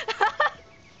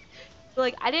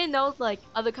 Like I didn't know like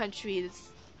other countries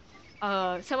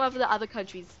some of the other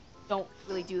countries don't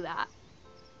really do that.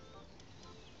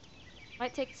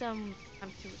 Might take some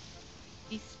time to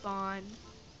respawn.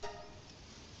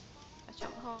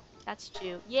 That's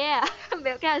true. Yeah,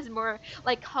 America has more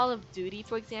like Call of Duty,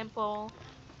 for example,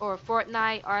 or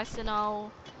Fortnite,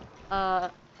 Arsenal.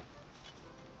 There's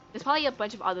probably a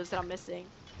bunch of others that I'm missing.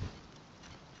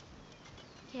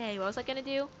 Okay, what was I gonna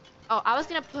do? Oh, I was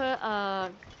gonna put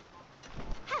I'm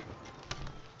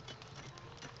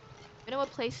gonna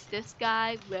replace this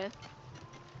guy with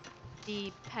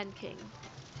the Pen King.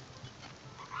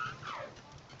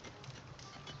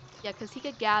 Yeah, because he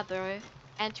could gather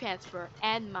and transfer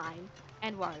and mine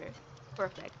and water.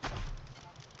 Perfect.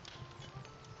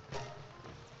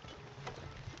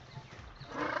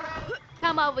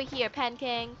 Come over here, Pen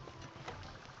King.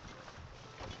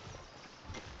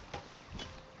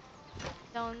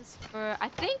 Stones for... I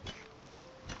think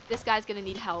this guy's gonna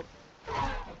need help.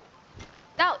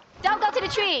 No! Don't go to the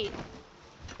tree!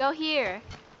 Go here.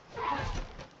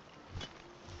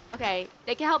 Okay,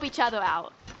 they can help each other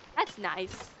out. That's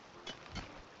nice.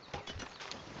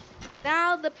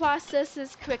 Now the process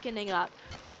is quickening up.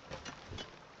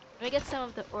 Let me get some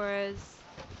of the ores.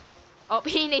 Oh,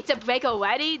 he needs to break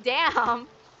already? Damn!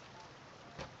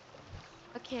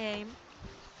 Okay.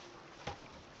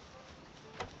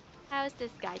 How is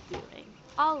this guy doing?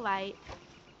 Alright.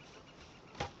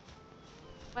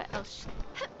 What else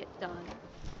should get done?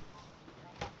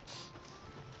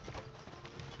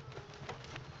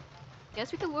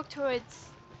 Guess we could work towards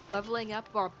leveling up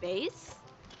our base?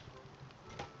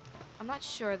 I'm not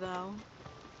sure though.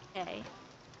 Okay.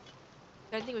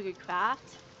 Anything we could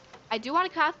craft? I do want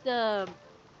to craft the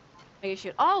mega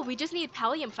shield. Oh, we just need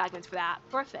pallium fragments for that.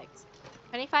 Perfect.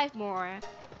 25 more.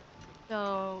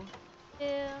 So,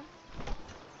 yeah.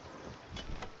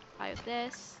 Try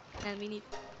this. And we need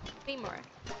 3 more.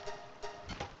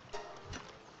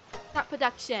 Start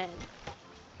production.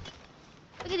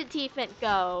 Look at the T-Flint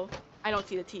go. I don't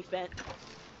see the T-Flint.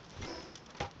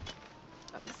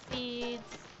 Got the seeds.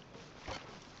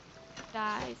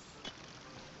 Guys.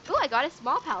 Oh, I got a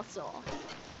small parcel.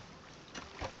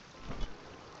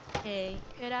 Okay,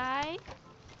 could I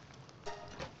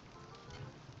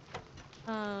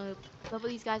level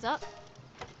these guys up?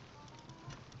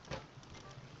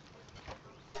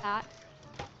 That.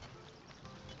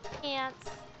 Ants.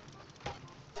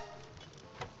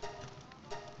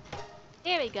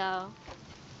 There we go.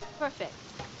 Perfect.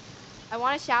 I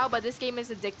want to shower, but this game is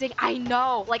addicting. I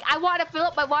know. Like, I want to fill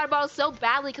up my water bottle so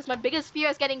badly because my biggest fear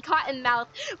is getting caught in mouth.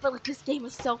 But like, this game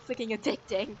is so freaking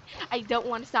addicting. I don't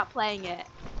want to stop playing it.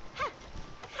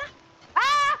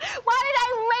 Ah! Why did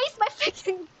I waste my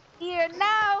freaking ear?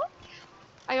 No!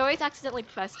 I always accidentally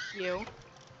press Q.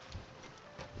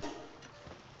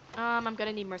 I'm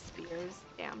gonna need more spears.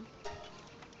 Damn.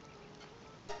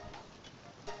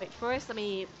 Wait, first let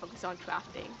me focus on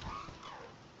crafting.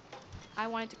 I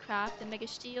wanted to craft the mega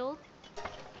shield.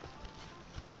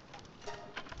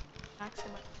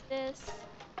 Maximize this.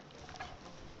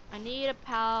 I need a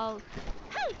pal.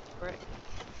 Frick.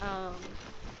 Um,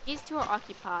 these two are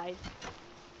occupied.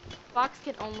 Fox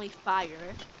can only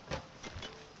fire.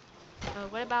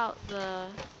 What about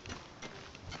the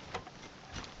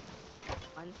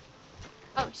one?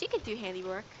 Oh, she can do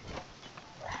handiwork.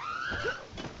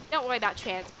 Don't worry about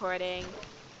transporting.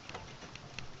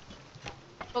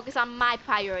 Focus on my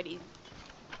priorities.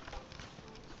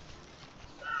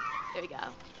 There we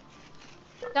go.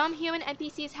 Some human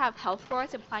NPCs have health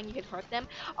bars, implying you can hurt them.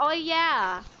 Oh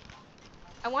yeah!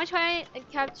 I want to try and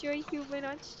capture a human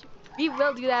on stream. We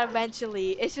will do that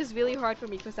eventually. It's just really hard for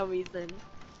me for some reason.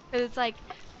 Because it's like,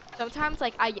 sometimes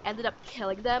like I ended up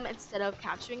killing them instead of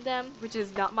capturing them, which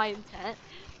is not my intent.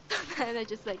 And it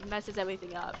just like messes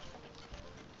everything up.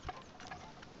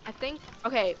 I think,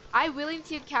 okay, I really need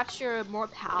to capture more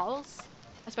pals,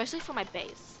 especially for my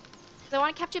base. So I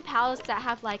want to capture pals that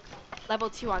have like level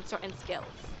 2 on certain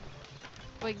skills.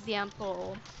 For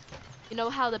example, you know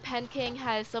how the Pen King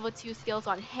has level 2 skills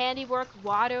on handiwork,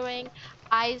 watering,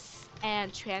 ice,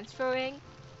 and transferring,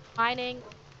 mining.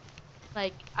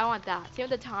 Like, I want that. Same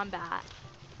with the Tombat.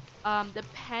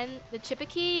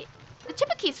 The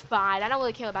Chippeke's fine. I don't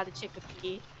really care about the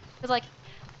Chippekee. Because, like,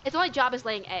 its only job is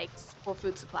laying eggs for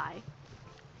food supply.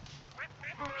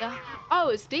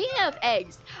 Oh, speaking of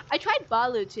eggs, I tried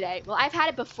balu today. Well, I've had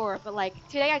it before, but, like,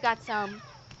 today I got some,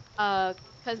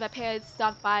 because my parents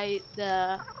stopped by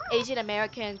the Asian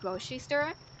American grocery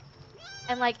store.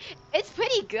 And, like, it's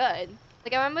pretty good.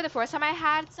 Like, I remember the first time I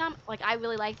had some, like, I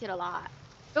really liked it a lot.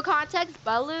 For context,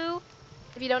 balu,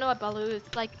 if you don't know what balu is,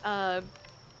 it's like, a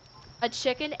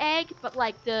chicken egg, but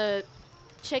like the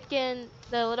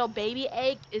little baby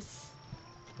egg is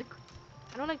like,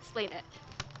 I don't know how to explain it.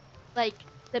 Like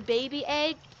the baby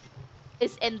egg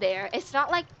is in there. It's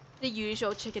not like the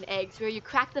usual chicken eggs where you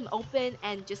crack them open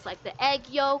and just like the egg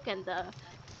yolk and the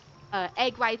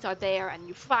egg whites are there and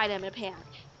you fry them in a pan.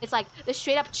 It's like the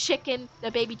straight up chicken,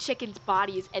 the baby chicken's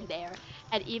body is in there,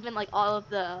 and even like all of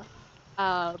the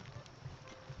uh,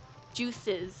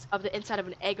 juices of the inside of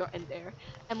an egg are in there.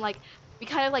 And like we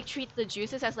kind of like treat the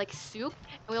juices as like soup,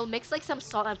 and we'll mix like some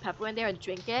salt and pepper in there and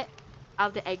drink it out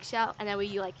of the eggshell, and then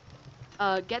we like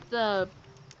get the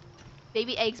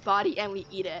baby egg's body and we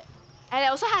eat it. And it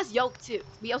also has yolk too.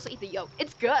 We also eat the yolk.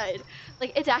 It's good.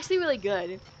 Like it's actually really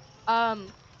good.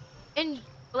 Um and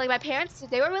like my parents,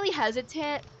 they were really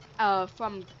hesitant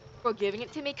from for giving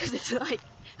it to me because it's like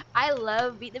I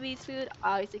love Vietnamese food,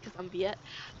 obviously because I'm Viet.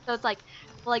 So it's like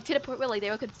to the point where like they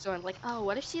were concerned, like, oh,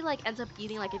 what if she like ends up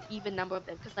eating like an even number of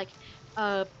them? Because like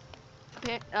uh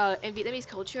in Vietnamese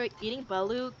culture, eating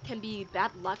balu can be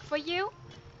bad luck for you.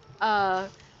 Uh,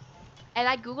 and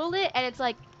I googled it, and it's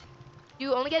like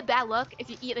you only get bad luck if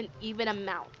you eat an even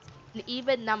amount, an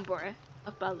even number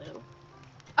of balu.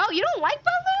 Oh, you don't like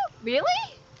balu? Really?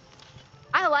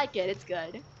 I like it. It's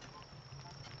good.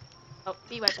 Oh,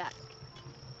 be right back.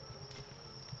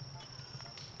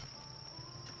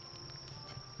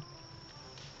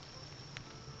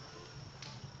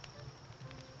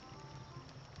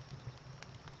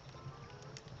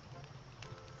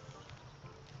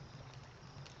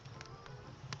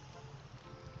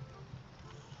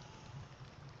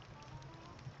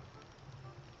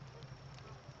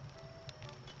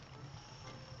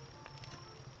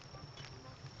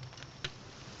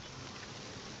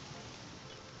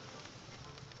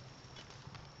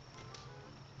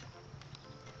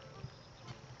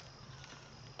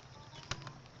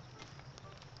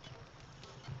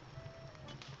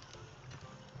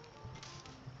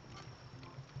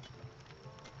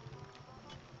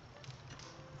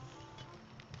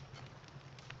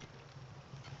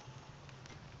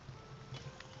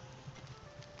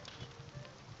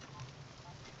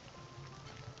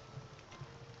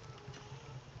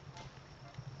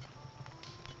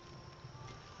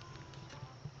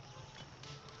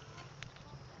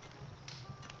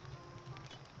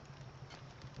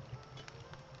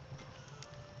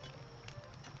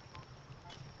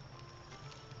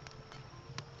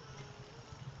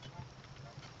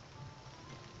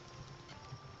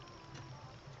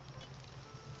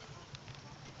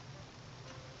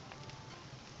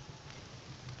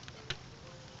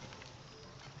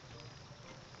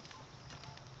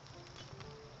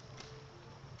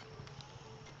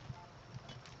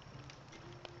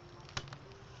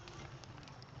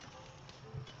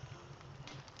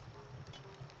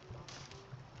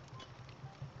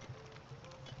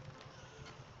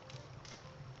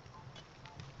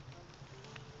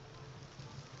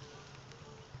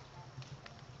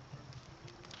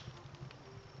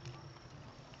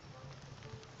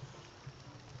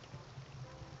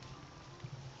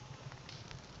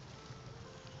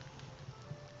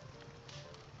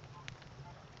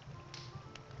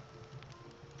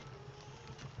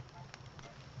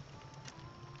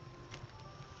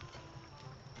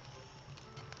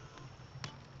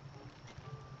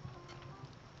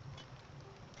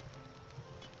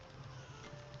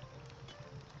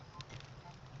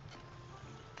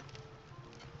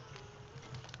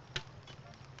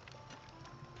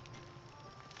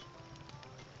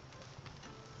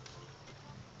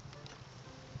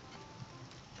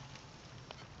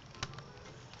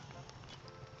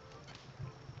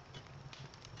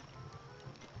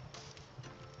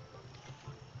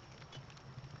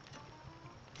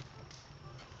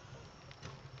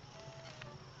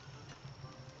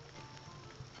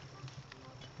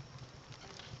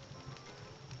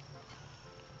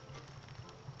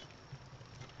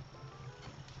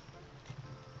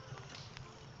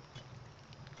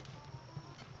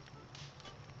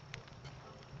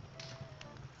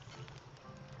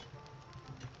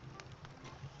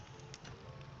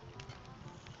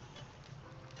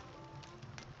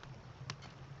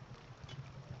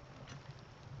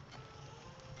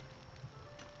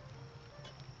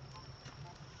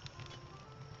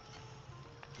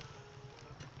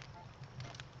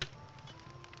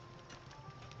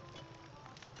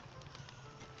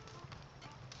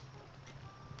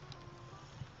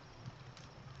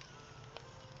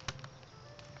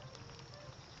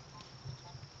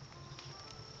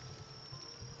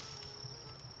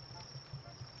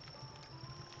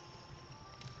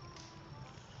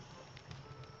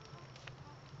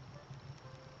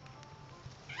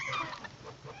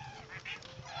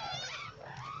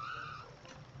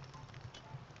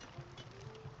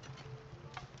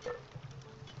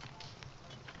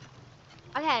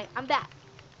 Okay, I'm back.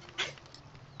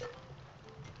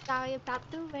 Sorry about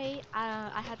the wait.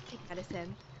 I had to take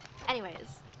medicine. Anyways,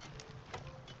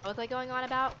 what was I going on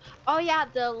about? Oh yeah,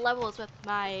 the levels with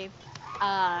my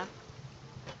uh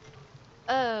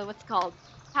what's it called?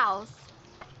 House.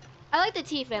 I like the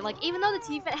Tiefin. Like even though the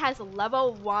Tiefin has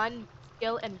level 1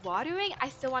 skill in watering, I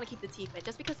still want to keep the Tiefin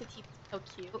just because the Tiefin is so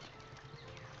cute.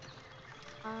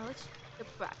 Let's the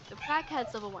Brack. The Brack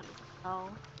has level 1 as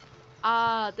well.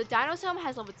 The Dinosaur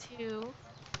has level 2.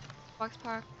 Fox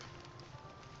Park.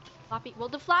 Floppy. Well,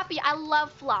 the Floppy, I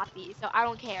love Floppy, so I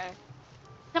don't care.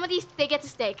 Some of these, they get to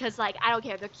stay, because, like, I don't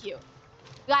care. They're cute.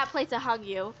 We got a place to hung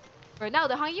you. Or no,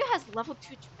 the hung you has level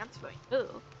 2 transferring.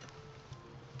 Ooh.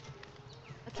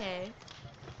 Okay.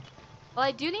 Well,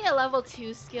 I do need a level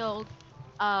 2 skilled,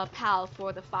 pal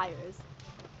for the fires.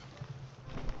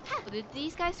 Well, did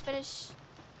these guys finish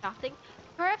nothing?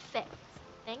 Perfect.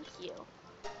 Thank you.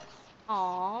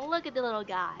 Aw, look at the little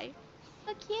guy.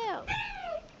 So cute.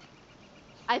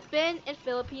 I've been in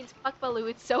Philippines. Pak balu,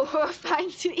 it's so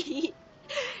horrifying to eat.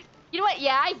 You know what?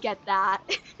 Yeah, I get that.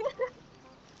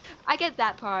 I get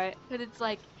that part. Because it's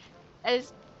like,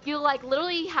 as you like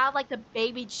literally have like the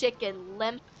baby chicken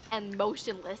limp and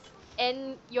motionless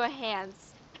in your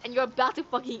hands. And you're about to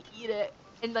fucking eat it.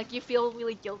 And like you feel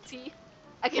really guilty.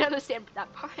 I can understand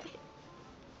that part.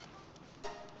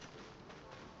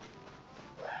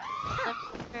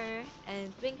 Lift her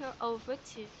and bring her over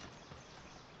to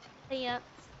plants.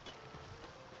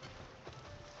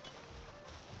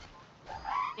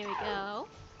 Here we go.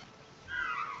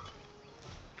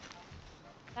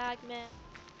 Fragment.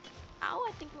 Now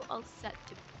I think we're all set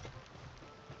to.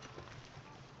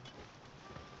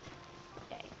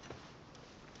 Okay.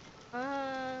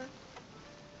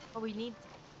 Oh, we need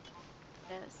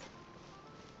this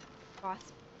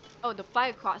cross. Oh, the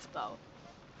fire crossbow.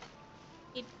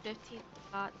 Need 15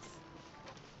 spots.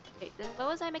 Wait, then what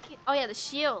was I making? Oh yeah, the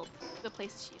shield.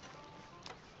 Replace the shield.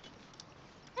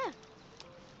 Yeah.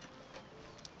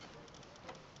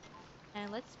 And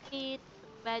let's feed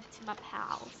the bread to my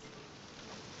pals.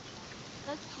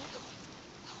 Let's keep.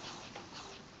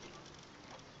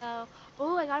 So,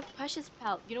 oh, I got a precious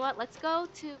pelt. You know what? Let's go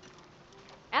to. And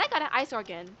I got an ice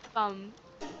organ from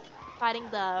fighting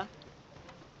the.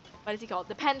 What is he called?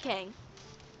 The Pen King.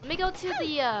 Let me go to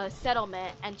the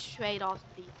settlement and trade off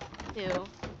the two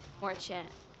merchant.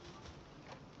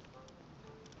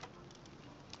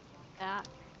 Yeah.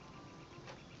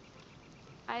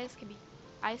 Ice can be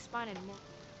ice spawn and more.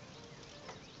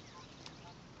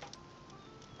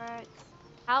 Right.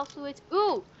 Power fluids.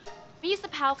 Ooh! We use the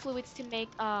power fluids to make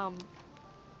a.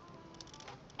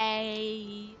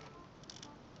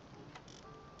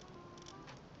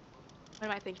 What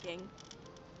am I thinking?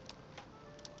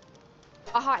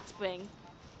 A hot spring.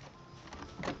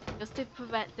 Just to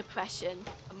prevent depression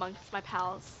amongst my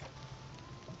pals.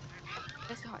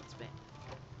 Just a hot spring.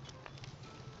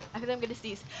 I think I'm gonna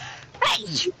sneeze.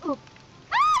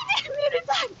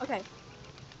 Okay.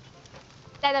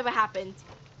 That never happened.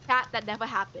 That never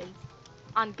happened.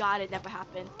 On God, it never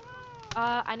happened.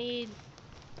 I need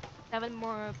 7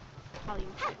 more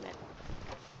volume fragments.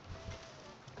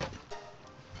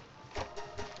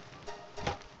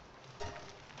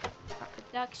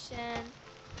 Production.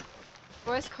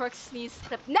 Where's Cork sneeze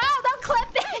clip? No, don't clip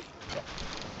it!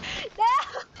 No!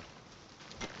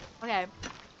 Okay.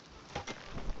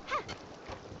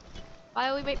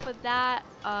 While we wait for that,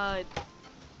 oh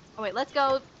wait, let's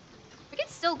go. We can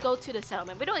still go to the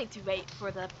settlement. We don't need to wait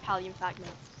for the pallium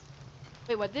fragments.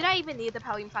 Wait, what did I even need the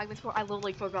pallium fragments for? I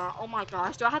literally forgot. Oh my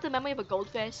gosh, do I have the memory of a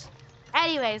goldfish?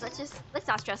 Anyways, let's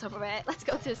not stress over it. Let's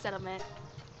go to the settlement.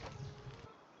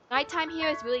 Nighttime here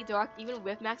is really dark, even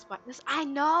with max brightness. I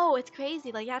know, it's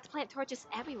crazy. Like, you have to plant torches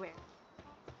everywhere.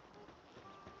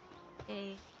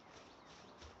 Okay.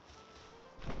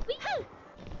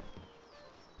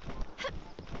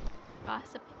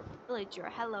 Gossiping villager.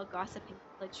 Hello, gossiping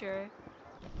villager.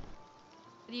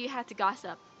 What do you have to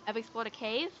gossip? I've explored a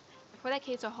cave. I've heard that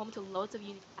caves are home to loads of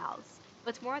unique pals.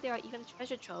 What's more, there are even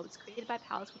treasure troves created by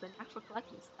pals with a knack for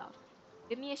collecting stuff.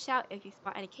 Give me a shout if you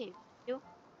spot any caves. You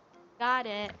got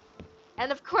it.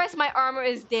 And of course my armor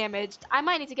is damaged. I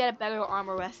might need to get a better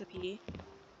armor recipe.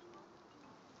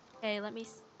 Okay, let me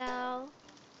sell.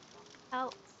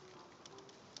 Out.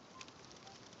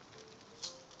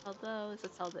 Sell those.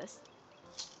 Let's sell this.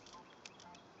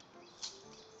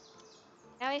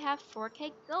 Now we have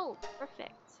 4K gold.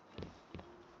 Perfect.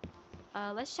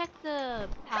 Let's check the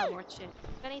pal merchant.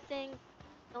 Anything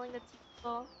selling that's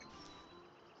useful?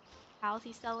 How's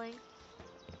he selling?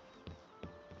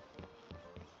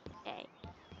 Okay.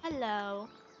 Hello.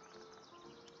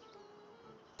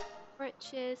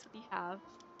 Torches, what do you have?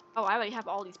 Oh, I already have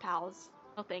all these pals.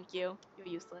 Oh, thank you. You're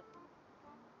useless.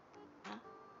 Yeah.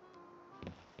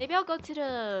 Maybe I'll go to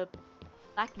the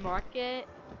black market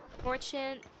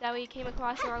merchant that we came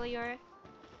across earlier.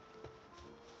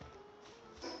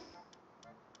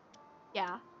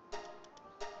 Yeah.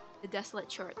 The desolate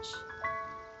church.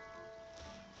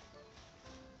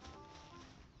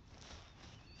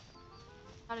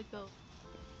 How to go?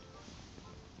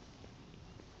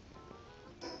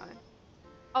 Fine.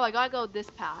 Oh, I gotta go this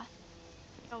path.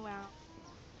 Oh wow.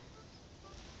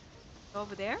 Go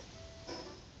over there?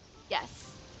 Yes.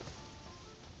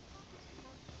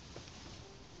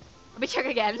 Let me check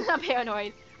again. I'm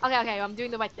paranoid. Okay, okay, I'm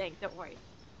doing the right thing. Don't worry.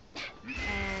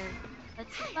 And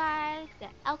let's fly the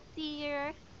out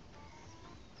there.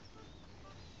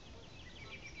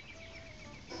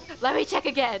 Let me check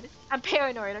again. I'm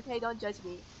paranoid, okay? Don't judge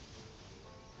me.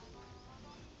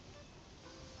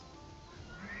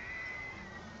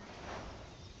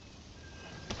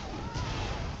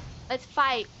 Let's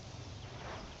fight.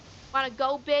 Wanna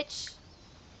go, bitch?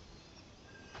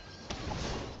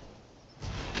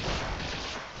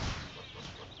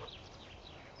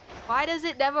 Why does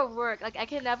it never work? Like, I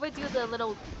can never do the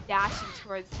little dashing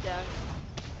towards them.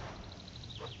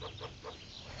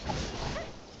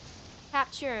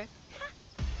 Capture.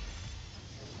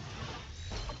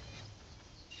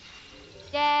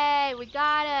 Yay, we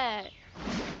got it.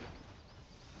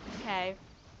 Okay.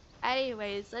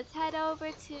 Anyways, let's head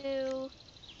over to...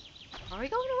 Are we going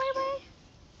the right way?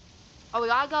 Oh, we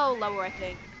gotta go lower, I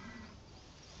think.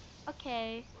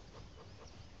 Okay.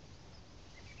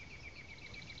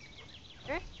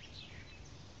 Here?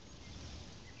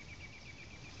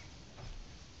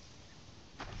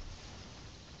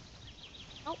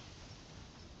 Nope.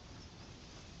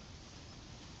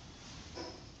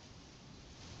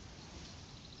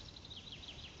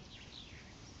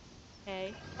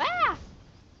 Okay. Ah!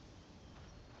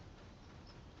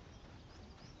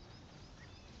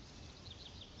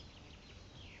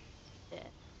 Yeah.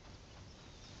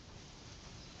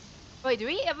 Wait, do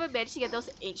we ever manage to get those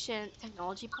ancient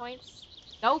technology points?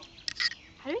 Nope.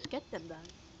 How do we get them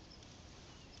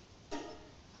then?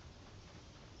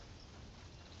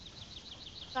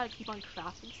 Gotta keep on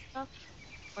crafting stuff?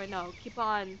 Or no, keep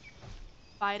on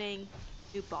fighting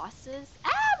new bosses? Ah,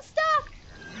 I'm stuck!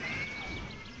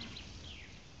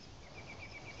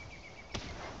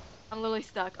 I'm literally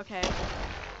stuck. Okay.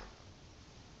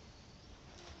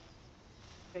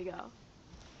 There we go.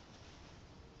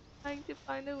 Trying to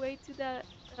find a way to that,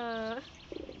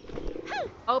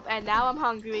 Oh, and now I'm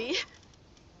hungry.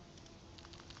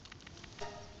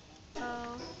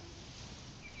 Oh.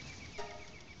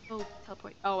 Oh,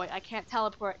 teleport. Oh, wait, I can't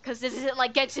teleport because this isn't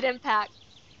like Genshin Impact.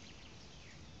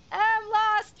 I'm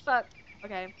lost! Fuck.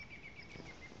 Okay.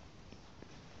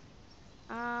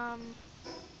 Um.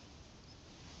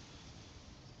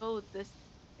 Go this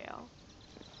trail.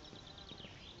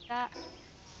 That.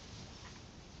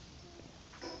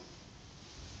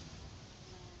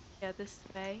 Yeah, this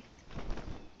way.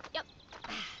 Yep.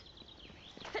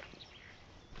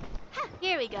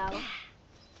 Here we go.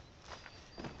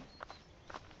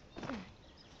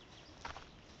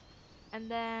 And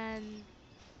then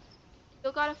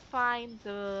still gotta find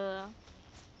the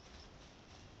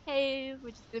cave,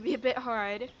 which is gonna be a bit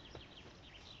hard.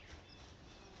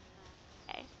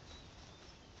 Okay.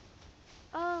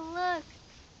 Oh look!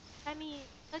 I mean,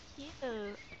 look cute.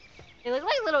 They look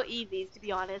like little Eevees, to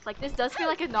be honest. Like this does feel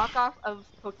like a knockoff of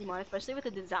Pokemon, especially with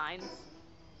the designs.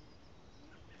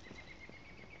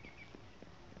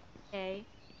 Okay.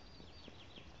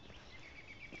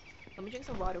 Let me drink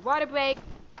some water. Water break!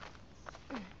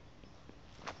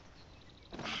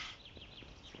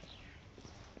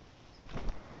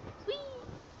 Whee!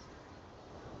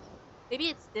 Maybe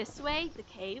it's this way, the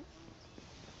cave?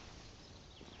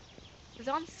 It's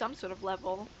on some sort of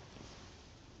level.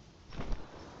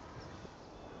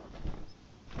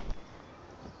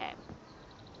 Okay.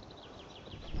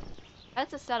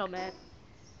 That's a settlement.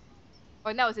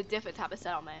 Or no, it's a different type of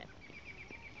settlement.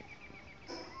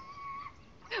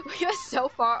 We are so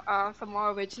far off from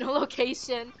our original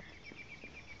location.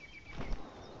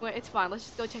 Wait, it's fine. Let's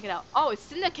just go check it out. Oh, it's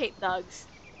Syndicate Thugs.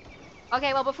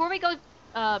 Okay, well, before we go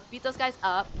beat those guys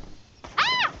up...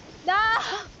 Ah! No!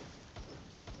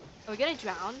 Are we gonna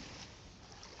drown?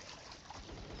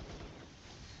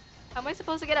 How am I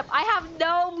supposed to get up? I have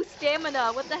no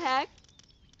stamina. What the heck?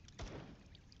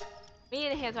 I need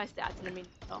to enhance my stats in the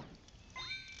meantime.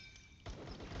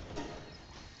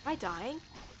 Am I dying?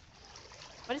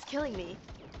 What is killing me?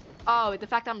 Oh, the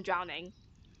fact I'm drowning.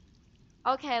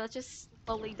 Okay, let's just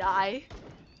slowly die.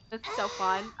 That's so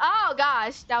fun. Oh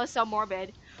gosh, that was so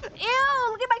morbid.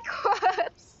 Ew, look at my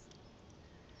corpse.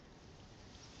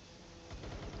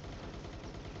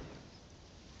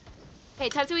 Okay,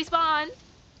 time to respawn.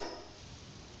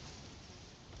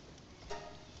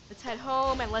 Let's head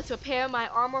home and let's repair my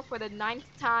armor for the 9th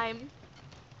time.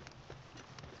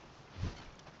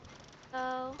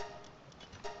 So...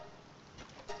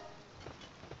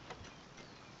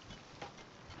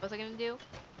 what was I gonna do?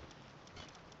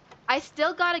 I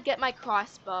still gotta get my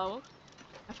crossbow.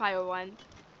 A fire one.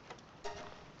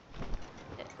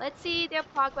 Let's see their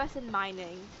progress in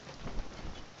mining.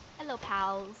 Hello,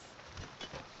 pals.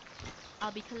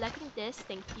 I'll be collecting this,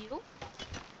 thank you.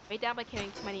 Way down by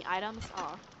carrying too many items.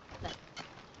 Oh, but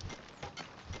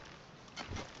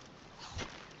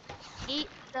eat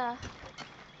the...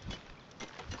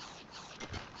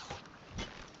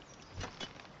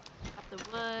 up the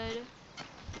wood.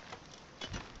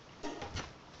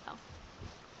 Oh.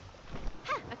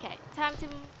 Okay, time to...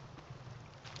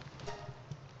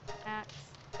 max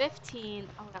 15.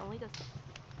 Oh, that only does...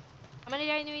 how many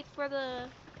do I need for the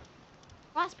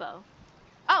crossbow?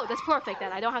 Oh, that's perfect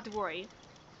then. I don't have to worry.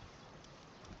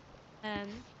 And...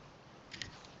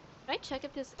 can I check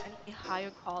if there's any higher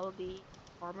quality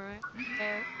armor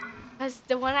there? Because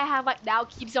the one I have right now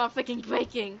keeps on freaking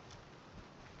breaking.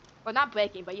 Well, not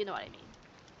breaking, but you know what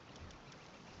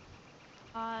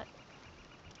I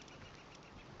mean.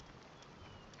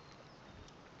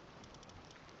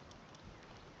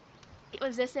 Heat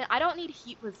resistant. I don't need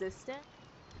heat resistant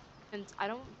since I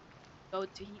don't go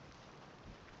to heat.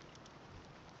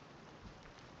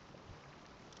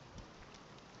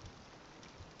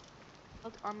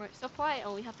 Belt armor. So far, I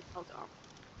only have the belt armor.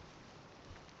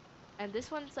 And this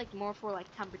one's like more for like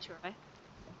temperature, right?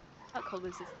 Not cold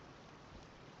resistant.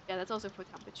 Yeah, that's also for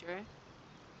temperature.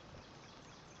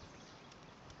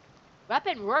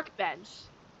 Weapon workbench.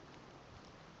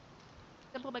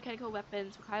 Simple mechanical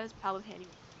weapons requires power handling.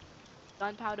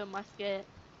 Gunpowder musket.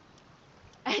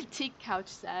 Antique couch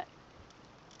set.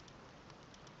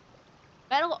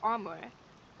 Metal armor.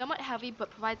 Somewhat heavy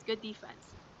but provides good defense.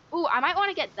 Ooh, I might want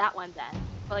to get that one then.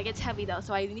 But like it's heavy though,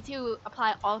 so I need to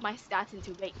apply all of my stats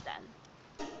into raid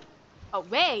then. Oh,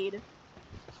 raid?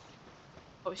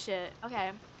 Oh shit,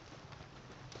 okay.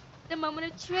 The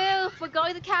moment of truth! We're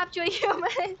going to capture a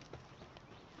human!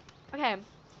 Okay.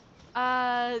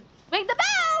 Ring the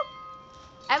bell!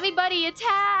 Everybody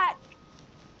attack!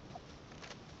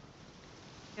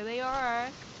 Here they are.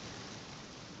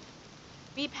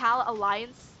 Me Pal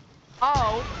Alliance.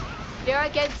 Oh, they're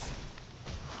against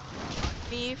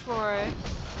me for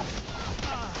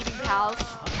keeping pals.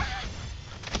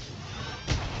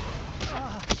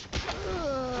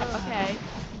 Okay.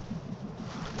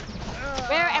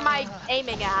 Where am I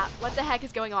aiming at? What the heck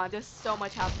is going on? There's so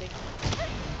much happening.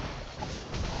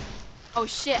 Oh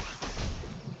shit.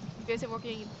 You guys are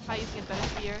working, try using a better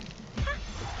spear.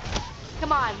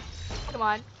 Come on. Come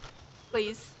on.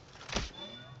 Please.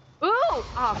 Ooh!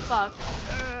 Oh, fuck.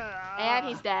 And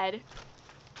he's dead.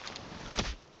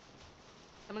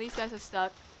 Some of these guys are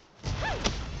stuck.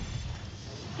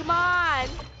 Come on!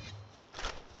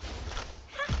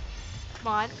 Come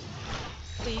on.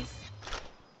 Please.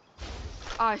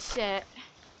 Oh, shit.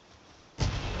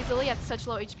 He's literally at such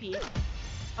low HP.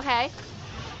 Okay.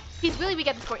 He's really weak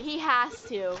at this point. He has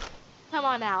to. Come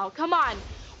on now. Come on.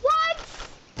 What?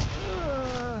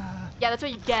 Yeah, that's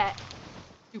what you get.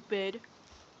 Stupid.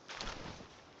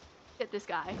 Get this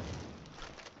guy.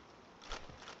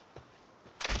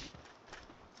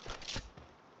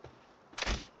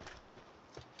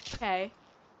 Okay.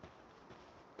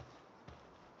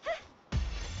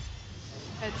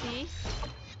 Let's see.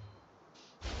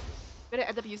 I'm gonna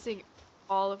end up using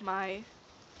all of my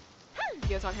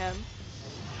gears on him.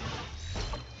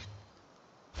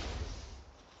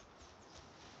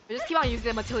 I just keep on using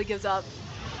them until he gives up.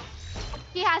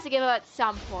 He has to give up at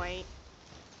some point.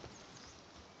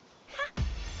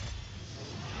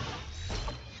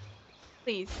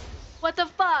 Please. What the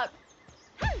fuck?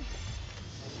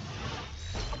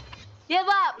 Give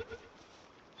up!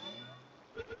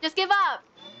 Just give up!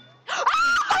 Oh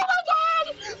my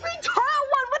god! Retard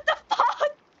one! What the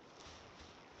fuck?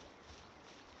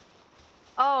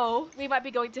 Oh, we might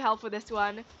be going to hell for this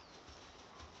one.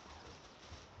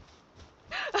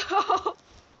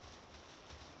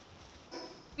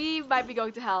 We might be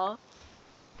going to hell.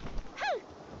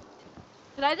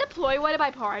 Can I deploy one in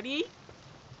my party?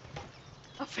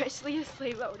 Officially a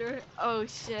slave owner. Oh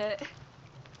shit.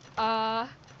 Oh,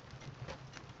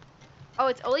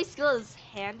 its only skill is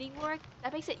handiwork?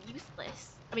 That makes it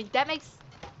useless. I mean, that makes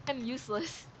him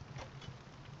useless.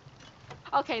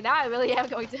 Okay, now I really am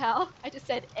going to hell. I just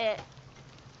said it.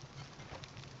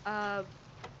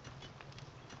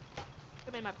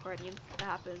 Come in my party and see what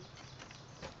happens.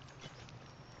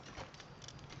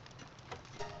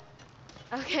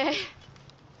 Okay.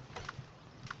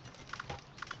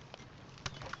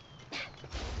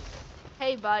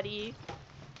 Hey, buddy.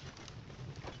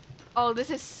 Oh, this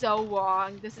is so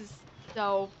wrong. This is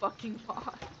so fucking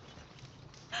wrong.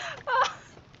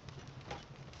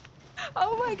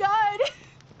 Oh my god.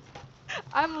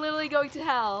 I'm literally going to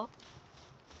hell.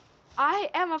 I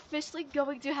am officially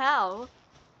going to hell.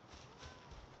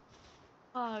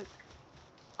 Fuck.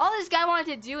 All this guy wanted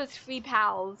to do is free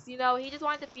pals. You know, he just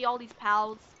wanted to free all these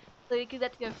pals so he could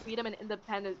get their freedom and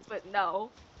independence. But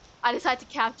no, I decided to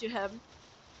capture him.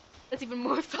 That's even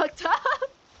more fucked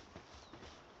up.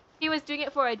 He was doing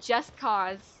it for a just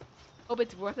cause. Hope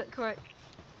it's worth it, Cork.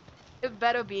 It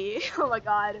better be. Oh my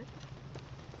god.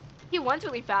 He went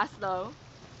really fast though.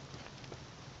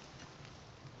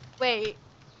 Wait.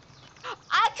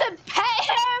 I could pay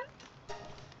him?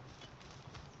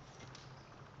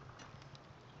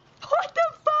 What the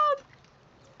fuck?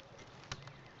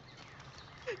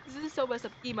 This is so messed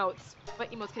up. Emotes.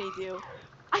 What emotes can he do?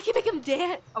 I can make him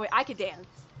dance. Oh wait, I can dance.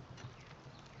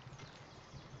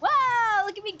 Wow,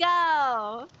 look at me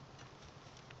go.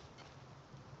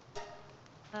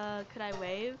 Could I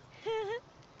wave?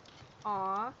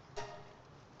 Aw.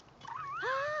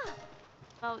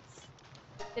 Emotes.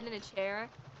 Sit in a chair.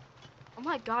 Oh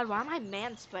my god, why am I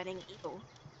manspreading? Ew.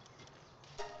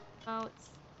 Emotes.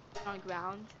 On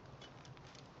ground.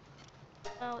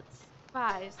 Emotes.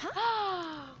 Fries.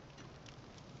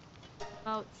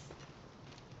 Emotes.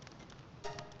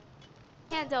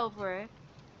 Hand over.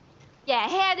 Yeah,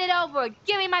 hand it over.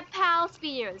 Give me my pal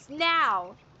spears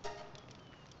now.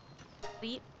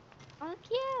 Sleep. Oh,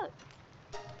 cute.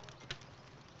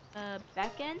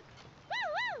 Beckon.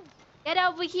 Get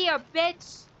over here,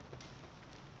 bitch.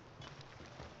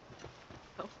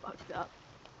 So fucked up.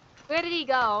 Where did he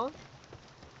go?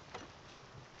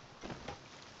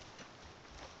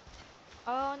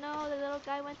 Oh no, the little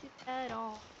guy went to bed.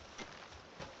 Oh.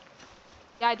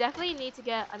 Yeah, I definitely need to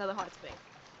get another hot spring.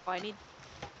 Oh, I need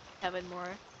 7 more.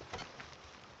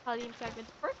 Palladium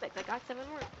fragments. Perfect. I got 7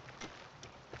 more.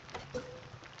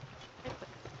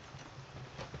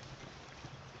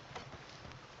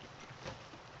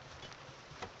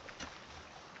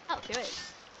 Oh, there it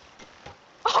is.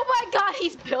 Oh my god,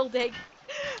 he's building.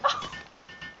 Oh.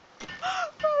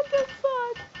 What the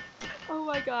fuck? Oh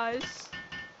my gosh.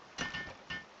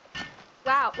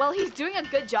 Wow, well, he's doing a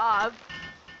good job.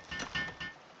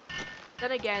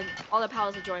 Then again, all the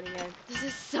pals are joining in. This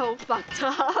is so fucked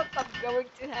up. I'm going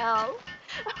to hell.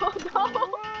 Oh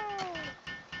no.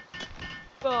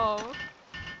 Whoa.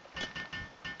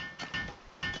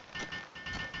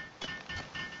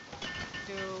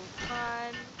 New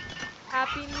fun.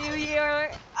 Happy New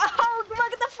Year. Oh,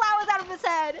 look at the flowers out of his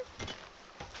head.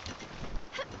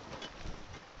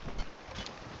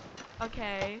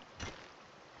 Okay.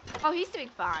 Oh, he's doing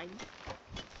fine.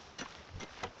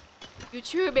 You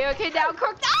true American now,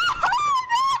 Cork. Oh,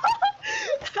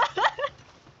 no!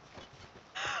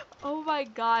 Oh my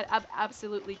god, I'm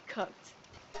absolutely cooked.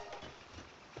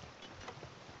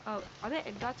 Oh, are the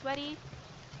ingots ready?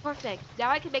 Perfect. Now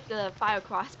I can make the fire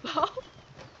crossbow.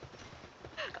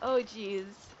 Oh jeez.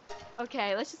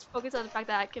 Okay, let's just focus on the fact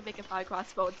that I can make a fire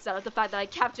crossbow instead of the fact that I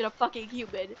captured a fucking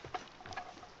human.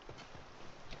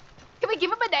 Can we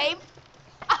give him a name?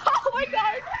 Oh my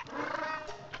god!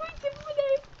 Can we give him a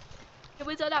name?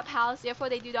 Humans are not pals, therefore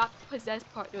they do not possess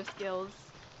partner skills.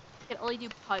 Can only do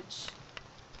punch.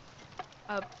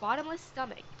 A bottomless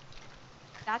stomach.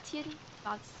 Satiety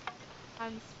about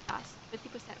times fast,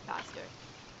 50% faster.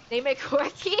 Name it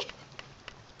Corky.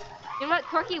 You know what?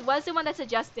 Corky was the one that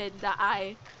suggested that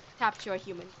I capture a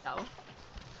human, though.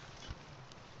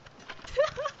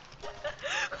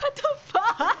 What the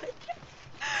fuck?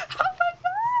 Oh my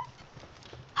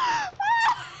god!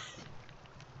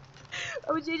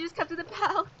 OJ just come to the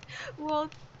pal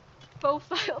world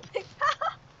profile pic.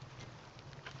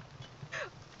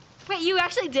 Wait, you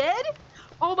actually did?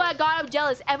 Oh my god, I'm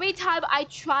jealous. Every time I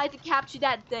try to capture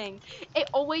that thing, it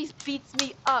always beats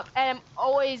me up and I'm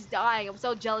always dying. I'm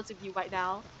so jealous of you right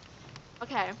now.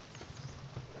 Okay.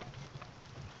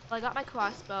 Well, I got my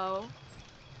crossbow.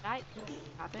 Did I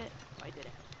grab it? Oh, I didn't.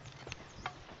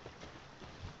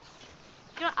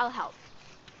 You know what? I'll help.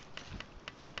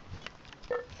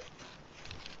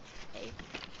 Okay.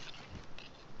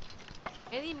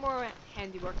 I need more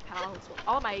handiwork pals. Well,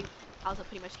 all my pals are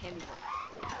pretty much handiwork.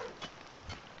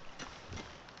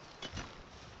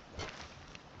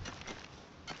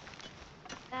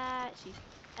 That, sheep,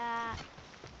 that.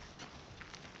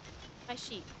 My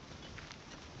sheep.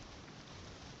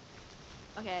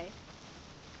 Okay.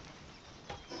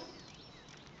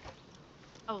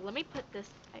 Oh, let me put this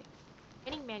away.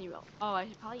 Training manual. Oh, I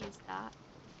should probably use that.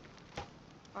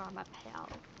 Or on my pal.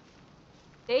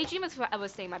 Daydream is forever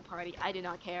staying in my party. I do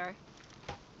not care.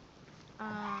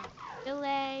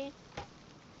 Delay.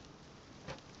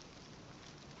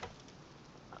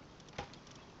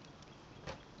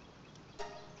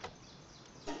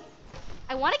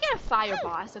 I want to get a fire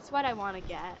boss. That's what I want to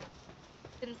get.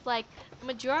 Since, like, the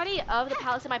majority of the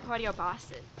pals in my party are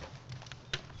bosses.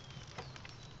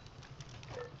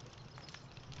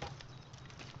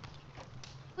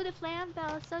 Oh, the flam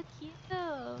bell is so cute.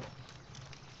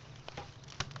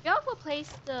 We also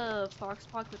replace the fox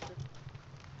park with the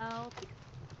L because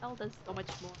L does so much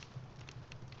more.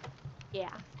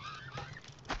 Yeah.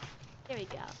 There we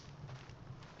go.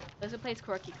 Let's replace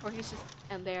Corky. Corky's just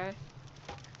in there.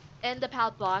 In the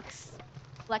pallet box.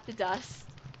 Collect the dust.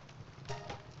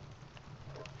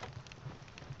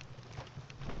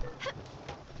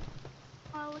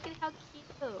 Oh, look at how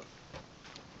cute.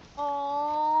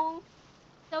 Oh,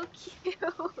 so cute.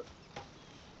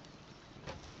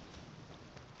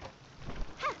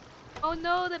 Oh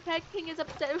no, the pet king is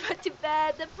upset and went to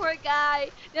bed. The poor guy.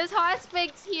 There's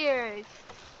hospigs here.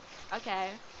 Okay.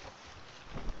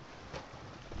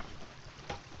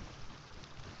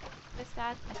 What's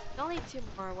that? I still need 2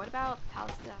 more. What about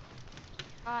Palsta?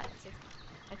 Got 6.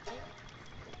 I think.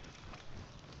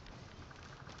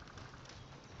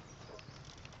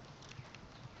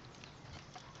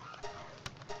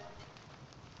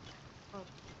 Oh,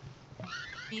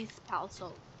 these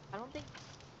Palsol. I don't think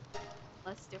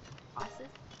less different bosses.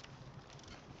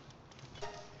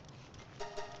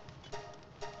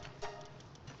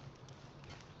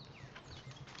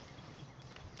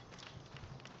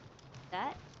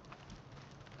 That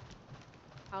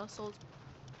household.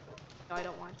 No, I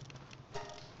don't want.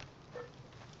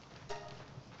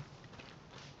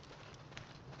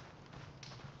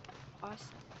 Awesome.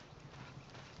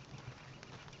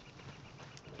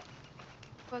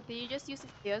 But did you just use the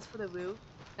stairs for the roof?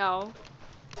 No.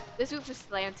 This roof is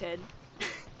slanted.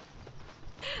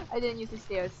 I didn't use the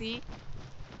stairs. See?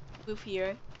 Roof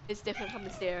here is different from the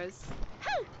stairs.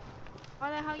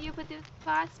 Wonder how you put this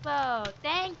crossbow.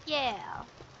 Thank you.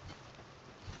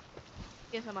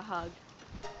 Give him a hug.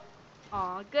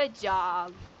 Aw, good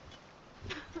job.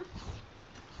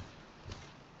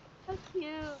 So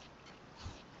cute.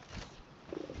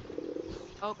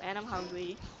 Oh, and I'm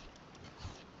hungry.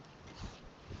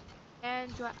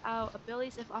 And draw out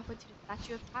abilities if offered to the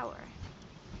Statue of Power.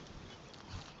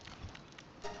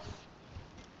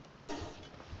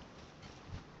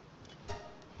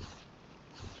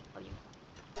 Oh, you.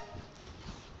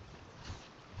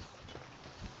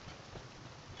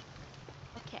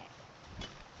 Okay.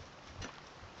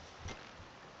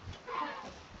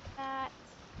 That.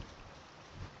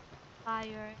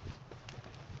 Fire.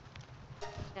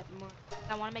 Get more.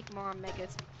 I want to make more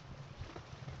megas.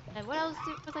 And what else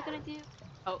was I gonna do?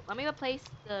 Oh, let me replace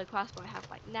the crossbow I have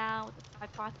right now with the fire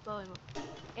crossbow and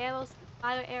arrows, the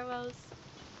fire arrows.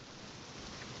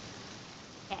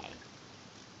 Okay.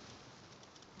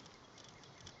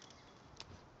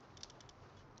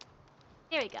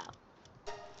 Here we go.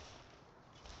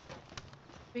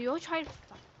 We all tried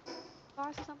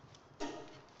boss or something.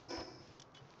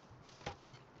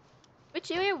 Which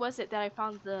area was it that I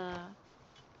found the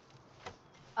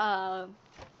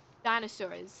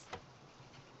dinosaurs?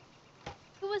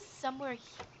 It was somewhere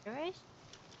here-ish?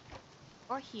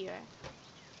 Or here.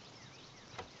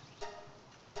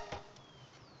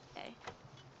 Okay.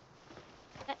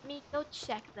 Let me go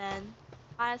check then.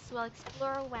 Might as well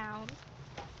explore around.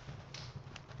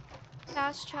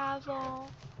 Fast travel.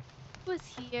 It was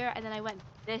here and then I went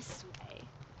this way.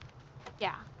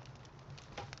 Yeah.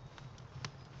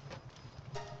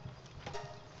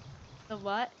 The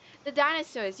what? The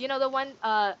dinosaurs. You know, the one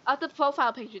of the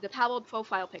profile picture, the Palworld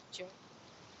profile picture.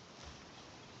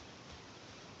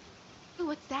 Ooh,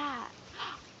 what's that?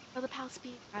 Oh, the Pal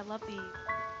Speed. I love the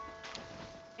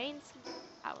main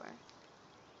power.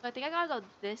 So I think I gotta go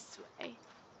this way.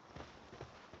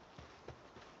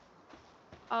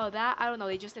 Oh, that? I don't know.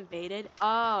 They just invaded.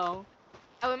 Oh.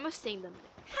 Oh, I'm just seeing them.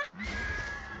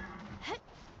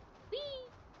 Whee!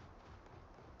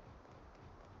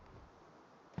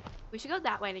 We should go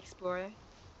that way and explore.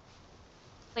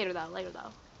 Later though, later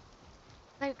though.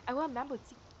 Like, I will remember.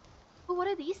 Oh, what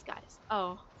are these guys?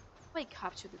 Oh. Wait,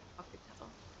 capture the pocket devil.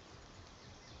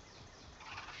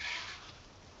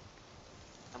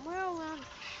 Somewhere around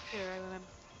here, I remember.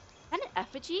 Is that an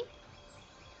effigy?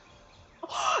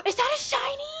 Oh, is that a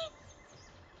shiny?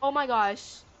 Oh my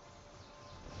gosh.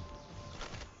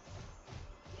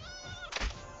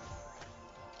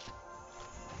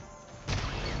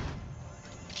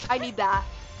 I need that.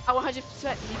 I 100%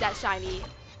 need that shiny.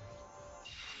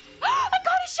 I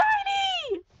got a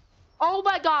shiny! Oh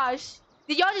my gosh.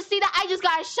 Did y'all just see that? I just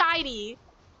got a shiny.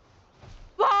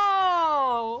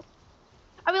 Whoa!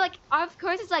 I mean, like, of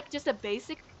course it's like just a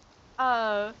basic,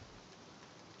 uh,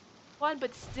 one,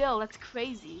 but still, that's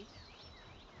crazy.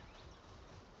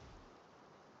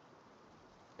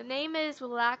 The name is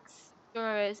Relax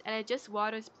Doris, and it just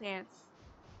waters plants.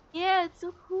 Yeah, it's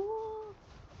so cool.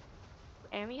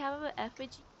 And we have an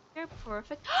effigy here.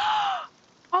 Perfect.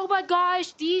 Oh my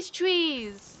gosh, these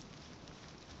trees.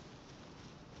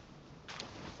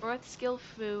 Earth skill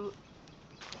fruit.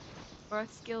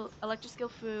 Earth skill, electric skill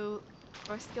fruit.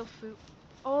 Earth skill fruit.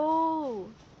 Oh.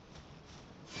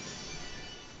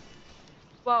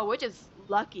 Whoa, we're just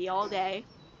lucky all day.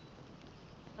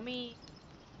 Let me.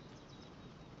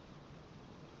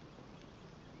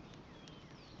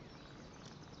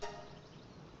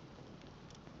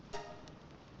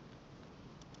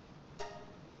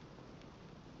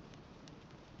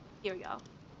 Here we go.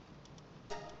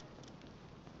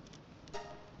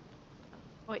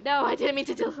 Wait, no, I didn't mean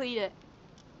to delete it.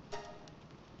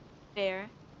 There.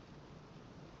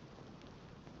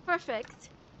 Perfect.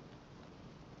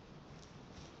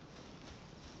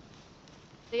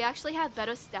 They actually have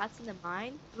better stats in the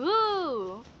mine.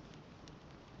 Ooh!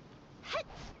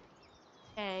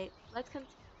 Okay, let's continue.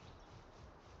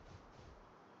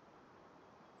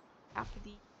 After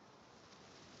the...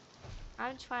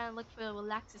 I'm trying to look for a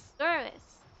Relaxosaurus.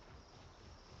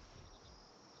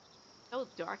 So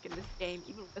dark in this game,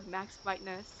 even with max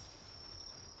brightness.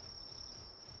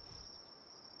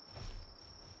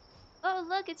 Oh,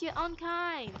 look, it's your own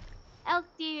kind! Elk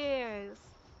deers!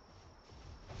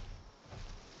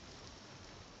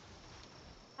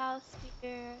 House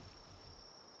spear.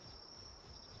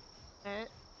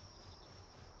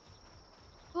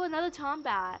 Oh, another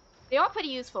tombat. They are pretty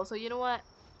useful, so you know what?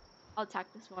 I'll attack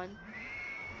this one.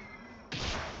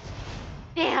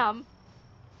 Damn!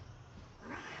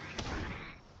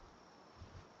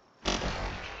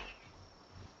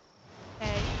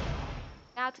 Okay.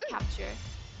 Now to capture.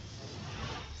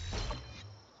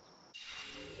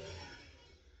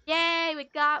 Yay, we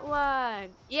got one!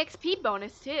 EXP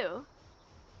bonus too.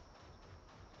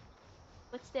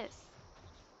 What's this?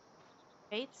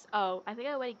 Fates? Oh, I think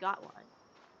I already got one.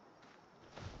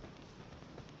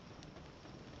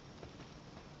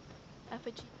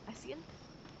 Effigy. I see him.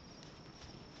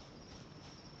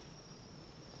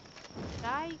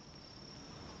 Die.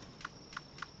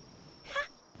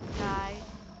 Die.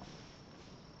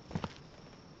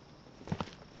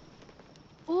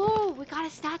 Oh, we got a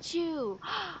statue!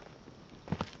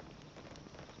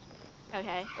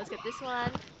 Okay, let's get this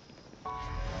one.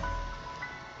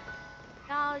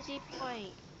 Technology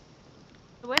point.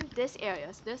 So we're in this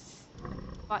area, so this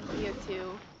spot here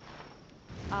too.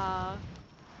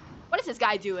 What is this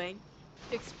guy doing?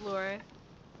 To explore.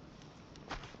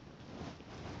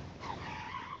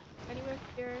 Anywhere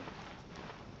here?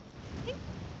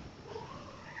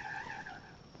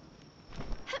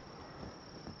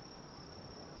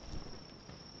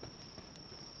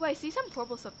 Oh, I see some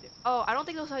purple stuff there. Oh, I don't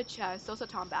think those are chests. Those are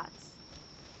tombats.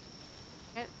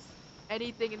 Can't see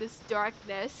anything in this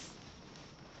darkness.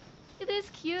 Look at this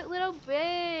cute little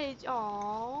bridge.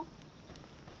 Aww.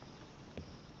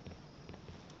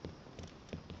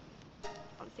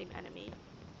 On the same enemy.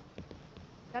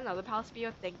 Got another palace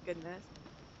spear. Thank goodness.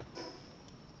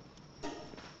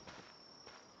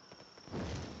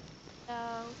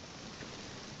 No.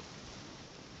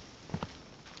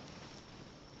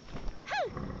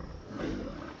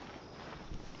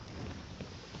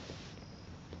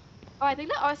 Oh, I think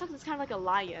that Arsox is kind of like a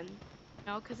lion. You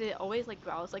know, because it always like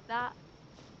growls like that.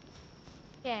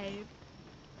 Okay.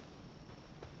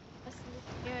 Let's see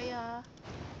this area.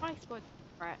 I want to explore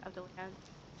the part of the land.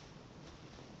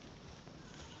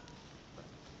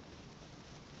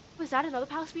 Was that another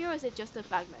palace spear or is it just a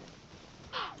fragment?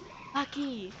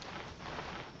 Lucky!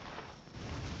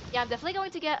 Yeah, I'm definitely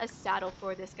going to get a saddle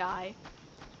for this guy.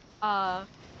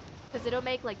 Because it'll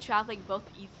make like traveling both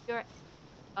easier,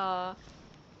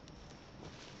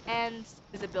 and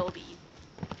visibility.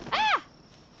 Ah!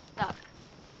 Stuck.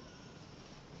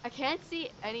 I can't see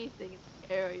anything in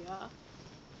the area,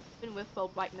 even with full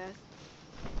brightness.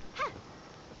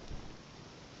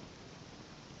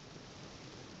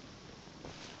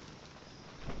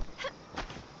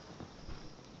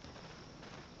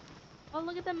 Oh,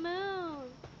 look at the moon!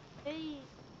 Hey!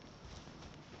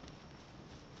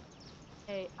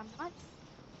 Hey, I'm not...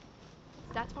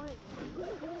 That's one.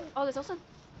 Oh, there's also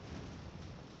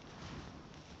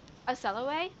a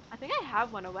sellaway? I think I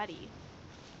have one already.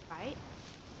 Right?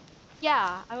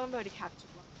 Yeah, I remember to capture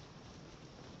one.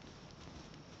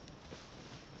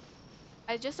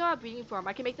 I just saw a breeding farm.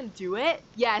 I can make them do it?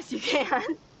 Yes, you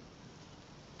can.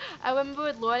 I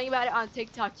remember learning about it on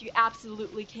TikTok. You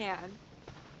absolutely can.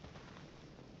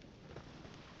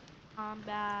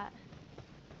 Combat.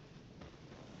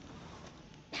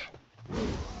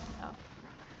 Oh.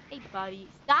 Hey, buddy.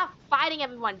 Stop fighting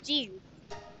everyone. Jeez.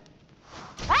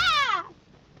 Ah!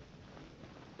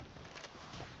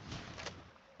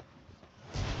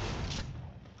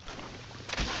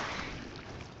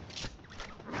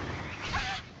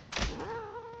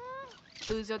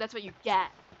 Loser, that's what you get.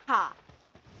 Ha.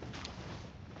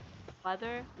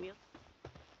 Leather. Wheel.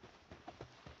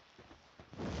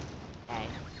 Okay.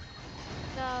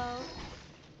 So.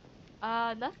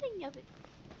 Nothing of it.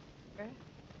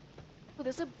 Oh,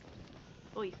 there's a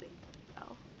bully thing.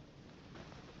 Oh.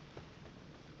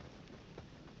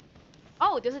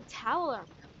 Oh, there's a tower.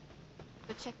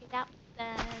 Go check it out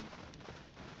then.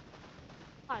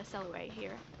 A lot of celery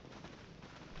here.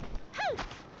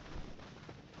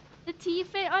 The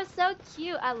T-Fit are so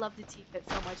cute. I love the T-Fit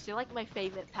so much. They're like my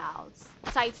favorite pals.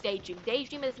 Besides Daydream.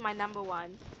 Daydream is my number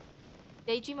one.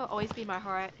 Daydream will always be my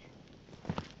heart.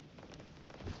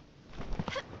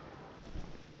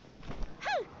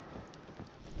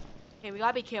 Okay, we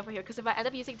gotta be careful here, because if I end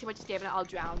up using too much stamina, I'll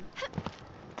drown.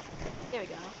 There we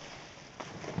go.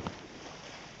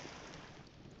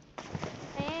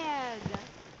 And...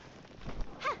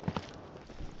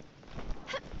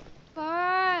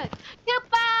 Cork!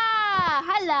 Koopa!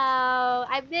 Hello!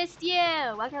 I missed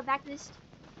you! Welcome back to this...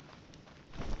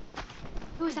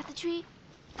 Ooh, is that the tree?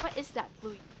 What is that,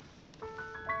 Bluey?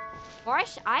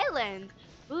 Marsh Island!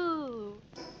 Ooh!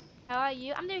 How are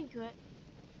you? I'm doing good.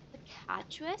 The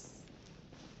Catress?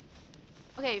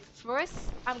 Okay, first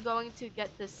I'm going to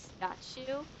get this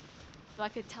statue so I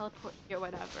can teleport here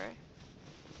whenever.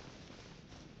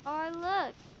 Oh,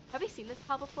 look! Have you seen this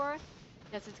pal before?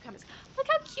 Yes, it's coming. Look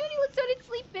how cute he looks when it's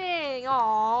sleeping!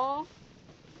 Aww.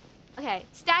 Okay,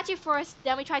 statue first,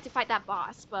 then we try to fight that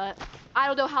boss, but I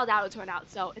don't know how that will turn out,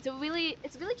 so it's really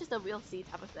just a real sea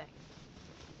type of thing.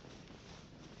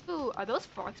 Ooh, are those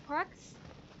fox parks?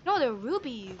 No, they're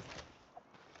rubies!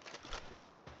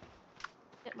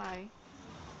 Get my...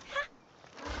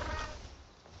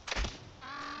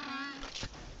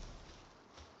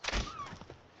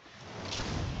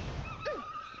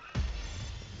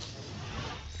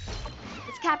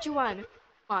 Let's capture one.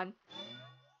 Come on.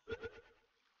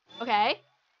 Okay.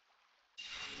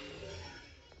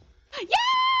 Yay!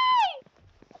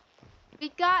 We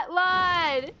got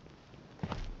one!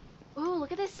 Ooh,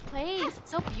 look at this place.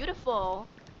 It's so beautiful.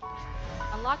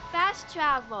 Unlock fast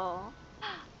travel.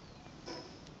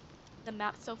 The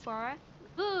map so far.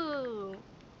 Ooh.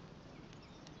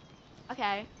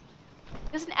 Okay.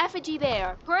 There's an effigy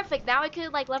there. Perfect. Now we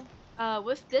could like level.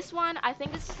 With this one, I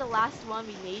think this is the last one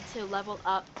we need to level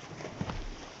up.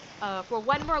 For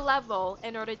one more level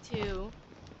in order to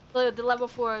the level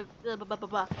for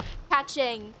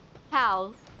catching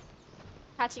pals.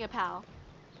 Catching a pal.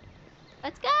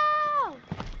 Let's go!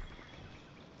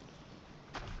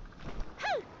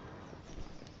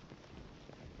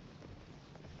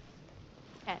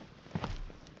 Okay.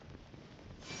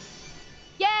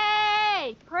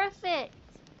 Yay! Perfect!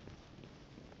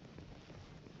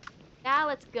 Now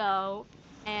let's go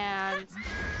and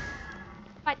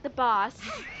fight the boss.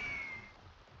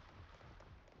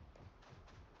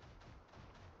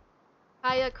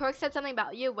 Cork said something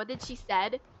about you. What did she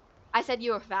said? I said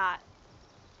you were fat.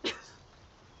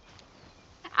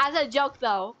 As a joke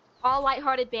though. All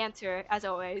lighthearted banter, as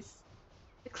always.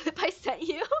 The clip I sent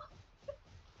you.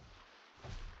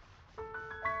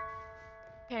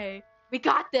 Okay, we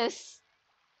got this.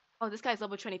 Oh, this guy's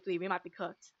level 23. We might be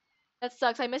cooked. That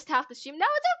sucks. I missed half the stream. No,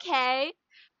 it's okay.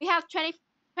 We have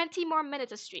 20 more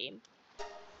minutes of stream.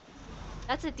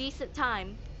 That's a decent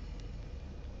time.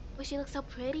 Oh, she looks so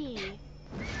pretty.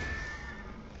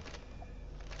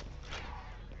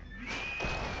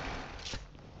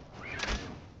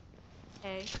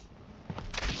 Okay.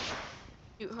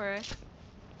 Shoot her.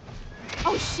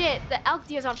 Oh shit! The elk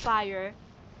deer's on fire.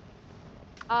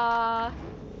 Why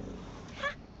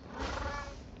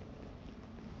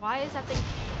is that thing?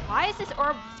 Why is this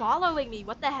orb following me?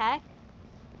 What the heck?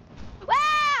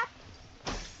 Ah!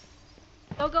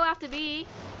 Don't go after me.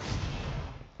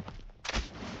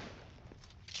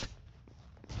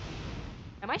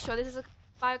 Am I sure this is a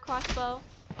fire crossbow?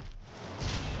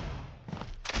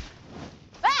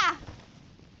 Ah!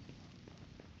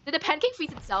 Did the pancake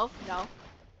freeze itself? No.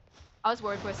 I was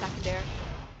worried for a second there.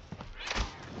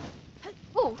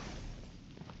 Ooh.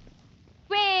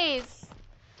 Freeze!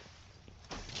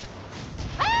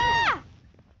 Ah!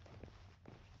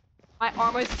 My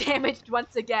armor's damaged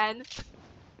once again.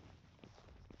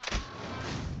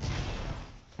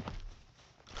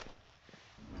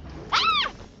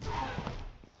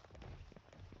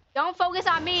 Don't focus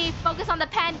on me. Focus on the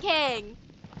Pen King.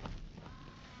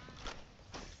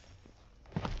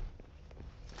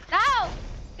 No!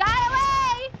 Go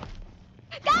away!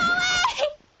 Go away!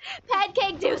 Pen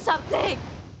King, do something!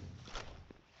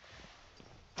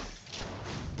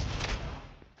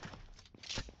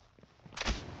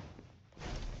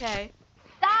 Okay.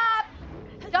 Stop!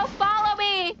 Don't follow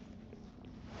me!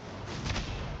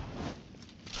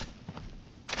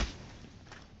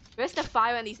 Where's the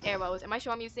fire in these arrows? Am I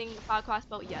sure I'm using fire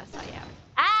crossbow? Yes, I am.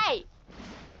 Hey!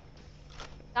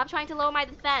 Stop trying to lower my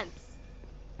defense.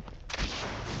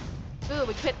 Ooh,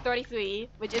 we hit 33,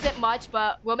 which isn't much,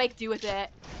 but we'll make do with it.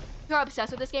 You're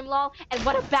obsessed with this game, lol. And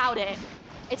what about it?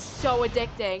 It's so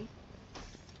addicting.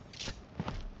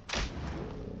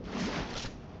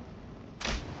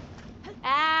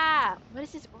 Ah! What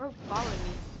is this orb following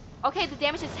me? Okay, the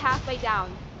damage is halfway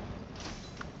down.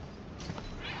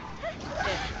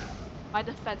 Shit. My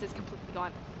defense is completely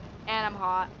gone. And I'm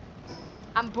hot.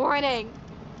 I'm burning.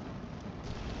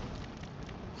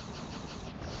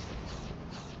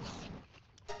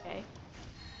 Okay.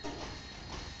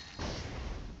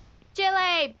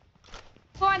 Chile!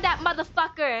 Burn that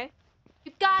motherfucker!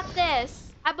 You got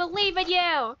this! I believe in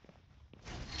you!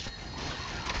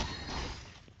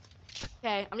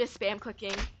 Okay, I'm just spam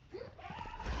clicking.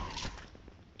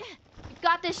 You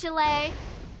got this, Chile!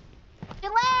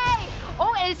 Chile!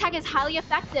 Oh, and his attack is highly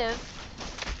effective.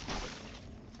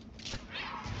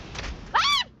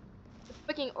 Ah! The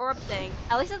freaking orb thing.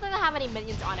 At least it doesn't have any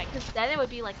minions on it, because then it would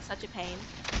be like such a pain.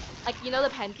 Like, you know the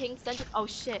Pen King dungeon? Oh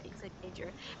shit, he's like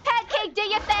danger. Pen King, do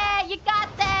your thing! You got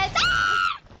this!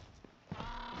 Ah!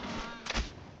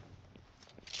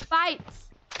 Fight!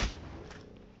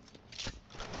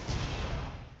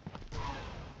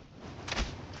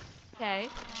 Okay.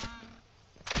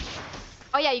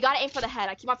 Oh yeah, you gotta aim for the head.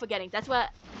 I keep on forgetting. That's what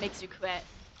makes you quit.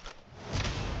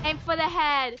 Aim for the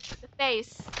head. The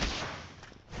face.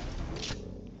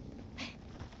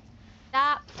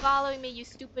 Stop following me, you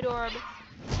stupid orb.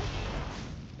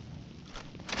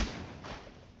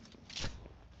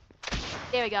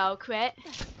 There we go. Quit.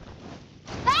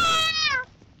 Ah!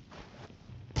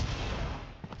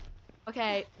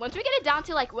 Okay, once we get it down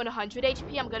to like 100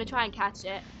 HP, I'm gonna try and catch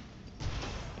it.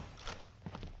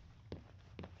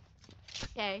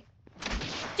 Okay.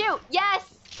 Shoot! Yes!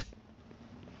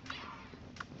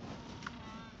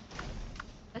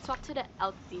 Let's swap to the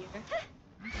elk deer.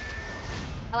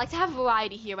 I like to have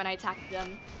variety here when I attack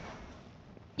them.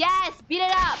 Yes! Beat it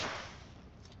up!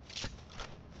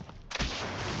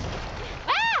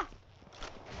 Ah!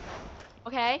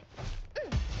 Okay.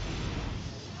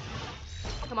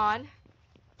 Come on.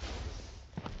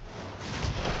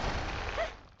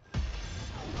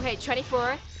 Okay,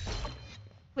 24.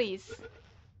 Please.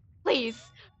 Please.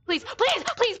 Please. Please.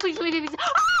 Please. Please. Please. Please. Ah!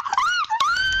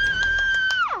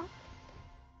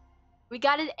 We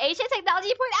got an ancient technology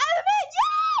point out of it!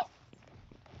 Yes!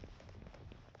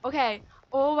 Okay.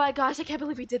 Oh my gosh, I can't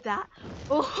believe we did that.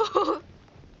 Oh.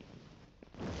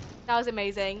 That was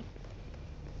amazing.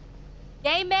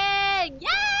 Gaming!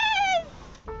 Yes!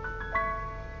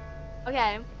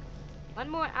 Okay. One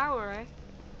more hour.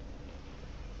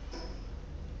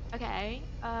 Okay.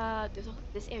 There's also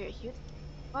this area here.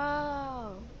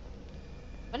 Whoa.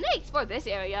 When did I explore this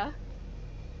area?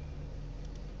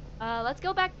 Let's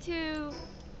go back to...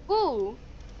 Ooh!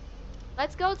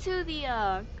 Let's go to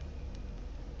the,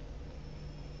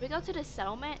 we go to the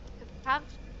settlement? Because we have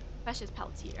precious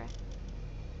pelts here.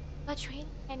 The training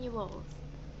annuals.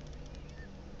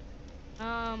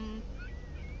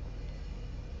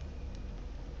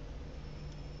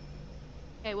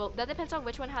 Okay, well, that depends on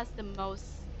which one has the most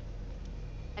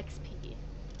XP.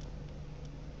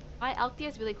 My elk deer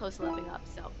is really close to leveling up,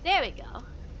 so there we go.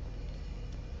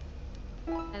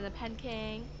 And the Pen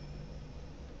King.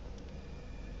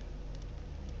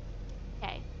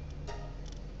 Okay.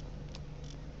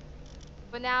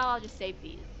 For now, I'll just save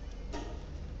these.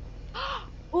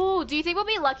 Ooh, do you think we'll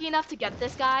be lucky enough to get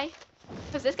this guy?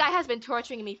 Because this guy has been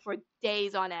torturing me for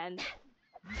days on end.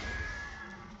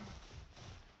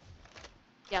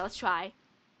 Yeah, let's try.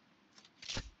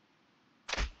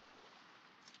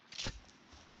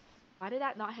 Why did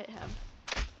that not hit him?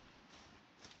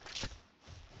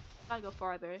 Gotta go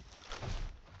farther.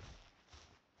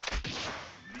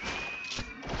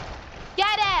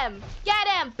 Get him! Get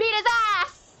him! Beat his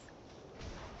ass!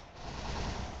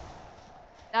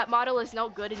 That model is no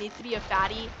good. It needs to be a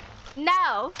fatty.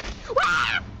 No!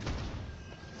 Ah!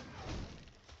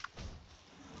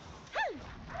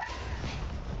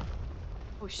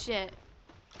 Oh shit.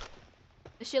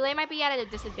 The chalet might be at a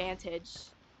disadvantage.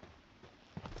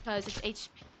 Because its HP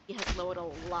has lowered a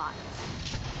lot.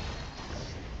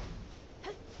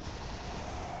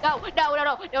 No, no, no,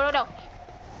 no, no, no, no.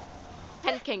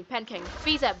 Pen King, Pen King.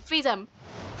 Freeze him, freeze him.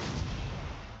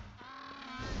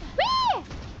 Whee!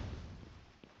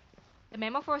 The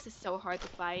Mammal Force is so hard to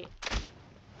fight.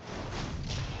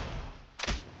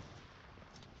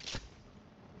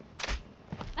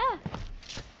 Ah.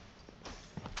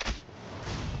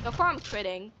 So far I'm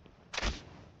critting.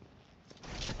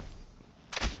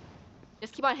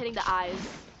 Just keep on hitting the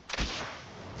eyes.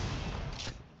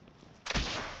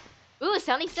 Ooh,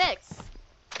 76.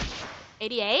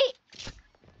 88? Can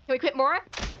we quit more?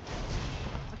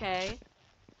 Okay.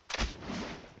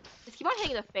 Just keep on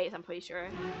hitting the face, I'm pretty sure.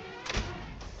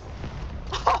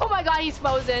 Oh my god, he's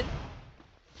frozen.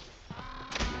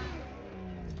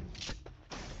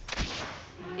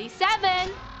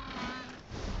 87.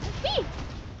 Whee!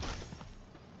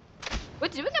 We're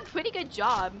doing a pretty good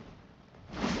job.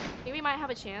 Maybe we might have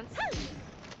a chance.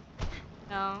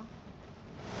 No.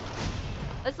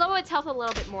 Let's lower its health a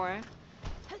little bit more.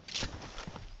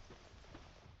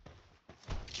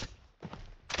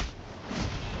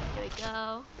 Here we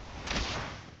go.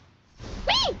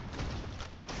 Whee!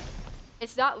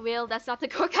 It's not real. That's not the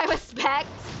Cork I respect.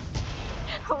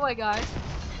 Oh my gosh.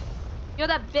 You're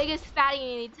the biggest fatty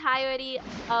in the entirety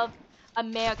of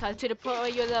America, to the point where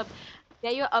you're the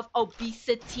mayor of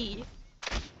obesity.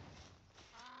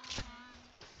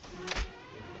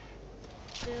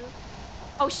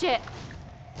 Oh shit.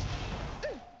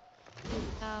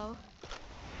 No.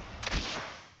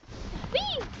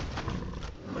 Whee!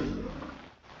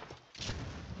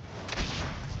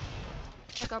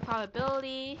 Check our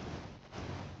probability.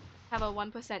 Have a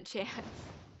 1% chance.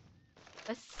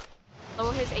 Let's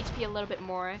lower his HP a little bit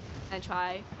more and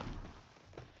try.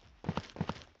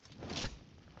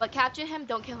 But capture him,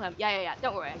 don't kill him. Yeah.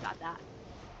 Don't worry, I got that.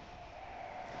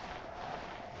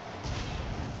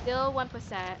 Still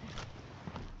 1%.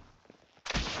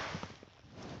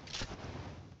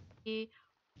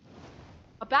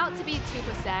 About to be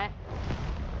 2%.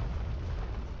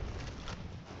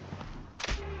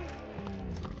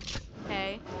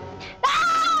 Okay. No!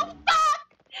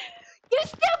 Fuck! You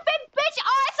stupid bitch!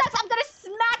 Oh, it sucks! I'm gonna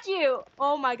smack you!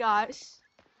 Oh my gosh.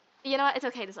 You know what? It's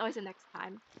okay. There's always the next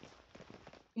time.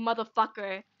 You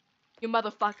motherfucker. You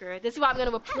motherfucker. This is why I'm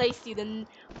gonna replace you. The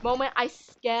moment I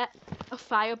get a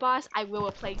fire boss, I will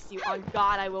replace you. On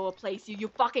God, I will replace you. You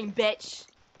fucking bitch.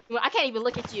 I can't even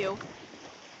look at you.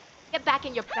 Get back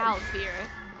in your battlesphere.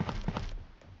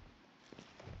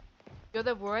 You're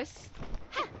the worst.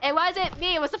 It wasn't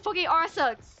me. It was the fucking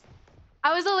Arsux.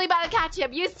 I was only about to catch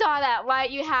him. You saw that, right?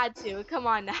 You had to. Come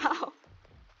on now.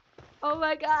 Oh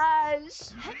my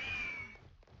gosh.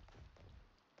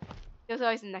 There's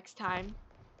always the next time.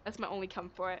 That's my only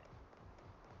comfort.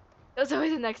 There's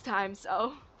always the next time,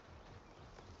 so.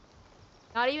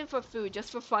 Not even for food,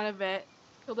 just for fun of it.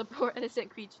 Kill the poor innocent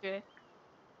creature.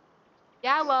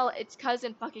 Yeah, well, its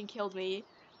cousin fucking killed me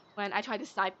when I tried to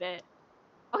snipe it.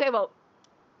 Okay, well,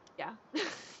 yeah.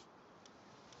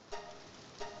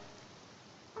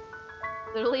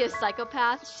 Literally a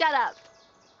psychopath. Shut up.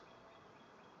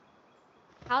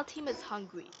 Our team is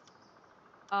hungry.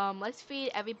 Let's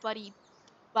feed everybody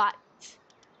but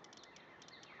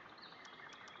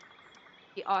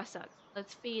the Arsuck.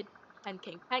 Let's feed Pen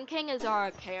King. Pen King is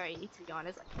our carry, to be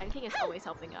honest. Pen King is always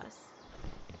helping us.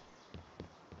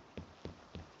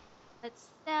 Let's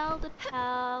sell the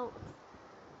pelts.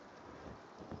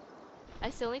 I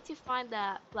still need to find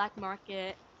that black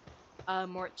market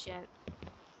merchant.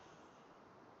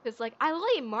 Cause like I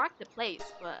already marked the place,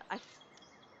 but I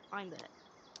find it.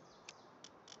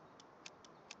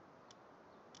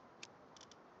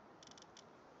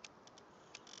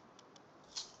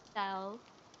 Sell.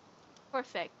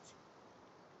 Perfect.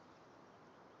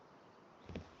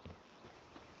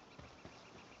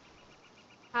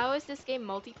 How is this game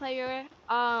multiplayer?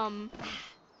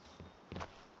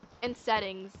 In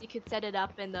settings, you could set it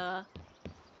up in the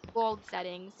world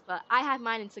settings, but I have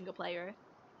mine in single player.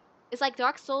 It's like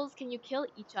Dark Souls. Can you kill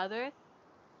each other?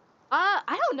 I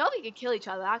don't know if you can kill each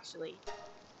other actually.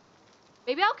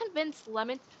 Maybe I'll convince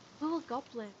Lemon. Ooh,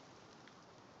 Goblin.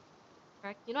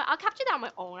 You know what? I'll capture that on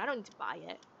my own. I don't need to buy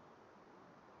it.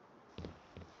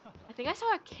 I think I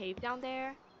saw a cave down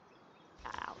there.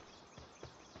 Out.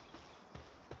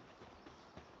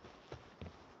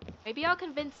 Maybe I'll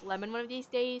convince Lemon one of these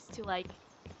days to like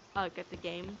get the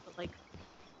game, but like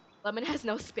Lemon has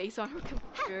no space on her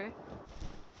computer.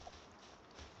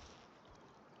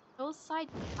 Hillside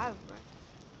Tower.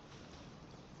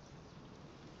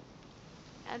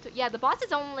 And yeah, the boss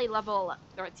is only level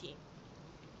 13.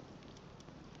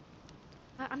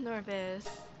 I'm nervous.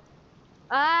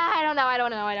 I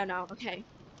don't know. Okay.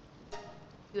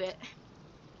 Do it.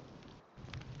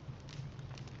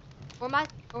 Or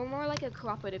more like a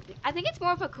cooperative thing. I think it's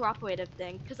more of a cooperative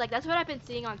thing, because like that's what I've been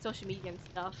seeing on social media and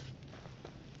stuff.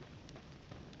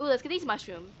 Ooh, let's get these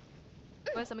mushrooms.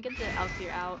 First, let me get the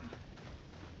Elixir out.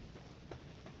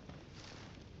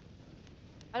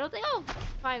 I don't think I'll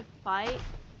try and fight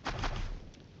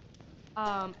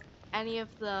any of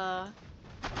the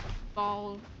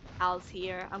small owls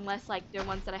here, unless like they're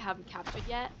ones that I haven't captured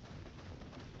yet.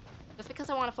 Just because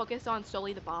I want to focus on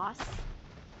solely the boss.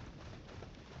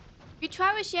 If you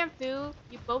try with Shampoo,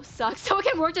 you both suck, so it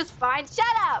can work just fine. Shut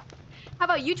up! How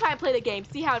about you try and play the game,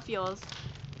 see how it feels.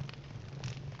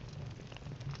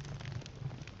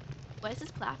 What is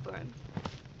this platform?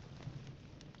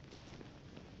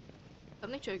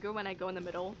 Something trigger when I go in the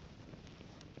middle.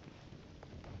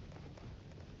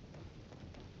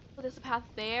 Oh, there's a path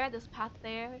there, there's a path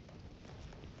there.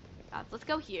 Let's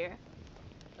go here.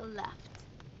 The left.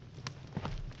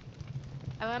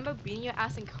 I remember beating your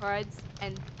ass in cards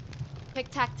and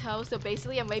tic-tac-toe, so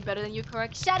basically I'm way better than you,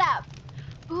 Cork. Shut up!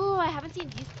 Ooh, I haven't seen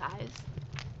these guys.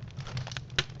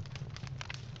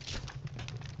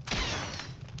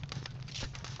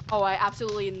 Oh, I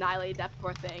absolutely annihilated that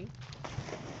poor thing.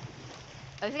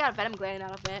 At least I got a Venom Gland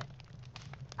out of it.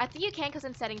 I think you can because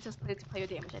in settings just play to player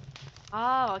damage it.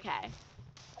 Oh, okay.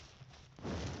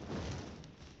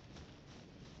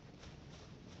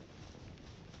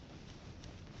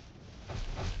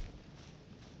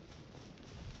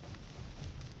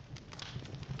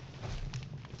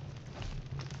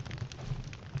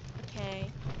 Okay.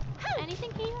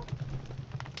 Anything here? You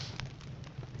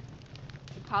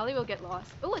probably will get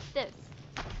lost. Oh, what's this?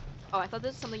 Oh, I thought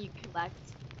this was something you collect.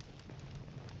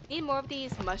 Need more of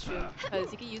these mushrooms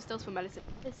because you can use those for medicine.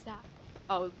 What is that?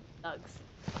 Oh, bugs.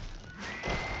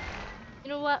 You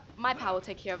know what? My pal will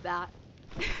take care of that.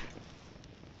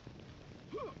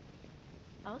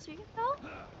 Else we can go?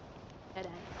 Dead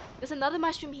end. There's another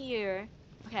mushroom here.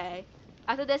 Okay.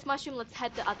 After this mushroom, let's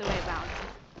head the other way around.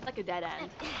 It's like a dead end.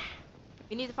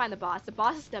 We need to find the boss. The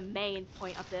boss is the main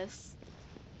point of this.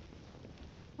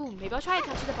 Ooh, maybe I'll try and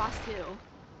capture the boss too.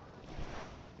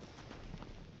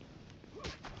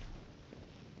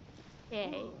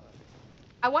 Okay.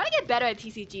 I want to get better at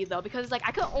TCG though, because like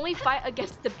I could only fight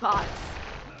against the bots.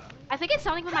 I think it's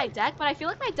something with my deck, but I feel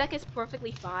like my deck is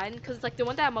perfectly fine because it's like the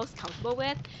one that I'm most comfortable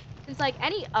with. Since like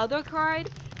any other card,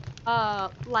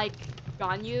 like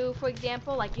Ganyu, for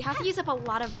example, like you have to use up a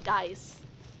lot of dice,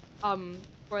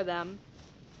 for them.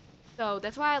 So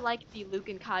that's why I like the Luke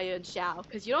and Kaya and Xiao,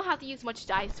 because you don't have to use much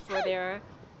dice for their,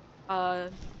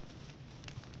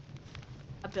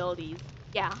 abilities.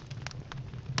 Yeah.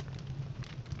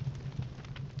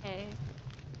 Okay.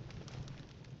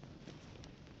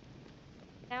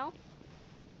 Now?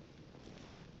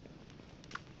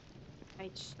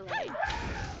 Actually.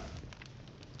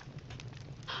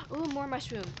 Ooh, more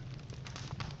mushroom.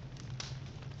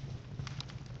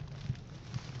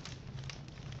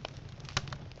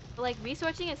 But, like,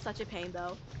 researching is such a pain,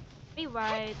 though. Let me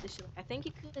ride the ship. I think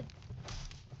you could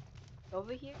go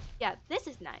over here. Yeah, this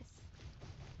is nice.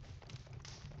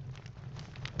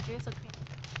 You're so crazy.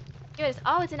 Here it is.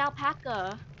 Oh, it's an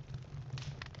alpaca.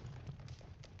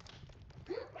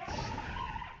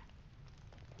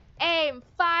 Aim!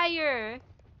 Fire!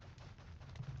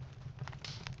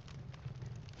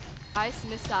 Ice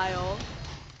missile.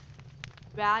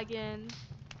 Dragon.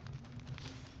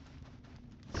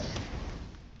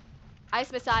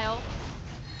 Ice missile.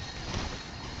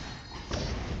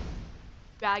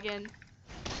 Dragon.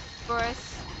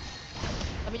 First.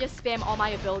 Let me just spam all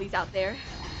my abilities out there.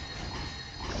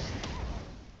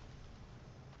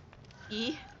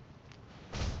 E.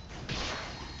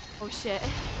 Oh shit.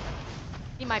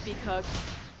 He might be cooked.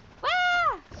 Wah!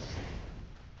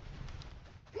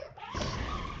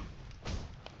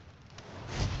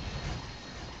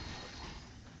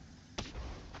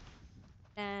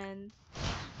 And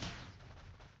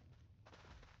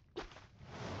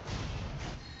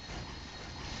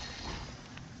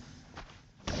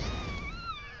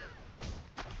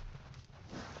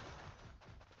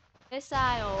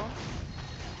missile.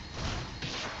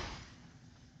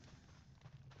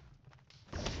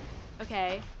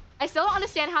 Okay. I still don't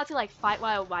understand how to like fight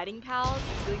while riding pals.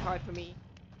 It's really hard for me.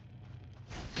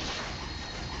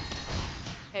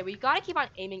 Okay, we gotta keep on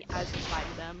aiming as we're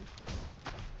fighting them.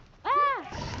 Ah!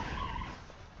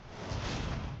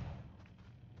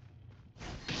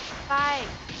 Fight!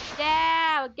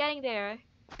 Yeah, we're getting there.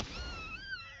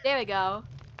 There we go.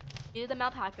 Needed the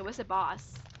alpaca. Where's the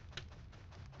boss?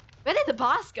 Where did the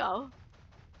boss go?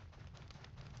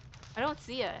 I don't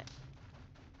see it.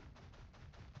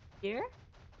 Here?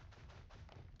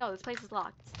 No, this place is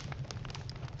locked.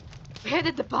 Where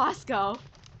did the boss go?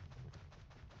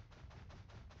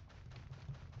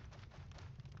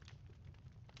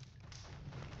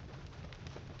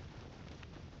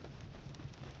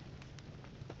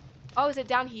 Oh, is it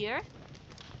down here?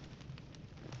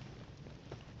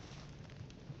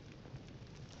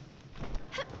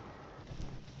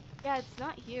 Yeah, it's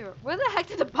not here. Where the heck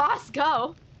did the boss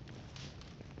go?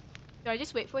 Do I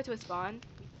just wait for it to spawn?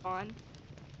 Respawn.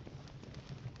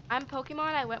 I'm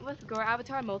Pokemon. I went with girl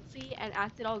avatar mostly and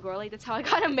acted all girly. That's how I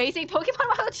got amazing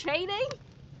Pokemon while training.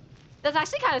 That's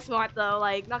actually kind of smart though.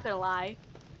 Like, not gonna lie.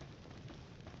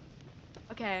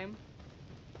 Okay.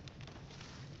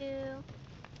 Ew.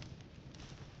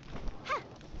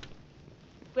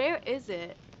 Where is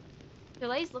it?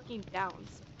 Delay's looking down.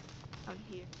 So down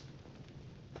here.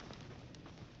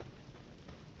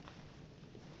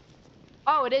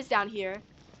 Oh, it is down here.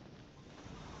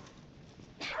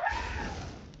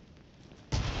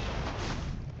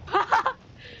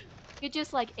 You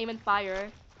just like aim and fire.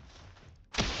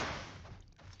 Should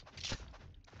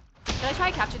I try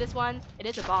to capture this one? It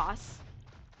is a boss.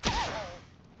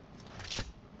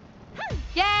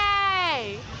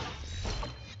 Yay!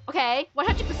 Okay,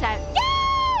 100%.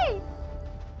 Yay!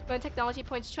 Going technology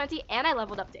points 20 and I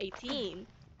leveled up to 18.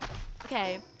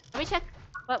 Okay, let me check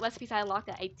what recipes I unlocked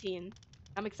at 18.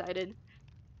 I'm excited.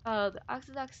 The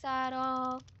Oxydox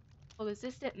saddle. Oh,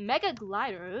 resistant mega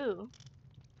glider. Ooh.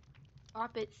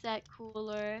 Carpet set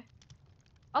cooler.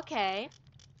 Okay.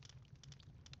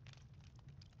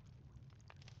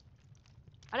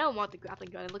 I don't want the grappling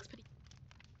gun. It looks pretty.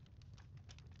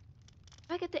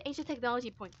 If I get the ancient technology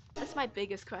point, that's my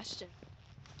biggest question.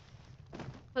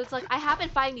 So it's like I have been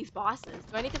fighting these bosses.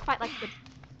 Do I need to fight like the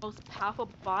most powerful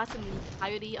boss in the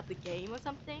entirety of the game or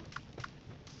something?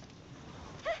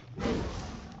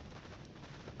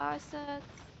 Arsets.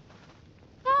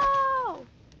 No!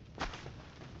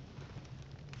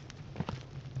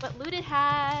 What loot it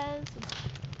has.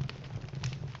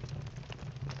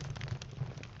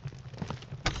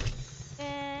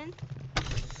 And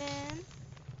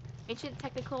ancient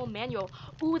technical manual.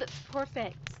 Ooh, that's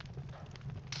perfect.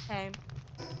 Okay.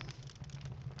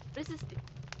 What is this?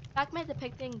 Document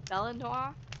depicting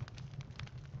Bellinor.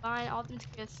 Find all the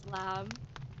material slab.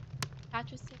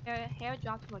 Cattress hair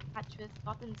dropped from a cattress,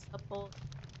 often supple.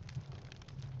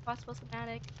 Crossbow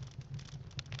schematic.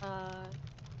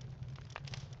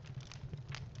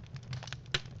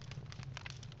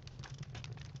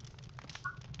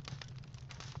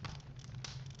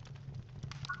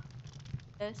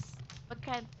 This. What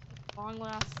kind of long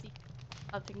last seek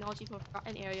of technology from a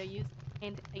forgotten area used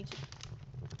in ancient.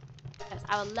 Yes,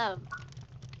 I would love.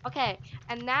 Okay,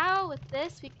 and now with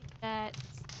this we can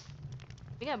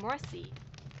get Mercy.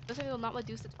 This will not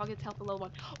reduce the target's health below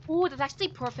 1. Ooh, that's actually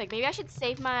perfect. Maybe I should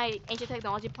save my ancient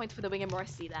technology points for the Wing of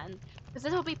Mercy then. Because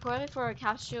this will be perfect for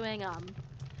capturing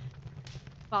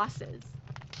bosses.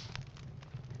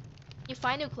 You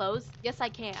find new clothes? Yes, I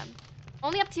can.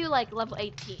 Only up to like level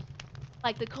 18.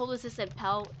 Like the cold resistant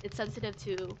pelt, it's sensitive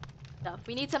to stuff.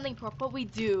 We need something purple. We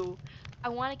do. I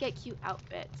want to get cute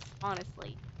outfits,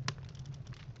 honestly.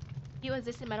 You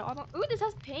resistant metal armor. Ooh, this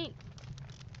has paint.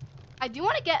 I do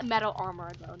want to get metal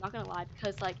armor though, not gonna lie,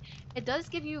 because like it does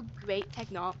give you great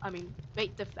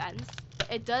great defense,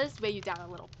 but it does weigh you down a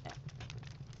little bit.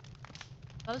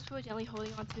 Those who are gently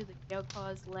holding onto the Gale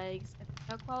Claw's legs. If the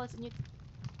Gale Claw is in your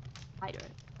fighter.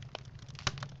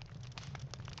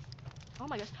 Oh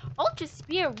my gosh. Ultra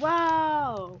Spear!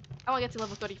 Wow! I want to get to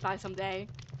level 35 someday.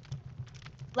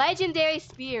 Legendary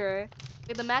Spear.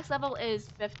 Okay, the max level is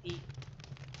 50.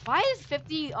 Why does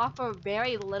 50 offer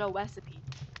very little recipe?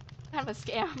 Kind of a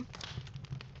scam.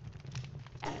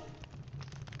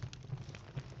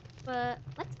 But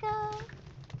let's go.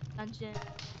 Dungeon.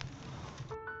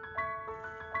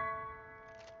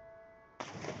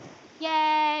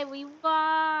 Yay, we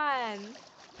won!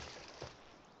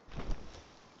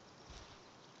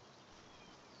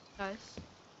 Gosh.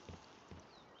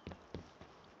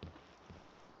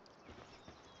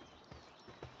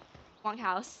 Wrong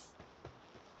house.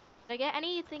 Did I get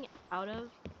anything out of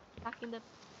attacking the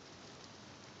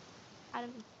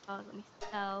items? Oh, let me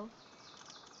sell.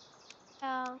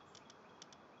 Sell.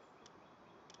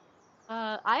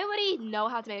 I already know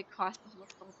how to make a crossbow, so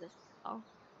let's build this. Oh.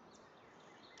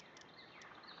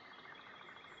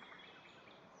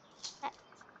 Set.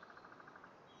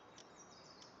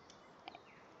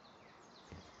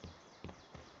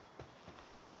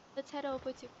 Let's head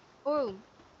over to. Oh,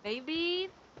 maybe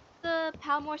the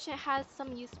Pal Merchant has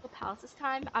some useful pals this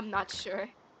time. I'm not sure.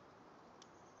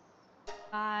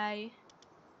 Bye.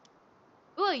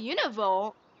 Ooh, a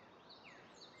Univolt.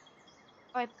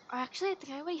 Actually, I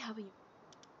think I already have a.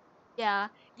 Yeah,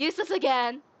 useless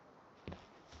again.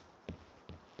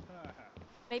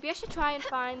 Maybe I should try and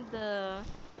find the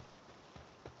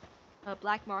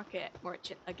black market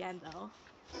merchant again, though.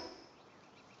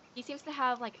 He seems to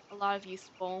have like a lot of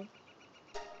useful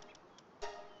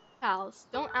pals.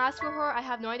 Don't ask for her. I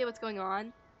have no idea what's going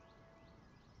on.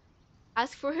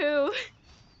 Ask for who?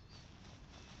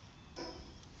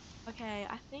 Okay,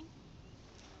 I think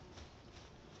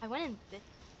I went in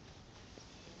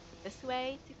this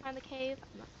way to find the cave.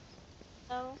 I'm not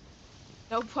so.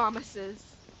 No promises.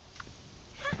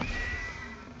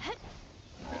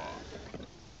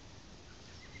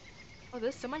 Oh,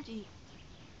 there's so much.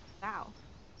 Wow.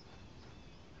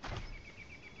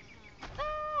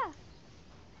 Ah!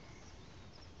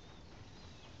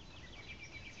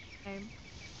 Okay.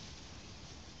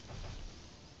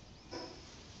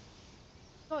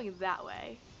 Going that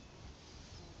way.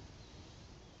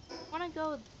 I wanna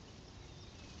go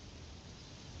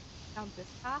down this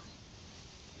path.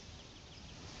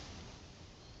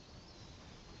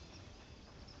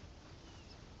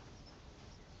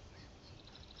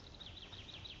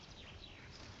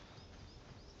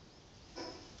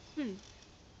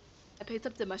 I picked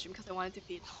up the mushroom because I wanted to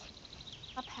feed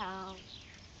a pal.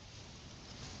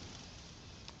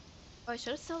 Oh, I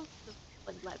should have sold the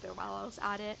like leather while I was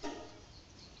at it.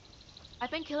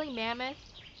 I've been killing mammoth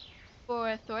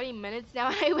for 30 minutes now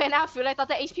and I ran out of food. I thought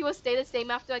the HP would stay the same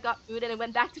after I got food and it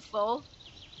went back to full.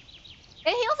 It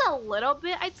heals a little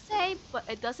bit, I'd say, but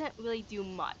it doesn't really do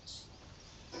much.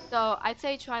 So I'd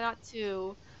say try not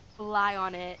to rely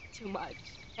on it too much,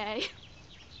 okay?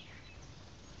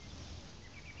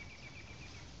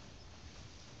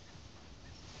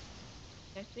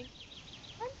 I think.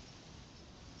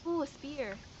 Ooh, a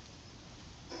spear.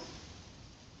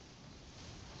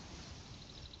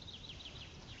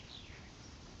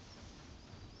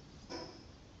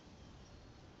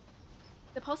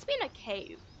 Supposed to be in a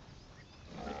cave.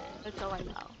 That's all I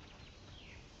know.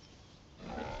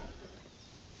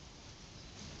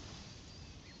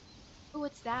 Ooh,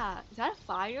 what's that? Is that a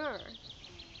fire?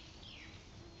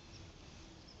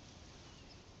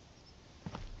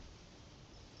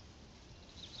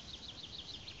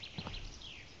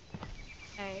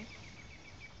 Okay.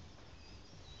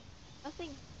 Nothing.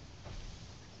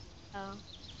 Oh.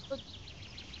 Look.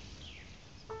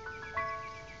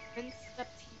 Rinse up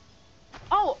tea.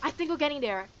 Oh, I think we're getting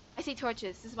there. I see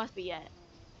torches. This must be it.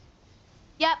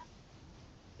 Yep.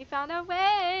 We found our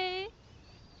way.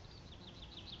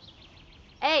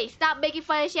 Hey, stop making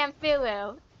fun of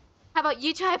Shamfiru. How about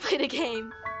you try to play the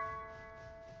game?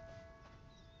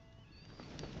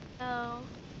 No.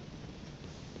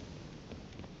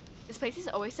 This place is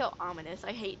always so ominous.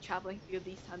 I hate traveling through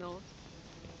these tunnels.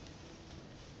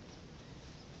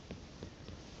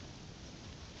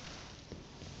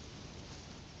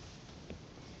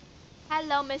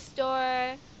 Hello,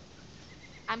 mister.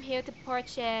 I'm here to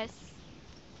purchase.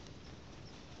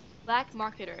 Black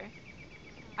marketer.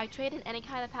 I trade in any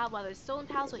kind of pal, whether it's stolen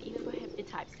pals or even prohibited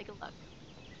types. Take a look.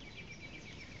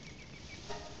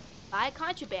 Buy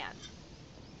contraband.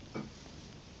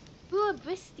 Ooh,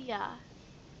 Bristia.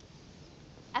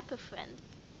 Epiphren.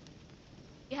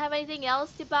 You have anything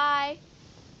else to buy?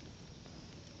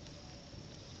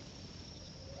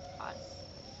 God.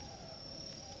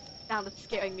 Now that's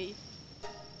scaring me.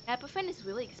 Epiphren is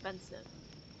really expensive.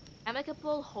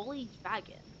 Amicable Holy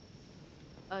Dragon.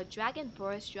 Dragon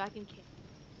Burst, Dragon King.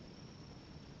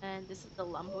 And this is the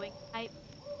lumbering type.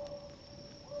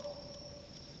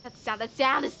 That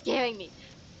sound is scaring me.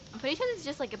 I'm pretty sure this is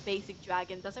just like a basic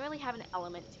dragon. Doesn't really have an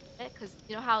element to it, because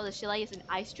you know how the Shillelagh is an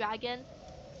ice dragon?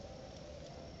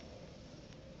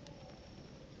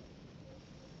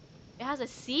 It has a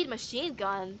seed machine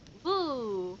gun.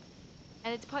 Woo!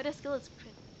 And its part of skill is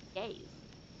gaze.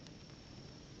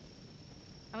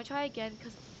 I'm gonna try again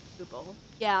because it's doable.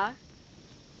 Yeah.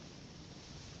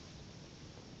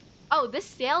 Oh, this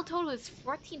sale total is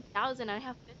 14,000 and I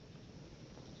have 50.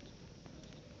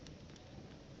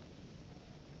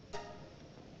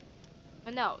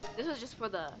 But no, this was just for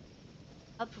the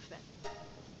Epiphren.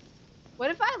 What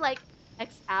if I like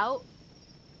X out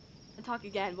and talk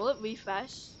again? Will it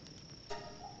refresh?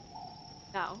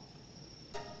 No.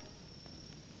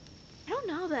 I don't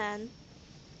know then.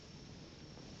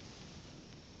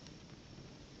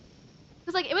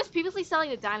 Because like it was previously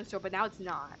selling the dinosaur, but now it's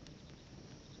not.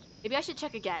 Maybe I should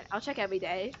check again. I'll check every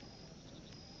day.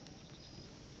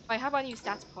 Wait, how about you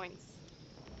stats points?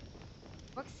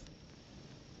 Works.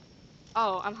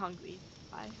 Oh, I'm hungry.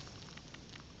 Bye.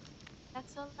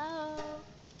 That's so low.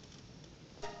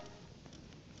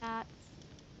 That's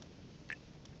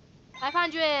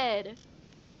 500.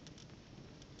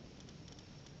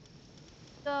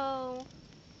 So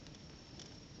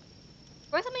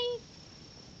first let me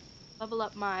level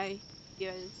up my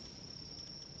gears.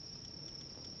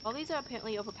 All these are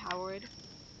apparently overpowered.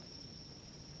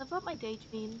 fill up my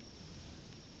daydream.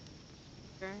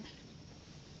 Sure.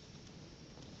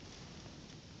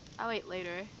 I'll wait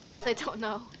later. I don't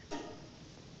know.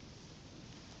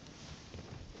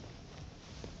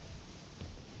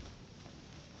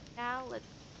 Now let's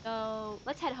go.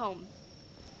 Let's head home.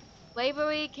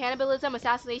 Slavery, cannibalism,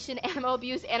 assassination, animal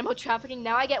abuse, animal trafficking.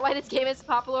 Now I get why this game is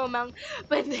popular among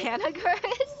banana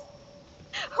girls.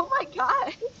 Oh my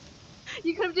god.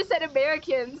 You could have just said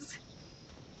Americans.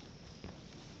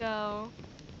 Go.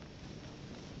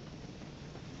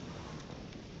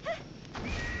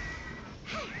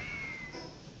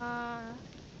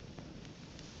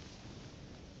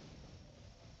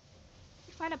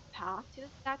 Find a path to the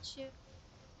statue.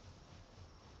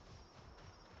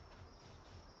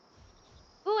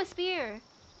 Ooh, a spear.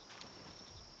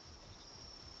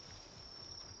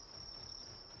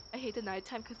 I hate the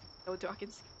nighttime because it's so dark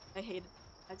and scary. I hate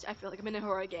it. I feel like I'm in a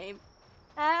horror game.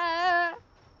 Ah!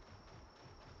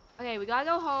 Okay, we gotta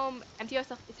go home. Empty our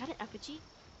stuff. Is that an effigy?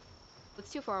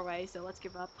 It's too far away, so let's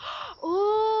give up.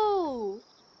 Ooh!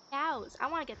 Cows. I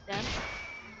want to get them.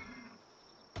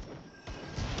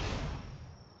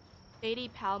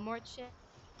 Shady Palworld shit.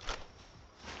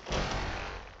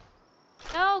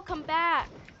 No, come back.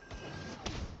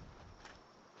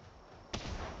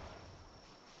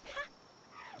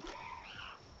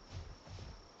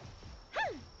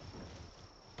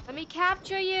 Let me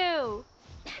capture you.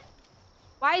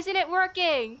 Why isn't it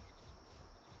working?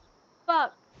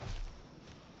 Fuck.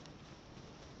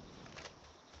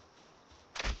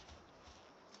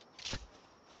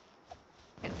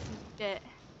 It's shit.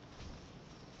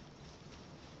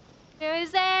 Where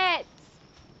is it?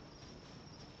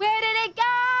 Where did it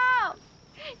go?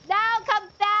 Now come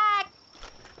back.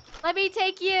 Let me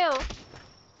take you.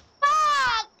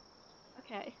 Fuck.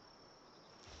 Okay.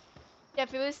 Yeah,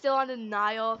 if it was still on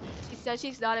denial, she said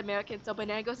she's not American, so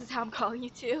Banana Ghost is how I'm calling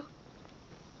you too.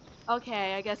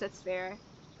 Okay, I guess that's fair.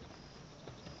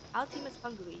 Our team is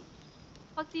hungry.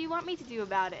 What do you want me to do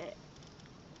about it?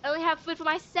 I only have food for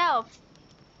myself.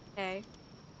 Okay.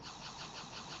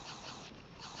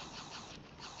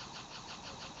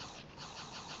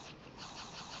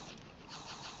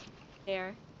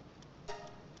 There.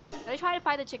 Let me try to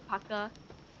find the chickpaka.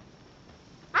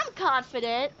 I'm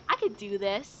confident. I could do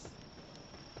this.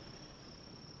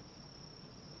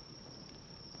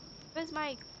 Where's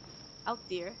my elk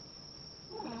deer?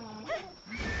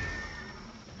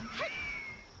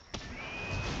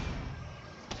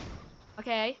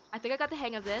 Okay, I think I got the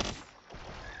hang of this.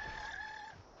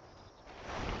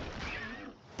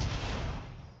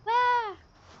 Ah!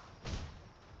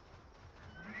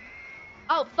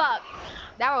 Oh, fuck.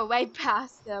 Now we're way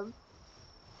past them.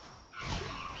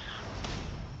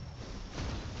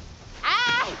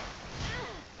 Ah!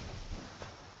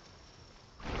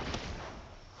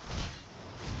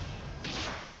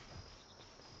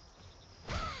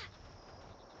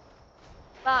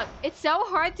 Fuck, it's so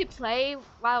hard to play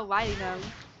while riding them.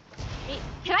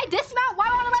 Can I dismount? Why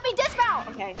won't it let me dismount?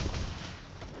 Okay.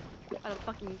 Gotta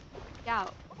fucking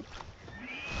out.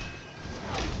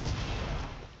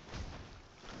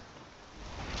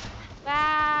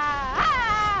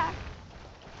 Ah!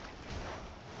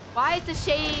 Why is the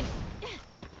shade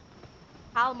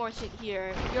Palworld shit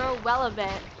here? You're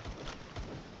relevant.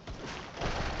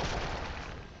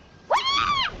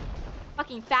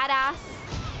 Fucking fat ass.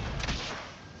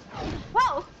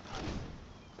 Whoa!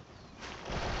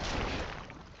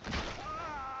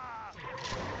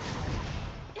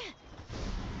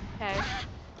 Okay.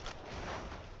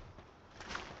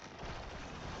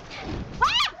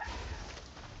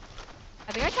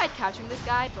 I think I tried capturing this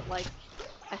guy, but like,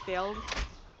 I failed.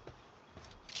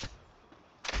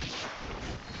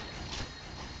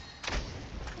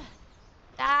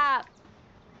 Stop!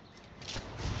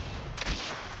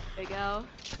 There you go.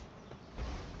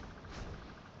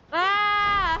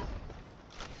 Ah!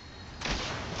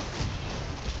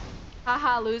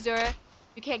 Haha, loser.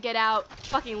 You can't get out.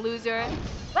 Fucking loser.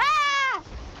 Ah!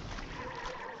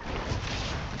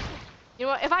 You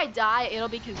know what? If I die, it'll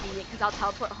be convenient because I'll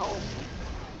teleport home.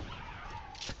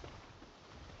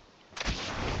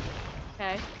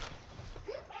 Okay.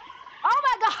 Oh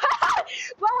my god!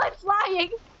 What was flying?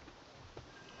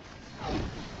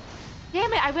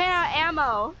 Damn it, I ran out of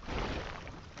ammo.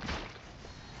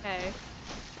 Okay.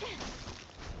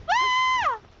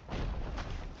 Ah!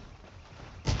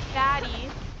 Fatty.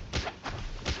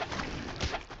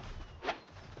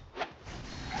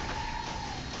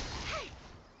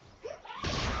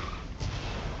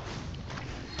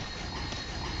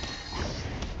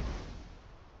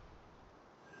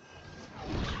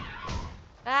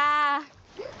 Ah!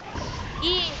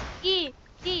 E!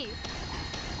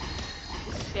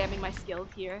 skilled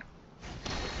here.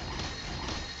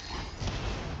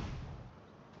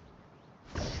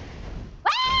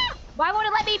 Ah! Why won't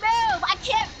it let me move? I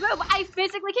can't move. I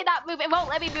physically cannot move. It won't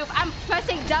let me move. I'm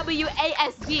pressing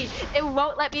WASD. It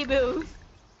won't let me move.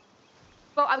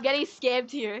 Bro, I'm getting scammed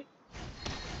here.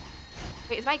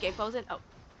 Wait, is my game frozen? Oh,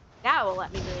 now it will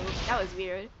let me move. That was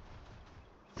weird.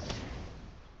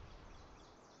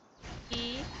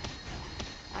 E.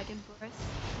 I can burst.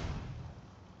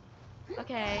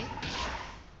 Okay.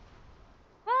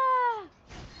 Ah.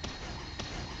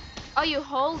 Oh, you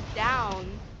hold down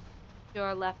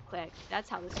your left click. That's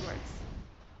how this works.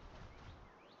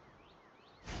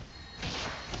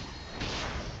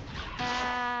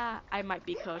 Ah, I might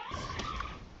be cooked.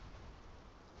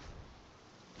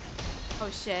 Oh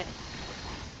shit.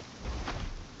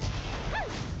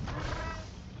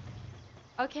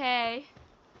 Okay.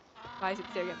 Why is it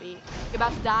staring at me? You're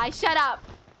about to die? Shut up!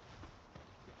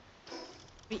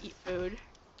 Let me eat food.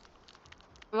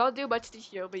 We won't do much to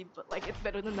heal me, but like it's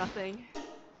better than nothing.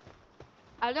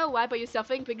 I don't know why, but your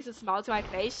suffering brings a smile to my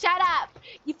face. Shut up!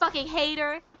 You fucking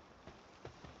hater!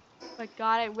 Oh my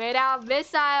god, I ran out of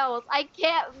missiles! I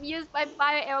can't use my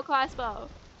fire arrow crossbow!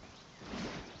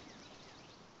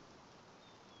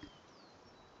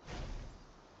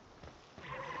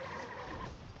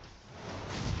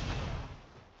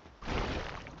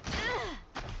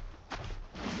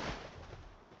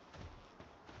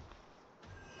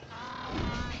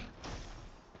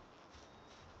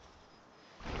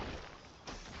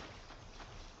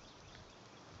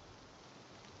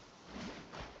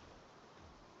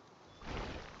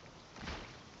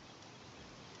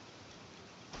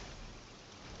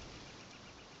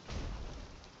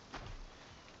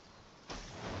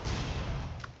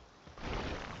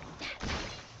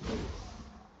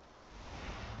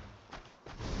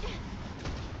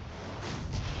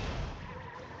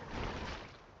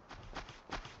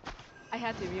 I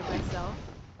had to mute myself.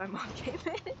 My mom came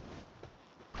in.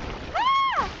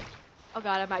 Ah! Oh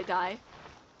god, I might die.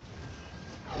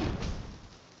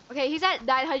 Okay, he's at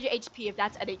 900 HP if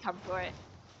that's any comfort.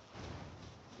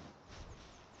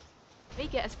 Let me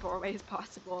get as far away as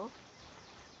possible.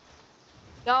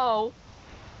 No!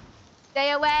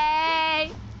 Stay away!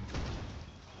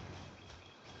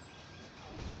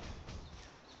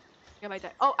 I might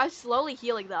die. Oh, I'm slowly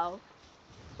healing though.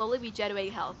 Slowly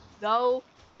regenerating health. Go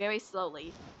very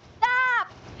slowly. Stop!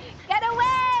 Get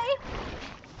away!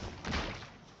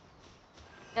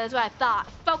 Yeah, that's what I thought.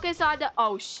 Focus on the.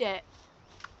 Oh shit.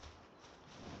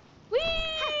 Whee!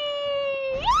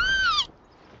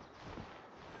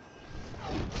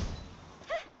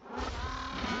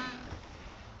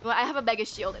 Well, I have a mega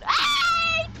shield.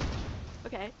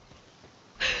 Okay.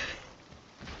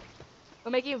 We're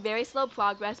making very slow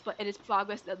progress, but it is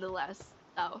progress nonetheless.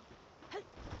 So.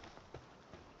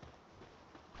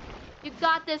 You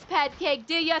got this, pancake.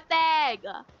 Do your thing.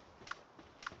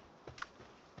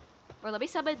 Or let me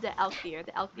summon the Elfir.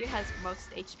 The Elfir has most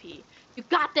HP. You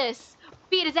got this.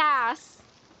 Beat his ass.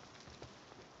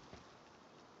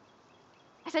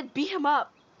 I said beat him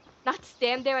up, not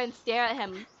stand there and stare at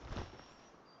him.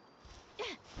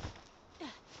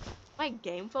 My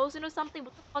game frozen or something?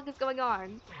 What the fuck is going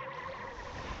on?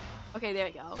 Okay, there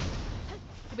we go.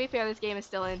 To be fair, this game is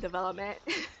still in development.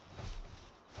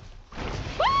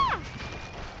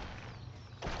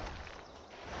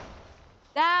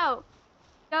 No!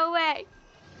 Go away!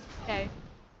 Okay.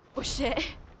 Oh shit.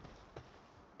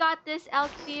 Got this,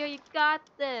 Elfir, you got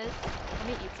this. Let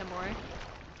me eat some more.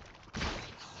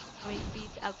 Let me feed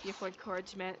Elfir for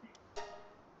encouragement.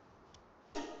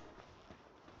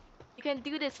 You can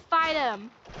do this, fight him!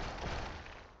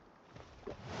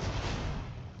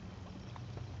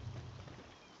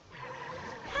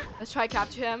 Let's try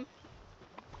capture him.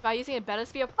 Try using a better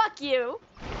spear. Fuck you!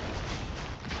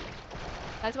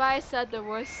 That's why I said the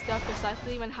worst stuff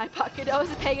precisely when High Pocket I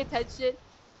wasn't paying attention.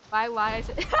 Why I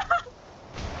said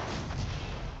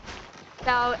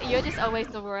No, you're just always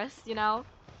the worst, you know?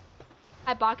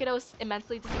 High Pocket was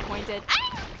immensely disappointed.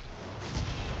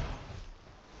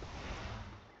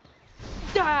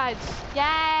 Dodge!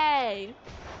 Yay!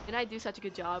 Didn't I do such a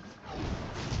good job?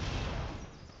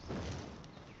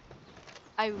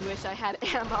 I wish I had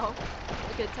ammo.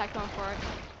 I could attack him for it.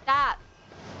 That!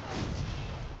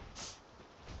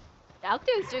 The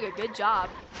Elfir is doing a good job.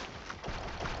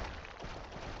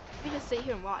 Let me just sit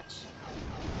here and watch.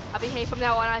 I'll behave from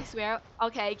now on, I swear.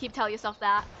 Okay, keep telling yourself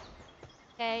that.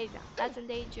 Okay, no, that's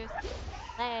endangered.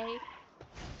 Play.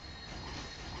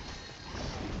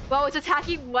 Whoa, it's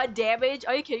attacking 1 damage?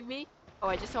 Are you kidding me? Oh,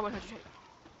 I just saw 100.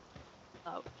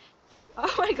 Oh.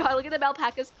 Oh my god, look at the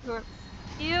alpaca's corpse.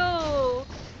 Ew!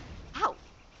 Ow!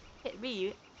 Hit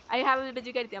me. I haven't been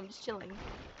doing anything. I'm just chilling.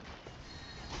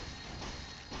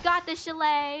 Got this,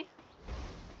 Chalet.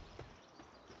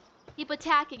 Keep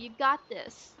attacking. You got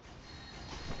this.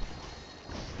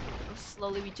 I'm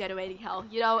slowly regenerating health.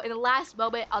 You know, in the last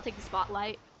moment, I'll take the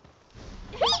spotlight.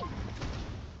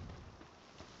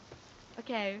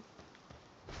 Okay.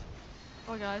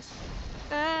 Oh my gosh.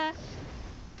 Now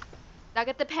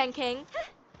get the Pancake.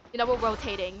 You know, we're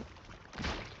rotating.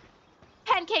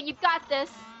 Pancake, you got this.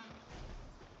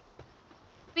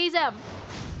 Squeeze him.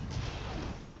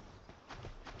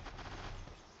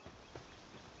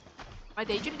 My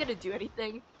daydream gonna do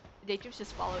anything? The daydream's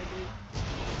just following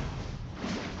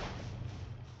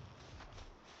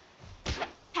me.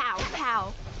 Pow,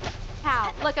 pow,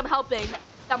 pow. Look, I'm helping.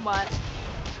 Somewhat.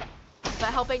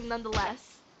 But helping nonetheless.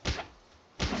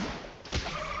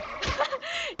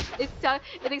 It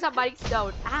thinks I'm biting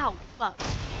stone. Ow, fuck.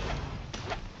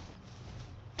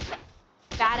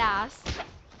 Badass.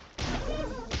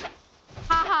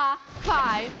 Haha,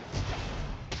 cry.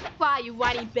 Cry, you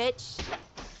whiny bitch.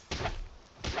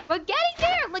 We're getting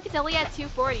there! Look, it's only at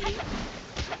 240.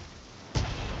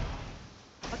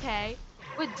 Okay.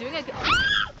 We're doing a good...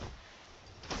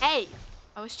 Hey!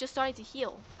 I was just starting to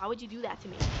heal. Why would you do that to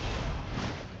me?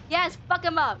 Yes, fuck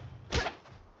him up!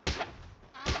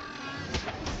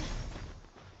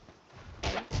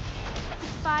 Okay.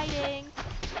 Fighting.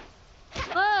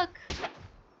 Look!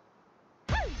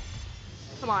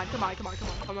 Come on, come on, come on, come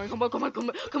on, come on, come on, come on, come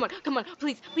on, come on, come on,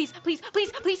 please, please, please,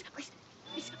 please, please, please,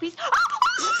 please, please.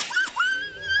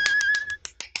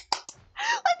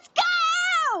 Let's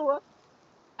go!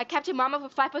 I captured Mama for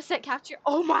 5% capture.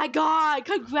 Oh my god,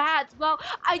 congrats, bro.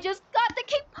 I just got the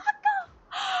King Paco.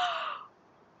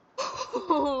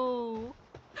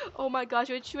 Oh my gosh,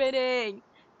 we're training.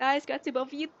 Nice, got to both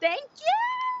of you. Thank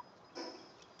you.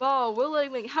 Bro, we're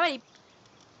living. How many?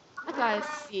 I gotta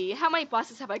see. How many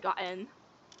bosses have I gotten?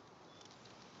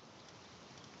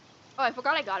 Oh, I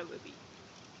forgot I got a ruby.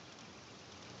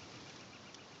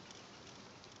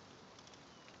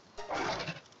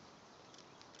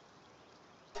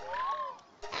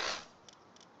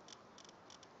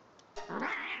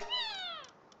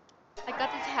 I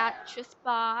got the Tetris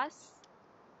boss.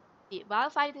 While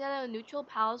fighting together, neutral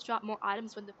pals drop more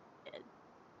items when defeated.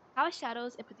 Power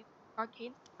shadows and produce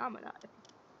arcane phenomena. If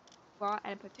raw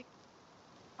and particular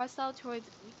hostile towards.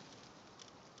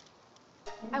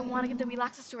 I want to get the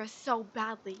Relaxasaurus so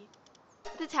badly.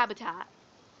 This habitat.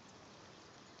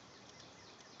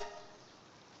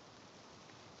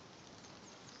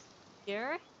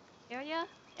 Here? Area?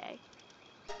 Okay.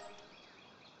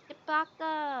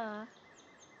 Chipaka!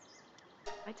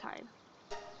 My time.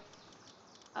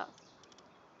 Oh.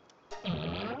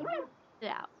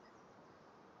 Get out.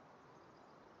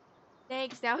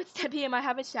 Thanks, now it's 10 p.m. I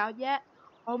haven't showered yet.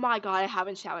 Oh my god, I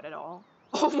haven't showered at all.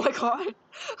 Oh my god.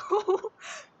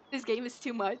 This game is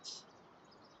too much.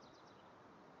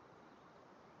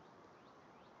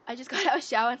 I just got out of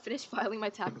shower and finished filing my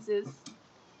taxes.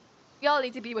 We all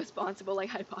need to be responsible like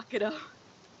Hypocrita.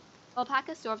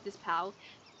 Alpaca served this pal.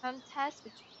 Contest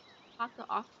between Alpaca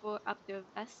offer up their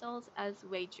vessels as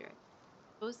wager.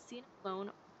 Those seen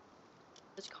alone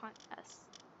such contests.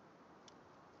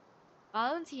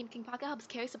 While on team, King Paka helps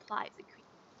carry supplies, increasing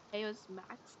Ao's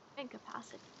max and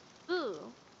capacity.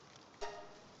 Ooh.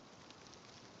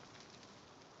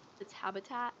 Its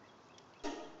habitat.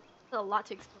 There's a lot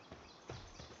to explore.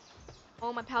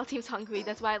 Oh, my pal team's hungry.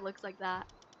 That's why it looks like that.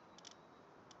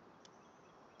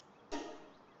 Did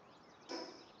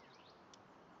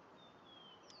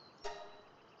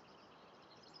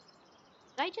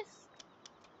I just...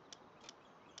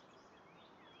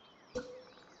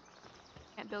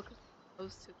 Can't build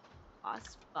close to the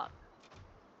boss. Fuck.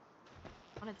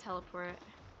 I want to teleport.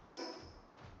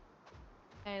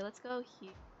 Okay, let's go here.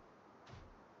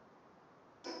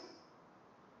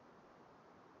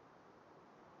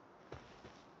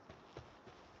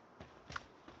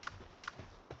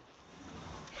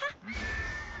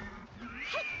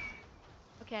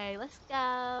 Okay, let's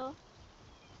go.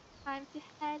 Time to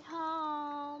head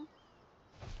home.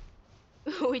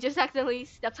 We just accidentally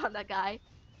stepped on that guy.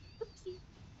 Oopsie. Is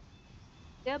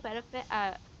there a benefit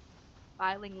at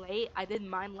filing late? I did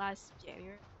mine last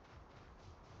January.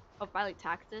 Oh, filing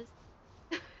taxes?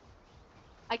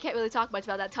 I can't really talk much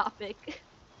about that topic.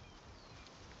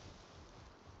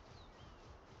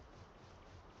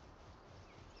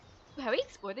 Have we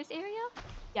explored this area?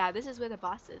 Yeah, this is where the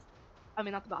boss is. I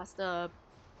mean, not the boss, the...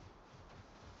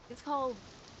 It's called...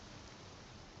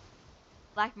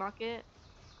 Black Market?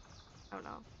 I don't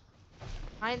know.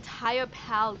 My entire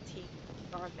pal team is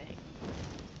starving.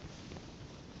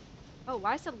 Oh,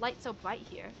 why is the light so bright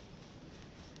here?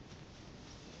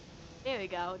 There we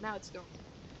go. Now it's normal.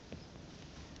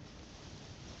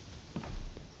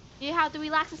 Do you have the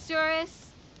Relaxosaurus?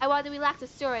 I want the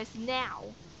Relaxosaurus now.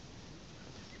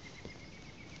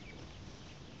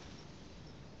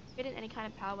 Hidden any kind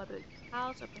of power, whether it's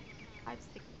house or 5,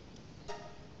 6.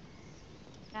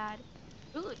 Bad.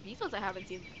 Ooh, these ones I haven't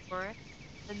seen before.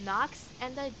 The Nox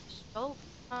and the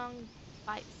Jolong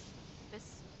Vice.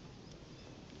 This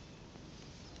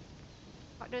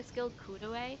partner skill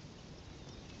Kudaway.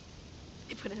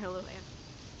 They put in a little ant.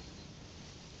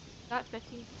 Got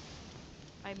 15.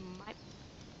 I might.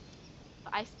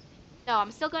 No,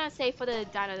 I'm still gonna say for the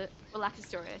Dino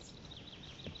Relaxosaurus.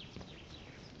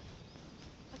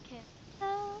 Okay.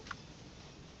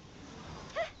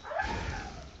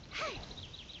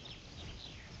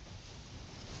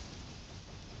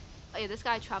 Oh yeah, this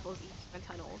guy travels eastern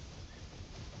tunnels.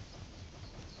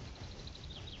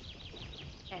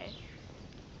 Okay.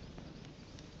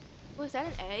 Oh, is that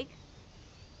an egg?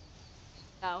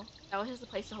 No, that was just a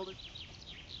place to hold it.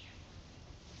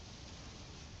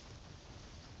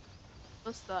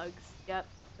 Those thugs. Yep,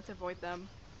 let's avoid them.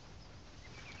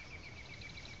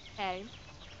 Okay.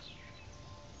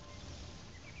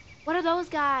 What are those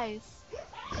guys?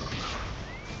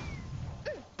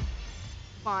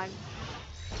 Come on.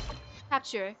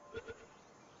 Capture.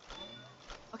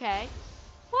 Okay.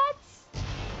 What?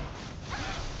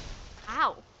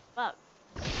 Ow. Fuck.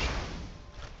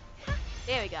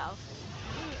 There we go.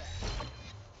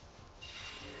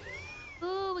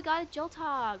 Ooh, we got a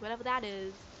Joltog, whatever that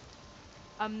is.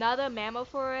 Another mammal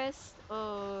forest.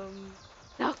 No,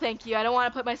 thank you. I don't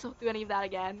want to put myself through any of that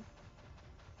again.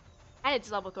 And it's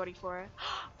level 34.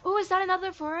 Ooh, is that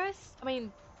another forest? I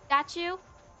mean, statue?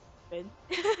 Good.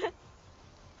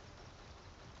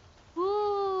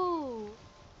 Ooh.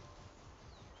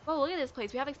 Whoa, look at this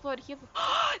place. We haven't explored here before.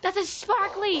 That's a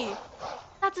sparkly!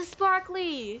 That's a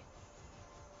sparkly!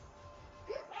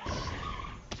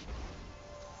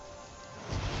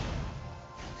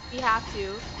 We have to.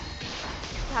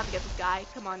 We have to get this guy.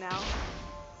 Come on now.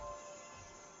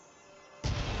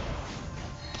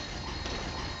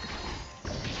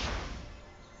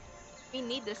 We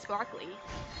need this sparkly.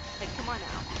 Like, come on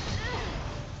now.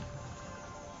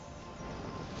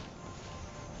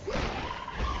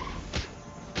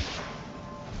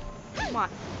 Come on,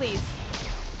 please.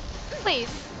 Please.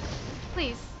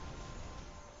 Please.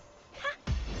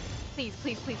 Please,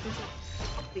 please, please, please.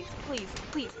 Please, please,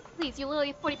 please, please. You're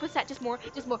literally 40%. Just more,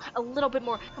 a little bit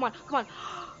more. Come on, come on.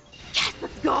 Yes,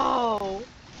 let's go.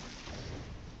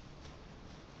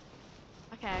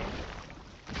 Okay.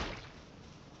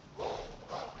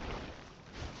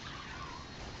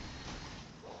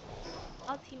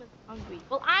 Our team is hungry.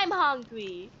 Well, I'm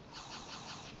hungry.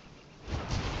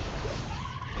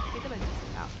 Get them a decent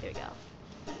amount. There we go.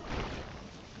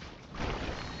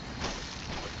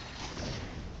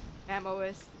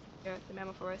 Mammoth. Here, the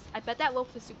mammal forest. I bet that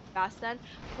wolf is super fast then.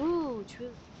 Ooh,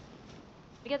 true.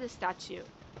 Let me get this statue.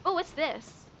 Oh, what's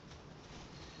this?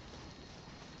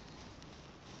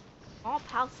 Small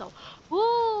palso.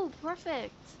 Ooh,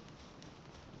 perfect.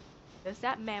 There's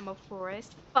that mammal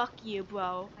forest. Fuck you,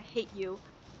 bro. I hate you.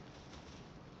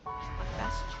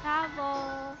 Fast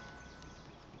travel.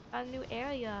 Got a new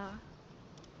area.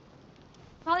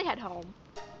 Probably head home.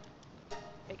 There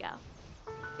we go.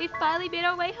 We finally made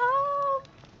our way home.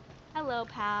 Hello,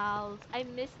 pals. I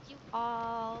missed you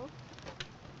all.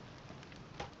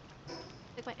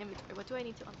 Check my inventory. What do I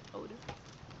need to unload?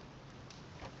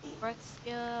 Earth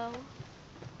skill.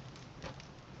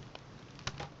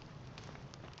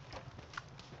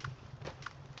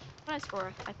 What is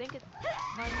Earth? I think it's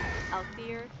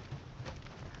healthier.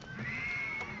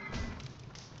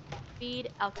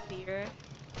 Feed healthier.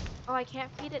 Oh, I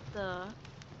can't feed it the.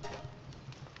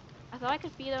 I thought I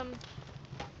could feed him.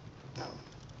 Oh.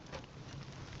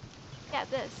 Yeah,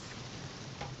 this.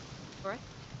 Earth.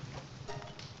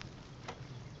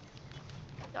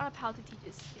 I don't know how to teach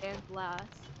it stand blast.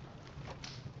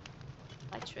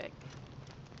 Electric.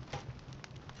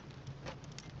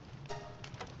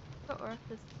 What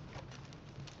Earth is.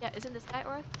 Yeah, isn't this guy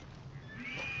Earth?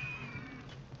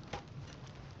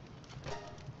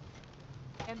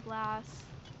 And blast.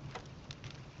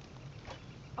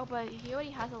 Oh, but he already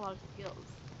has a lot of skills.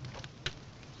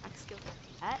 Max skill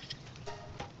pet.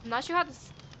 I'm not sure how to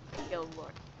skill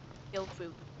lord. Skill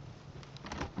food.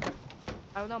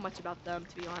 I don't know much about them,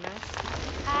 to be honest.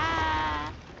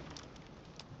 Ah!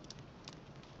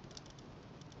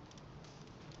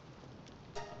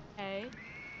 Okay.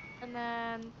 And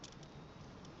then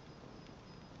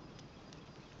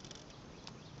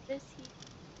this he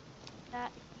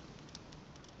that he.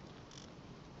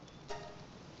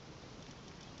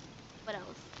 What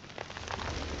else?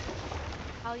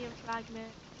 Alien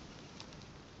fragment.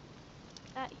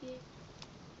 That here.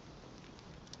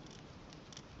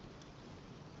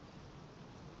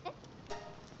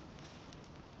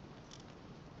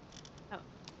 Oh,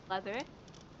 leather.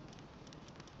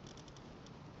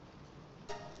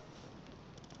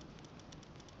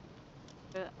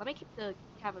 Let me keep the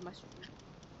cavern mushroom.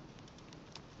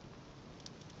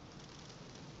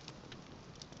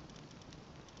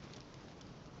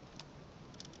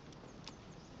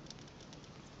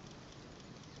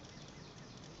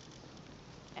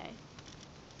 Okay.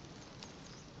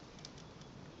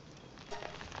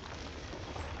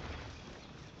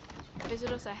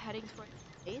 Visitors are heading toward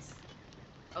the base.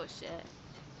 Oh shit.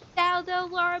 Sound the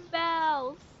alarm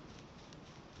bells!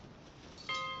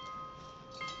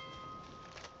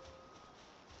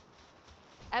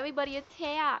 Everybody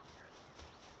attack!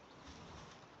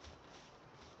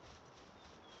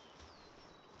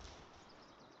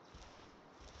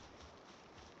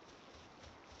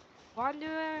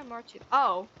 Wanderer marching.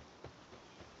 Oh!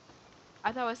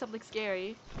 I thought it was something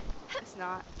scary. It's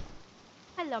not.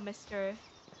 Hello, mister.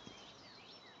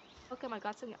 Welcome, I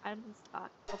got some items in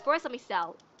stock. Well, first let me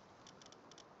sell.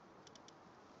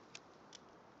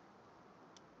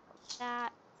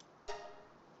 That.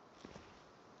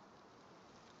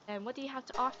 And what do you have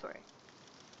to offer?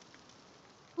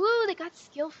 Ooh, they got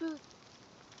skill food.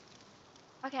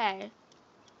 Okay.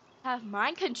 Have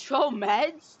mind control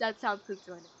meds? That sounds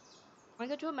concerning.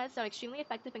 Mind control meds are extremely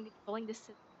effective in controlling this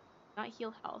system, not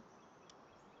heal health.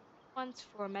 Ones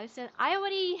for medicine. I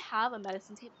already have a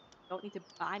medicine table. I don't need to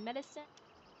buy medicine.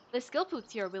 The skill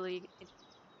foods here are really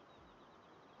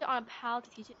on a pal to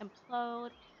teach it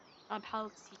implode, on a pal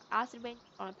to teach acid rain,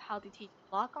 on a pal to teach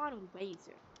lock on and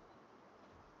razor.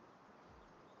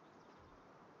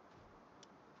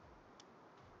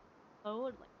 Implode?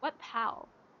 Like what pal?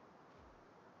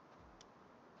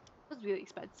 It was really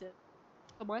expensive.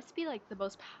 It must be like the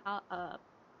most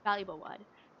valuable one.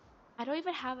 I don't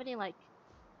even have any like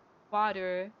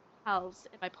water pals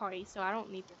in my party, so I don't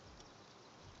need this.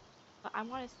 But I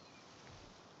want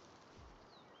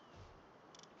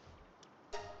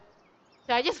to.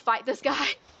 Should I just fight this guy?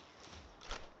 Should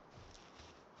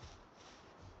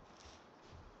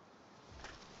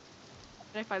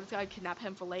I fight this guy and kidnap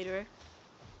him for later?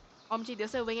 OMG,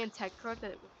 there's a wing and tech quirk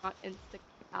that will not instant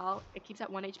out. It keeps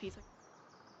at 1 HP. So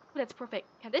ooh, that's perfect.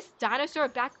 Can this dinosaur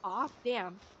back off?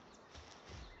 Damn.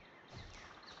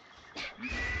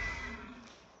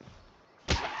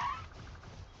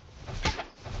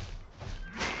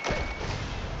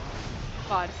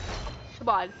 Come on. Come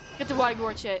on. Get the water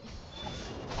board shit.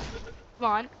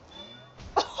 Come on.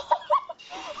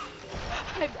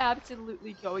 I'm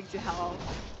absolutely going to hell.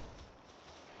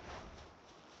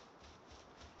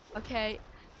 Okay.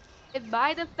 In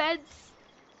my defense,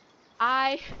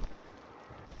 I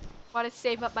want to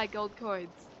save up my gold coins.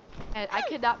 And I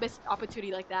cannot miss an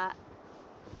opportunity like that.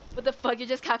 What the fuck? You're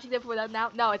just capturing them for them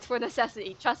now? No, it's for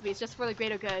necessity. Trust me, it's just for the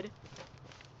greater good.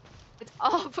 It's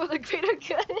all for the greater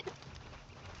good.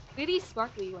 Really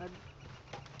sparkly one.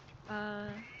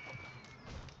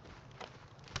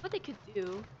 What they could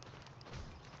do.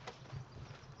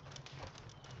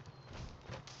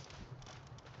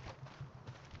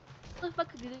 What the fuck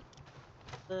could do?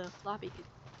 The floppy could.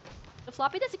 The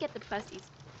floppy doesn't get depressed easily.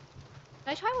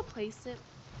 Can I try to replace it?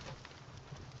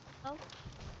 Oh.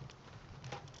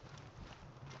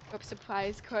 Oh,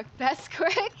 surprise, correct. That's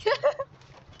correct.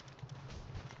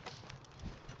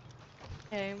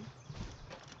 Okay.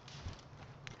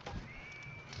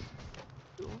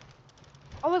 Cool.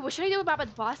 Oh wait, what should I do about the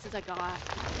bosses I got?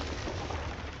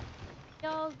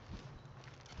 Yo.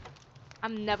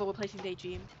 I'm never replacing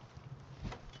Daydream.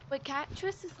 But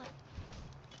Catrice is like...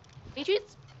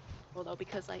 Daydream's cool though,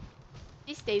 because like,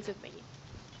 she stays with me.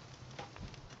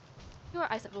 Pure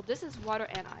ice. Well, this is water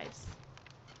and ice.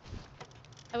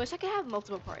 I wish I could have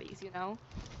multiple parties, you know?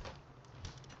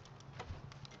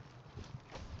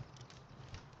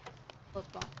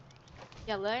 Both boss.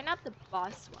 Yeah, learn up the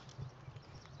boss one.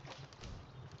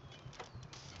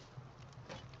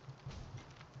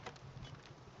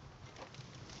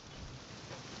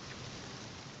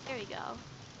 There we go.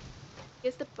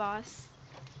 Here's the boss.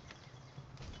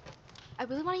 I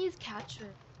really want to use Catrice.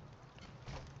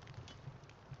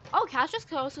 Oh, Catrice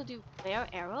could also do flare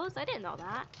arrows? I didn't know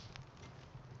that.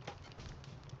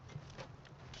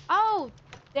 Oh!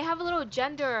 They have a little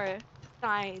gender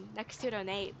sign next to their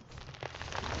names.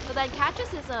 So then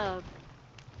Catrice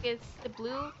is the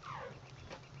blue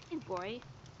boy.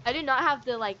 I do not have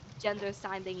the like gender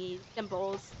sign thingy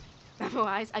symbols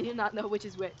memorized. I do not know which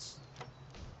is which.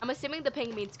 I'm assuming the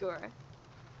pink means Gur.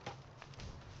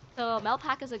 So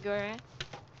Melpack is a Gur.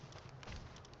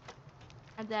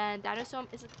 And then Dinosaur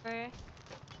is a girl.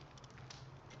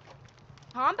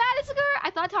 Tombat is a girl? I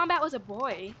thought Tombat was a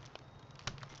boy.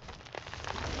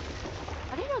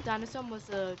 I didn't know Dinosaur was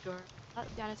a girl. I thought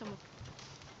Dinosaur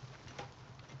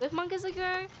was... Liftmonk is a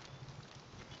girl?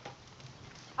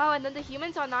 Oh, and then the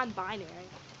humans are non-binary,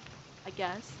 I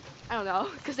guess. I don't know,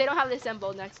 because they don't have the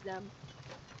symbol next to them.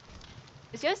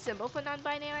 Is there a symbol for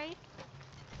non-binary?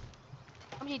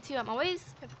 Me too. I'm always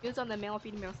confused on the male or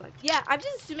female side. Yeah, I'm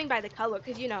just assuming by the color,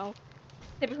 because you know,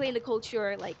 typically in the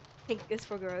culture, like pink is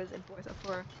for girls and boys are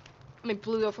for, I mean,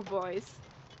 blue are for boys.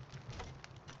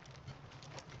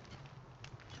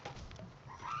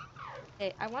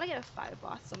 Hey, I want to get a fire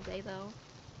boss someday though.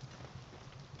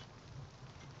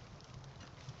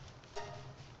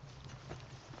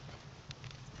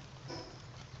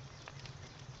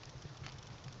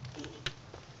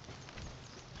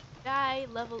 Die,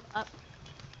 level up.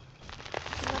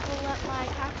 Level up my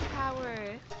capture power.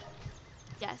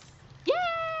 Yes.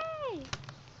 Yay!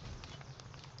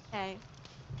 Okay.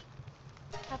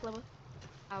 Have level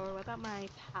power. What about my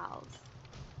pals?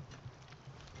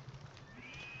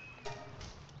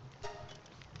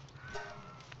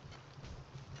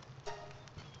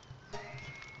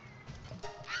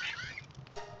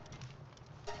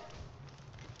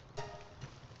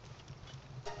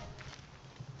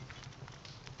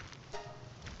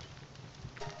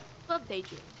 Love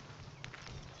daydream.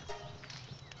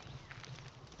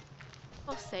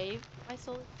 I'll save my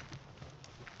soul.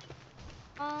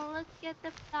 Oh, let's get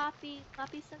the floppy.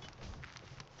 Floppy some.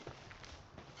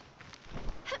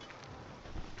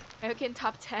 American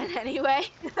top 10 anyway.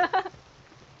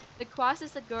 The cross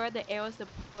is the girl, the arrow is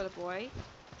for the boy.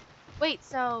 Wait,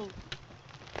 so...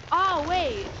 Oh,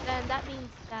 wait. Then that means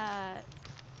that...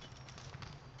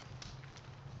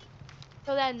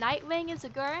 So then Nightwing is a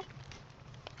girl?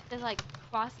 It's like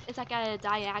cross... It's like a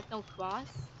diagonal cross?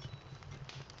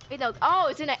 Wait, no. Oh,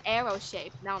 it's in an arrow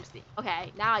shape. Now I'm seeing.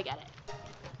 Okay, now I get it.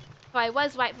 So I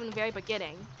was right from the very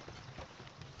beginning.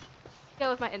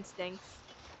 Go with my instincts.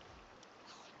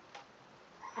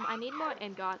 I need more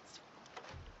ingots.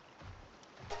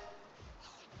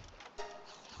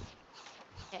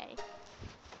 Okay.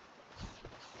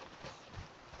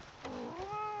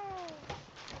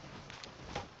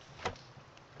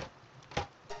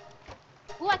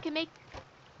 Ooh, I can make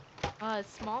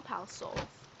small pal souls.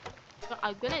 So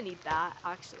I'm gonna need that,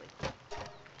 actually.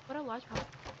 What a large pal.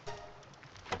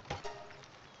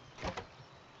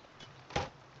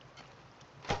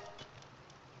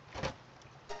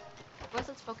 First,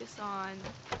 let's focus on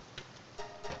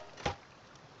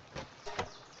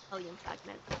helium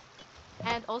fragments.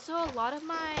 And also, a lot of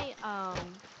my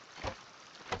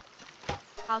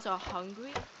pals are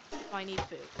hungry, so I need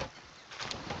food.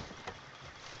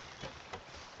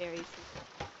 Berries.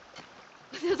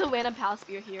 There's a random pal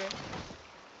spear here.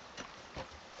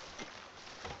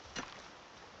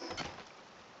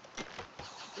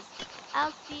 This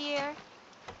pal spear.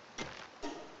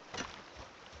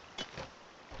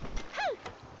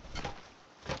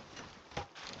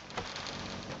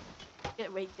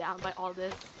 Get weighed down by all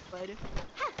this wood.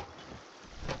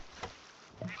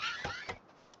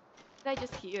 Did I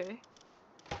just hear?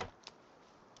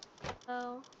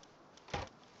 Oh.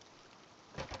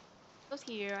 Goes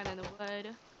here, and then the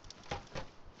wood.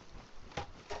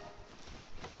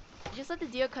 I just let the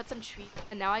deer cut some trees,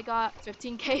 and now I got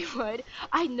 15k wood.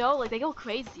 I know, like, they go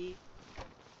crazy.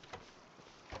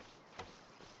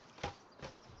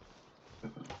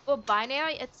 Well,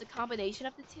 binary, it's a combination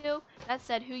of the two. That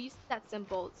said, who uses that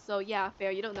symbol? So yeah,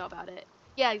 fair, you don't know about it.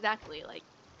 Yeah, exactly, like,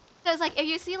 because, like, if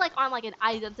you see, like, on, like, an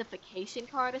identification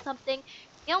card or something,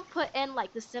 they don't put in,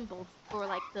 like, the symbols for,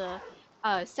 like, the,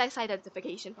 sex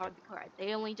identification part of the card.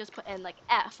 They only just put in, like,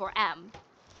 F or M.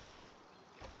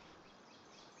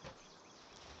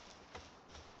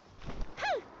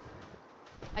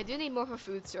 I do need more for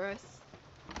food source.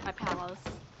 My palace.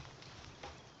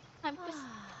 I'm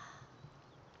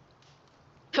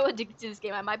so addicted to this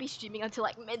game. I might be streaming until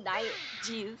like midnight.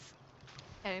 Jeez.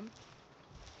 Okay.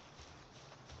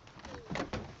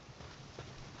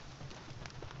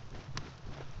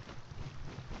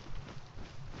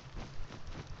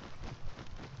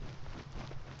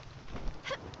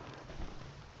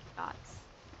 Dots.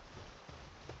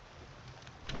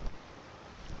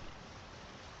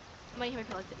 How many have I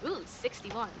collected? Ooh,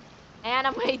 61. And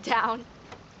I'm way down.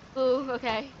 Ooh,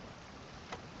 okay.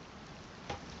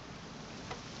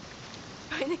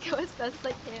 Trying to go as best as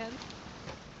I can.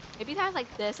 Maybe times like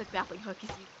this, a grappling hook is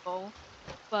useful.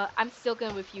 But I'm still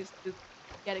gonna refuse to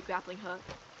get a grappling hook.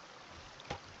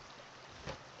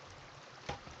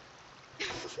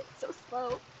 So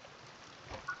slow.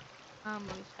 Let me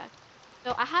check.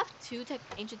 So I have two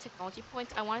ancient technology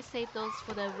points. I want to save those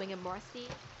for the Wing and Marcy.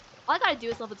 All I gotta do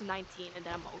is level to 19 and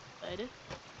then I'm all good.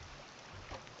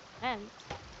 And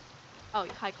oh,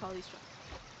 high quality structure.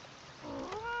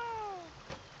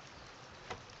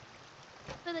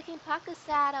 So they can pack a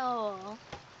saddle.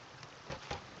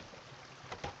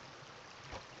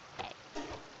 Okay.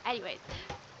 Anyways,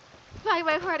 trying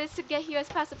my hardest to get here as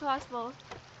fast as possible.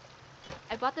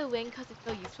 I bought the wing because it's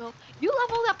so useful. You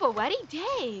leveled up already?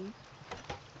 Dang!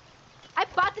 I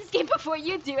bought this game before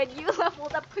you do, and you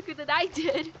leveled up quicker than I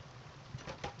did.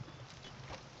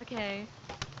 Okay.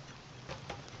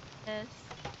 This.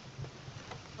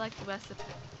 Like the rest of it.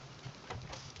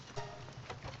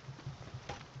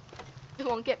 It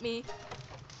won't get me.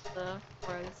 The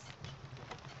whereas.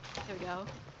 Here we go.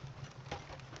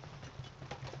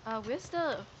 Where's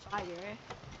the fire?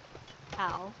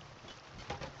 How?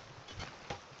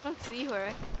 I don't see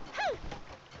her.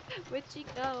 Where'd she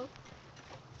go?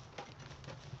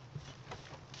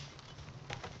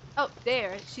 Oh,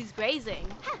 there. She's grazing.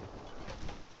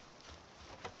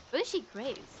 Where did she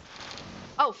graze?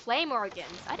 Oh, flame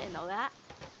organs. I didn't know that.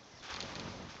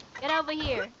 Get over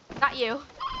here. Not you.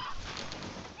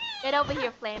 Get over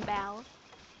here, Flame Bow.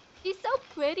 She's so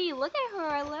pretty. Look at her.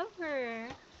 I love her.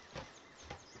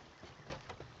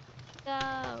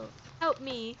 Go. Help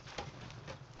me.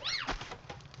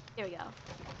 Here we go.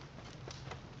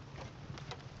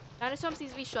 Dinosaur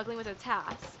seems to be struggling with her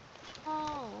task.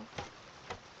 Oh.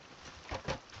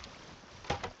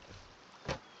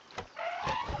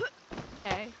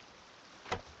 Okay.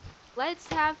 Let's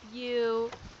have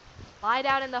you lie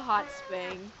down in the hot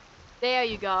spring. There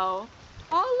you go.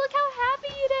 Oh, look how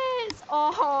happy it is.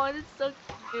 Oh, it's so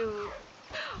cute.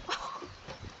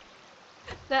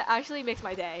 That actually makes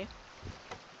my day.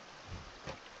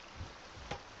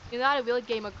 You're not a real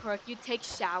gamer, Cork. You take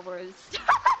showers.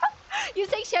 You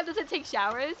think Sham doesn't take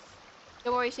showers?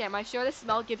 Don't worry, Sham. I'm sure the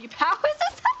smell give you powers or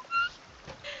something.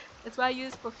 That's why I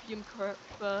use perfume, Cork.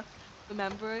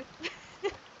 Remember?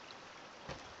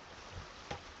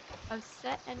 I was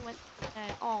set and went to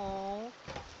bed. Aww.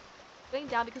 Going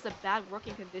down because of bad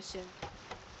working conditions.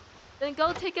 Then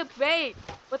go take a break.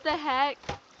 What the heck?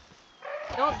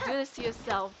 Don't do this to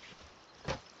yourself.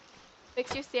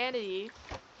 Fix your sanity.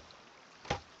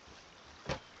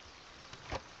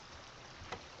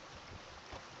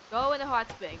 Go in the hot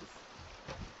springs.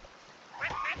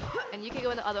 And you can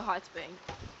go in the other hot spring.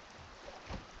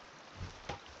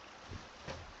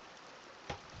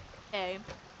 Okay.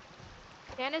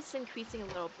 Sand is increasing a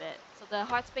little bit, so the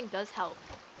hot spring does help.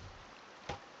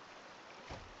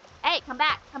 Hey, come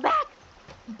back! Come back!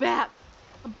 Come back!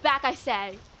 Come back, I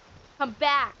say! Come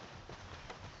back!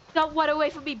 Don't run away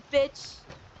from me, bitch!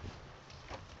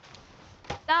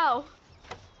 No!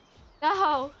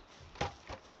 No!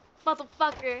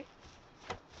 Motherfucker!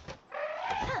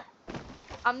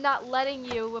 I'm not letting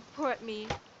you report me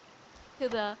to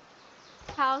the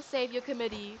House Savior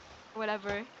Committee or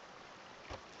whatever.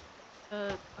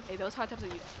 Okay, those hot tubs are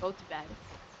used. Go to bed.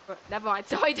 Or, never mind,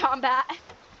 sorry, Tombat.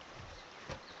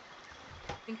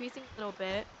 Increasing a little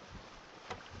bit.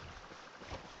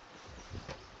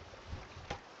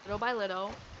 Little by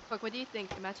little. Look, what do you think?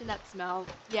 Imagine that smell.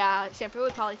 Yeah, shampoo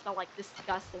would probably smell like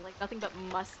disgusting, like nothing but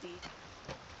musty.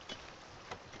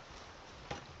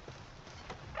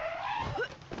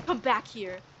 Come back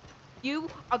here. You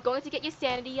are going to get your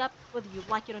sanity up, whether you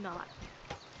like it or not.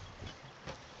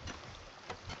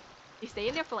 You stay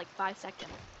in there for like 5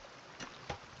 seconds.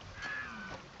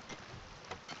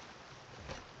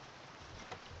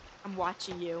 I'm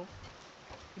watching you.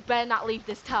 You better not leave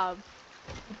this tub.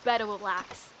 You better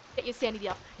relax. Get your sanity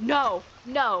up. No!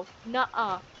 No!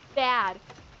 Nuh-uh. Bad.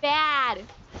 Bad!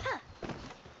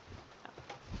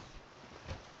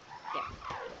 There.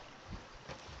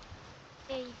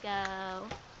 There you go.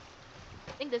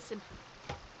 I think this is...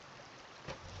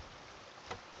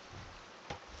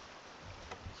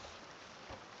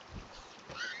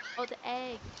 Oh, the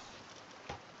egg.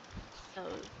 Oh.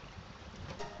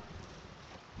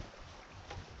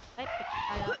 Can I pick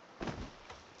that up?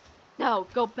 No,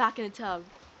 go back in the tub.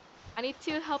 I need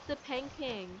to help the Pen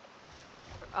King.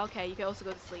 Okay, you can also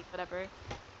go to sleep, whatever.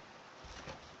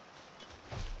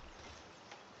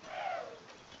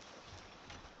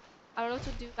 I don't know what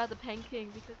to do about the Pen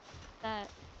King because that.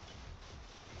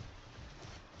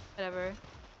 Whatever.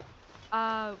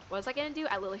 What was I gonna do?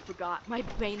 I literally forgot. My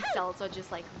brain cells are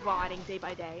just like rotting day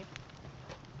by day.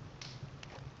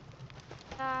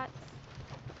 That's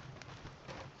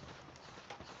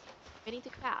waiting to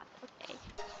craft. Okay.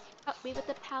 Help me with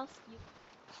the pulse.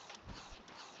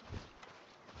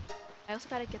 I also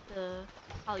gotta get the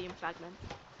Pallium fragment.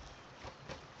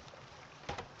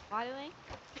 Watering?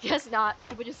 I guess not.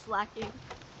 People just slacking.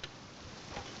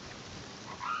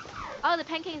 Oh, the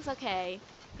pancake's okay.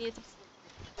 Need some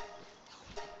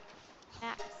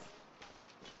snacks.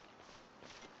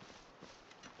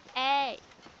 Hey!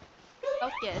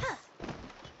 Focus.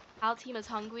 Our team is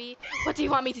hungry. What do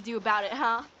you want me to do about it,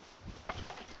 huh?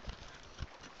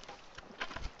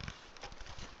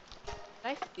 Did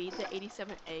I feed the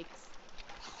 87 eggs?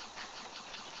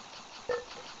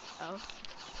 Oh.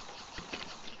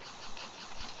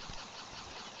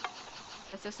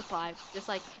 That's their supply. Just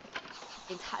like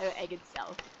the entire egg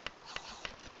itself.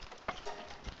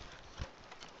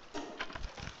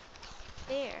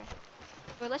 There.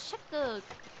 Well, let's check the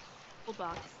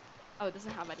toolbox. Oh, it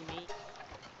doesn't have any meat.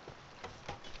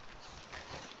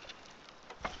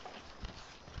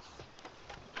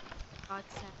 God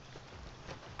sent.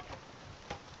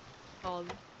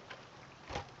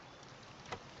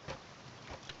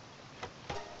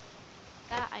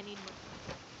 That I need more.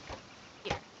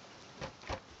 Here.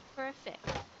 Perfect.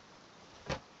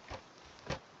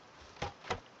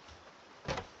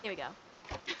 Here we go.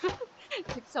 It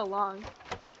took so long.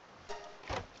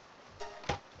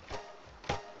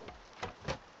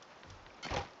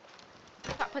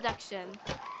 Start production.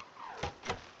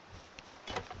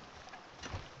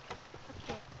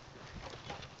 Okay.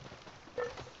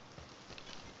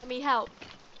 Let me help.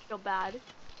 I feel bad.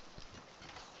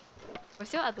 Was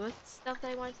there other stuff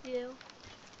that I wanted to do?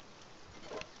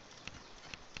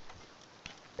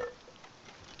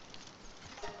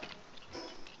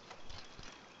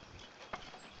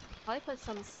 Probably put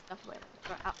some stuff away.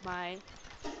 Or out my.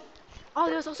 Oh,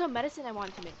 there was also medicine I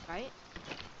wanted to make, right?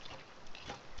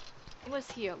 It was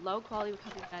here. Low quality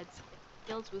recovery meds.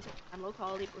 Skills with and low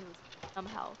quality with some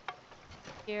health.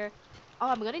 Here. Oh,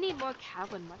 I'm gonna need more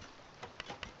cavern money.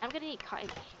 I'm gonna need cotton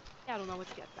candy. I don't know what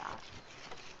to get that.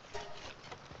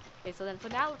 Okay, so then for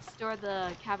now, let's store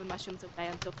the cavern mushrooms away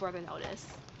until further notice.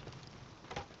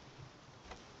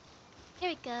 Here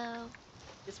we go.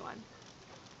 This one.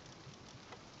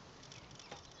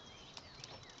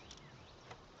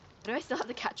 Why do I still have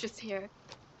the catcher's here?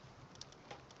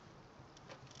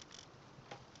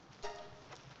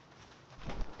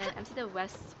 And empty the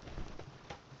west.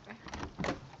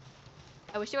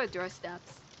 I wish there were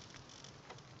doorsteps.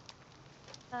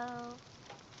 Oh.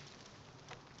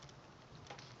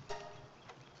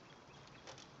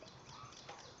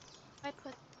 I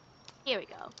put. Here we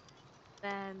go.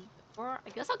 Then the ore. I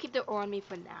guess I'll keep the ore on me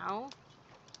for now.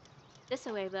 This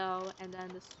away though, and then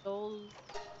the souls.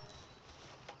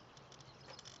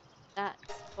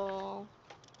 That's full.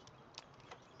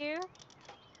 Here.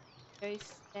 They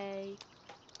stay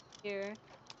here.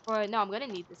 Or no, I'm gonna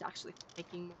need this actually for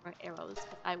making more arrows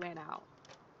because I ran out.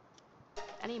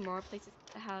 Any more places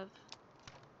to have?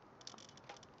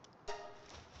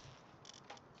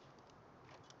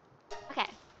 Okay.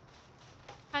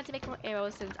 Time to make more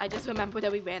arrows since I just remembered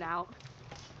that we ran out.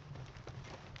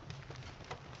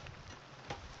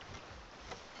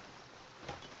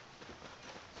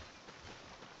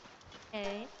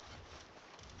 Okay.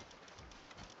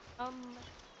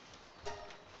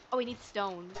 Oh, we need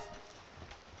stones.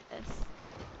 This.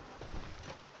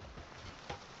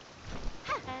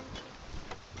 And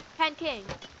Pan King.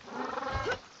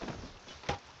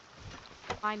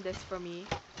 Find this for me.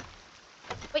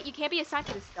 Wait, you can't be assigned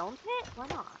to the stone pit? Why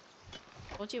not?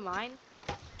 Won't you mind?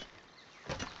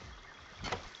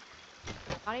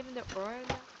 Not even the urn?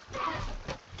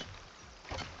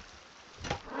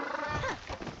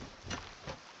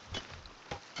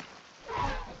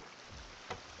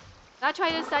 Not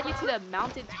trying to assign you to the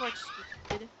mountain torch,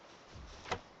 stupid.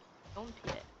 Stone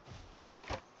pit.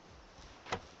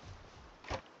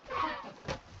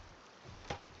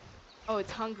 Oh,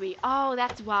 it's hungry. Oh,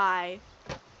 that's why.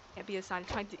 Can't be assigned.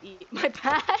 Trying to eat. My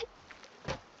bad.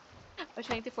 I'm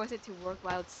trying to force it to work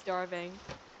while it's starving.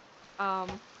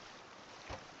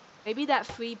 Maybe that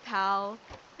free pal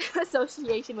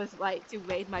association was right to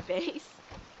raid my base.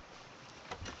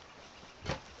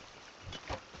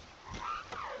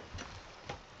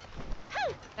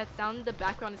 That sound in the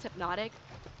background is hypnotic.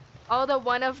 Oh, the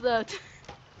one of the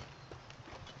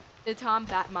the Tom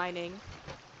Bat mining.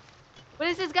 What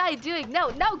is this guy doing? No,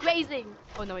 no grazing!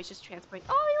 Oh no, he's just transporting.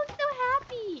 Oh, he looks so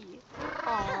happy!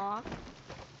 Aww.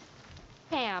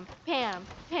 Pam, Pam,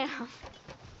 Pam.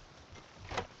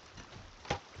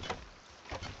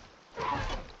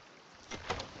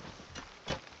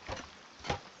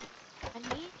 I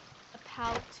need a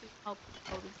pal to help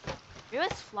control this. Where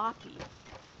is Floppy?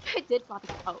 I did Floppy.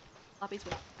 Oh, Floppy's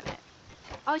working on it.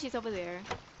 Oh, she's over there.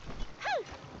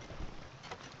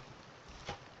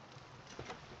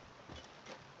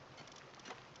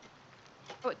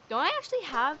 Oh, don't I actually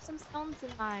have some stones in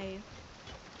my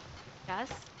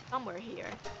chest? Somewhere here.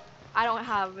 I don't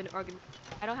have an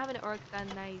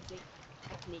organizing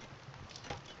technique.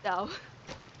 So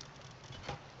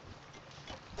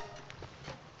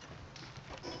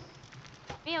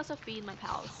may also feed my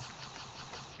pals.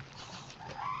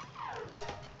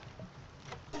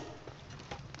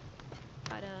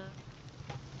 Gotta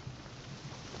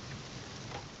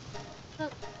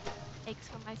cook eggs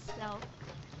for myself.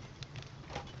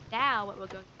 Now what we're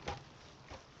going to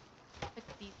cook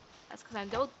these, because I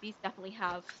know these definitely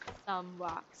have some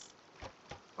rocks.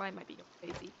 Or I might be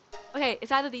going crazy. Okay,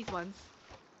 it's either these ones.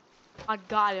 Oh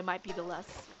god, it might be the last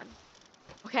one.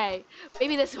 Okay,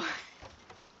 maybe this one.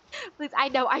 Please, I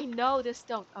know this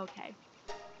stone. Okay.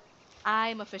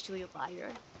 I'm officially a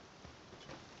liar.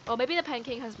 Well, maybe the Pen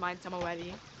King has mined some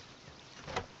already.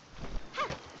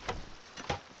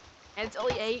 And it's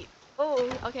only 8. Oh,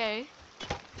 okay.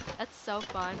 That's so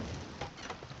fun.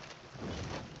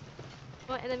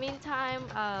 Well, in the meantime,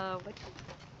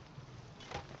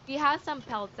 we have some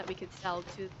pellets that we could sell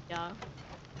to the,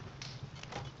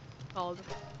 called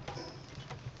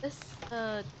this,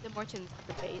 the merchants of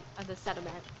the base, of the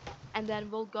settlement. And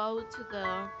then we'll go to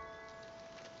the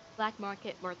black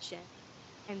market merchant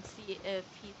and see if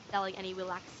he's selling any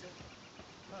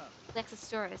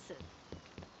relaxosauruses.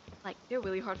 Like, they're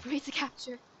really hard for me to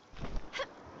capture.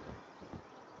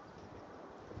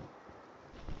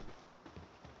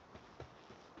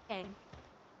 Okay.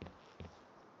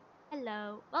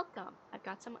 Hello, welcome. I've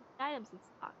got some items in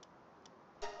stock.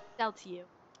 Sell to you.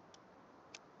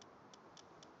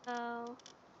 So,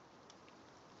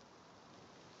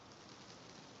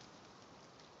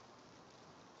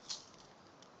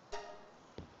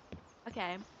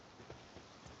 okay.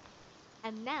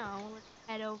 And now let's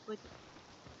head over to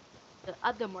the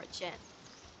other merchant,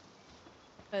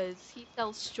 because he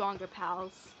sells stronger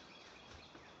pals.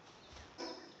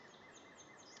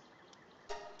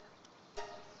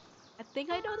 I think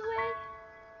I know the way.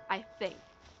 I think.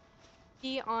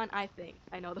 I think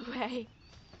I know the way.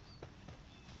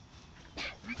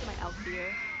 Look at my elf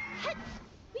here.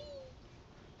 Whee!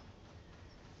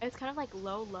 It's kind of like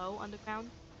low underground.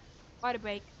 Water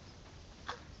break.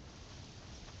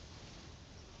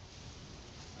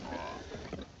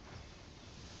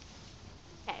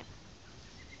 Okay.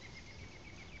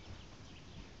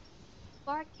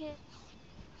 Market.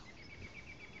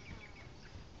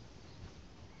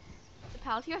 The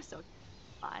pals here are so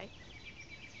high.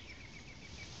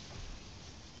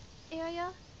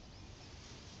 Area?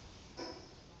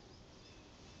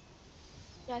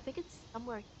 Yeah, I think it's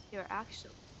somewhere here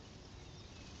actually.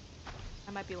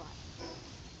 I might be lying.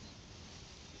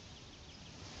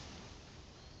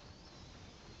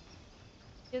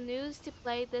 You'll use to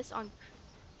play this on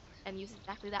and use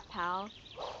exactly that pal.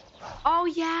 Oh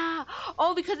yeah!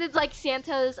 Oh, because it's like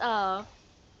Santa's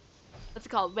what's it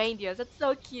called? Reindeers. That's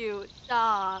so cute.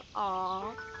 Stop.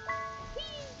 Aw.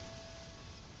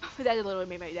 That literally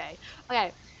made my day.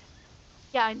 Okay.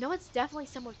 Yeah, I know it's definitely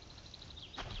somewhere.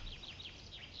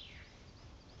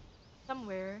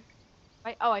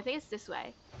 Right? Oh, I think it's this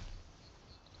way.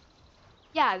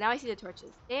 Yeah, now I see the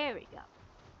torches. There we go.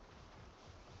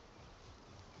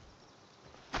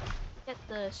 Get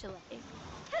the chalet.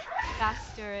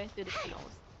 Faster through the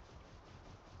tunnels.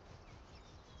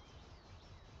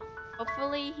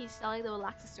 Hopefully he's selling the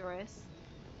Relaxosaurus.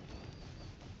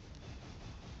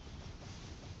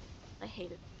 I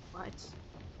hate it so much.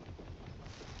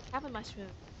 Have a mushroom.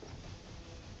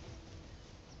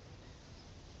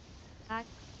 Black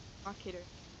marketer.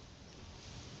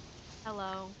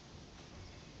 Hello.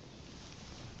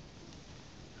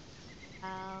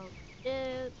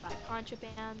 Buy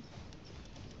contraband.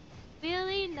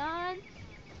 Really? None?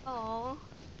 Oh.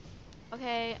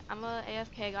 Okay, I'm a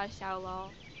AFK, gotta shout lol.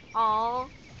 Aw.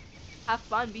 Have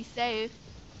fun, be safe.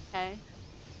 Okay.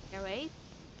 Here, wait.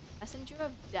 Messenger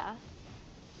of Death.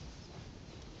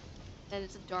 Then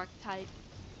it's a dark type.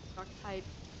 Dark type.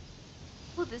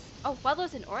 Oh,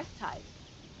 Weather's an earth type.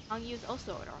 Hangyu is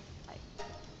also an earth type.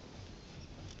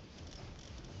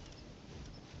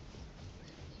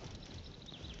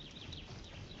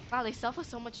 Wow, they sell for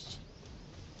so much.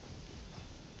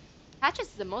 Patches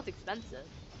is the most expensive.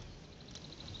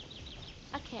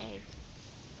 Okay.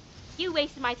 You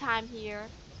wasted my time here,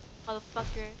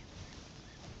 motherfucker.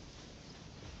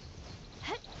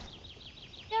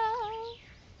 No.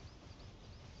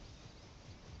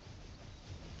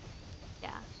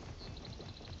 Yeah.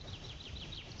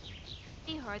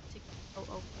 Be hard to go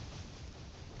over.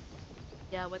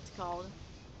 Yeah, what's it called?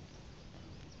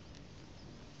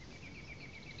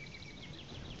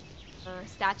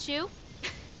 Statue?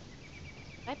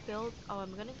 I build. Oh,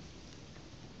 I'm gonna.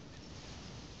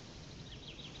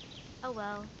 Oh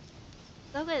well.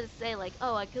 I was gonna say like,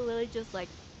 oh, I could literally just like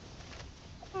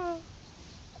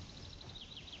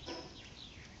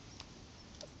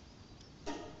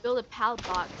build a pal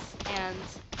box and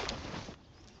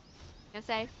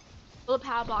say build a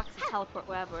power box and teleport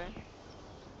wherever.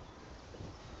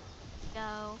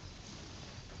 Go.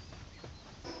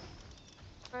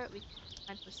 First, we can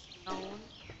find for stone.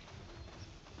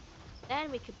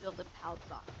 Then we could build a power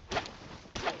box.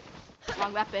 Wait,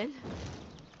 wrong weapon.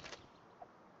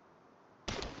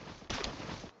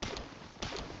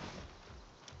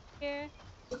 Here.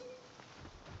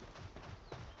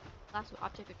 Last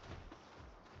object.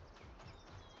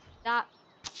 That.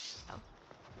 Oh.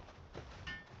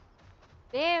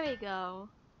 There we go.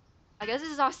 I guess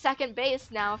this is our second base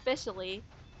now officially.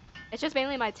 It's just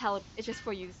mainly my tele. It's just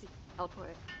for you to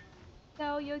teleport.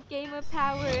 So your gamer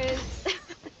powers.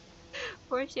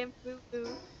 Poor shampoo.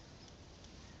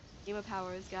 Gamer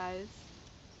powers, guys.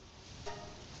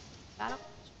 Battle.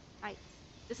 Right.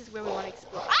 This is where we want to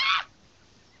explore. Ah!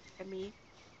 At me.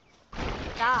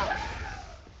 Stop.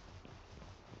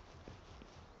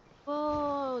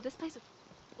 Whoa, this place is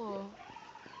cool.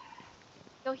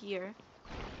 Go here.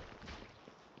 I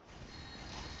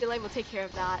feel like we'll take care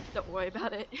of that. Don't worry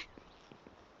about it.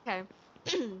 Okay.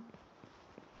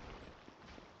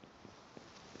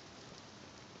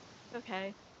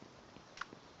 Okay.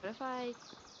 What if I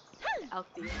out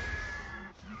there?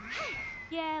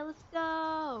 Yeah, let's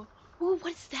go. Ooh,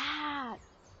 what's that?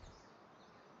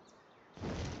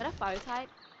 Is that a fire type?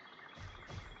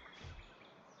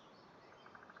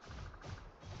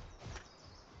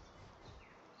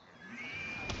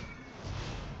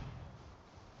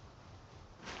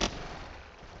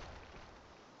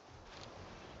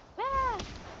 Ah!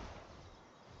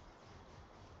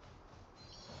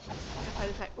 A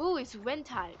fire type. Ooh, it's wind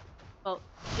type. Well,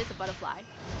 it's a butterfly.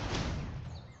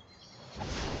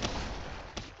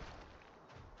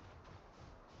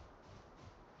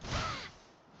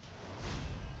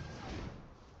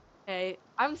 Okay,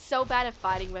 I'm so bad at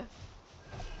fighting with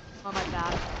on my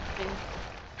back,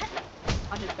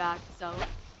 on his back. So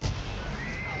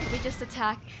we just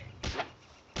attack.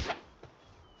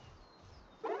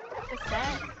 What's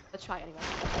that? Let's try anyway.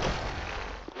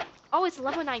 Oh, it's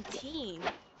level 19.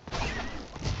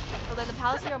 So then the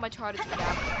palace here are much harder to get.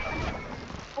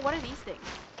 Oh, what are these things?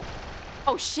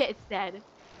 Oh shit, it's dead.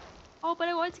 Oh, but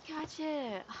I wanted to catch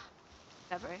it.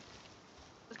 Never.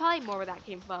 There's probably more where that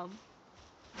came from.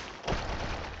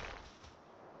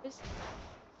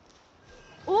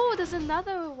 Oh, there's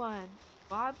another one.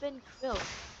 Robin Krill.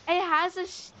 It has a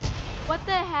what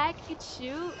the heck? It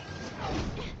shoot?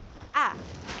 Ah.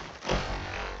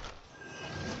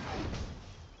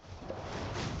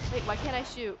 Wait, why can't I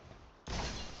shoot?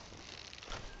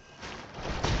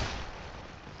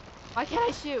 Why can't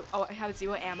I shoot? Oh, I have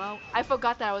 0 ammo. I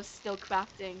forgot that I was still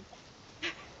crafting.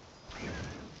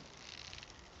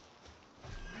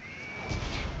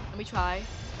 Let me try.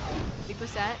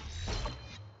 3%.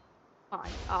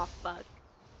 Fine. Oh, fuck.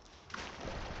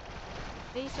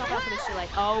 Maybe swap out for the shit like,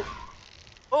 oh.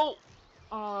 Oh!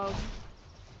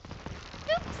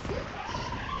 Oops!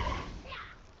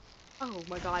 Oh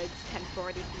my god, it's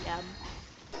 10:40 p.m.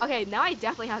 Okay, now I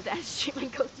definitely have to end stream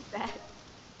and go to bed.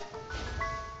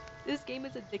 This game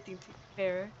is addicting to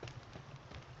fair.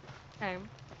 Okay.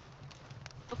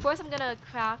 Of course I'm gonna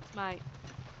craft my...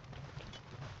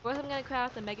 Of course I'm gonna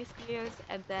craft the Mega Spheres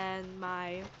and then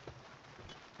my...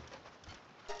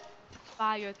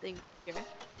 fire thing here.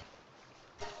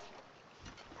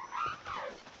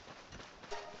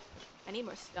 I need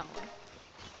more stone.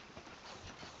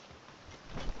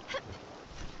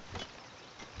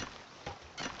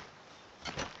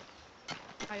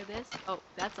 Try this. Oh,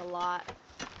 that's a lot.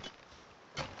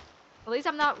 At least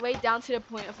I'm not way down to the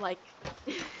point of like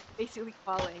basically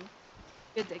falling.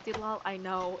 Addicted, lol. I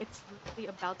know it's literally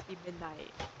about to be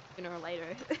midnight sooner or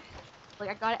later. Like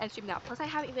I gotta end stream now. Plus I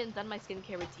haven't even done my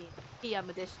skincare routine. PM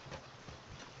edition.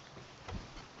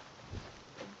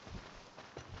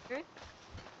 Here?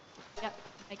 Yep.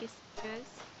 I guess here's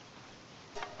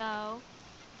so.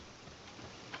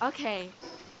 Okay.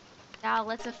 Now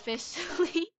let's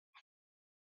officially.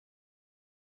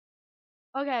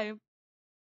 Okay.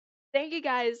 Thank you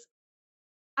guys.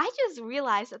 I just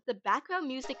realized that the background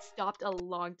music stopped a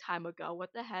long time ago.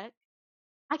 What the heck?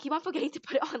 I keep on forgetting to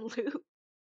put it on loop.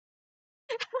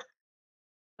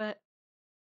 But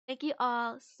thank you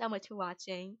all so much for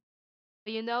watching.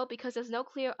 But you know, because there's no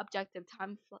clear objective,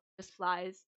 time just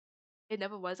flies. It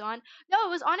never was on. No, it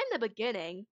was on in the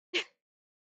beginning.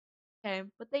 Okay,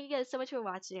 but thank you guys so much for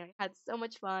watching. I had so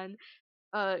much fun.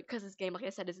 Cause this game, like I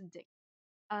said, is addicting.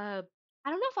 Uh, I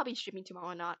don't know if I'll be streaming tomorrow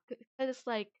or not, cause it's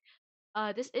like,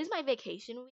 this is my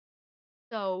vacation week,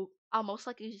 so I'll most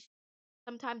likely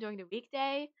sometime during the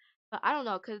weekday. But I don't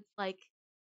know, cause like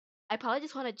I probably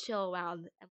just want to chill around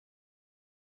and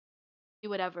do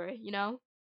whatever, you know.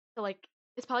 So like,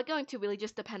 it's probably going to really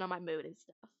just depend on my mood and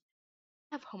stuff.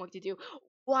 I have homework to do.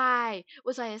 Why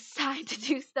was I assigned to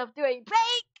do stuff during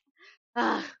break?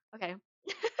 Ugh, okay.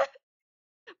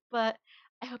 But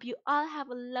I hope you all have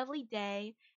a lovely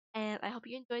day, and I hope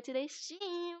you enjoyed today's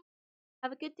stream.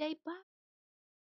 Have a good day. Bye.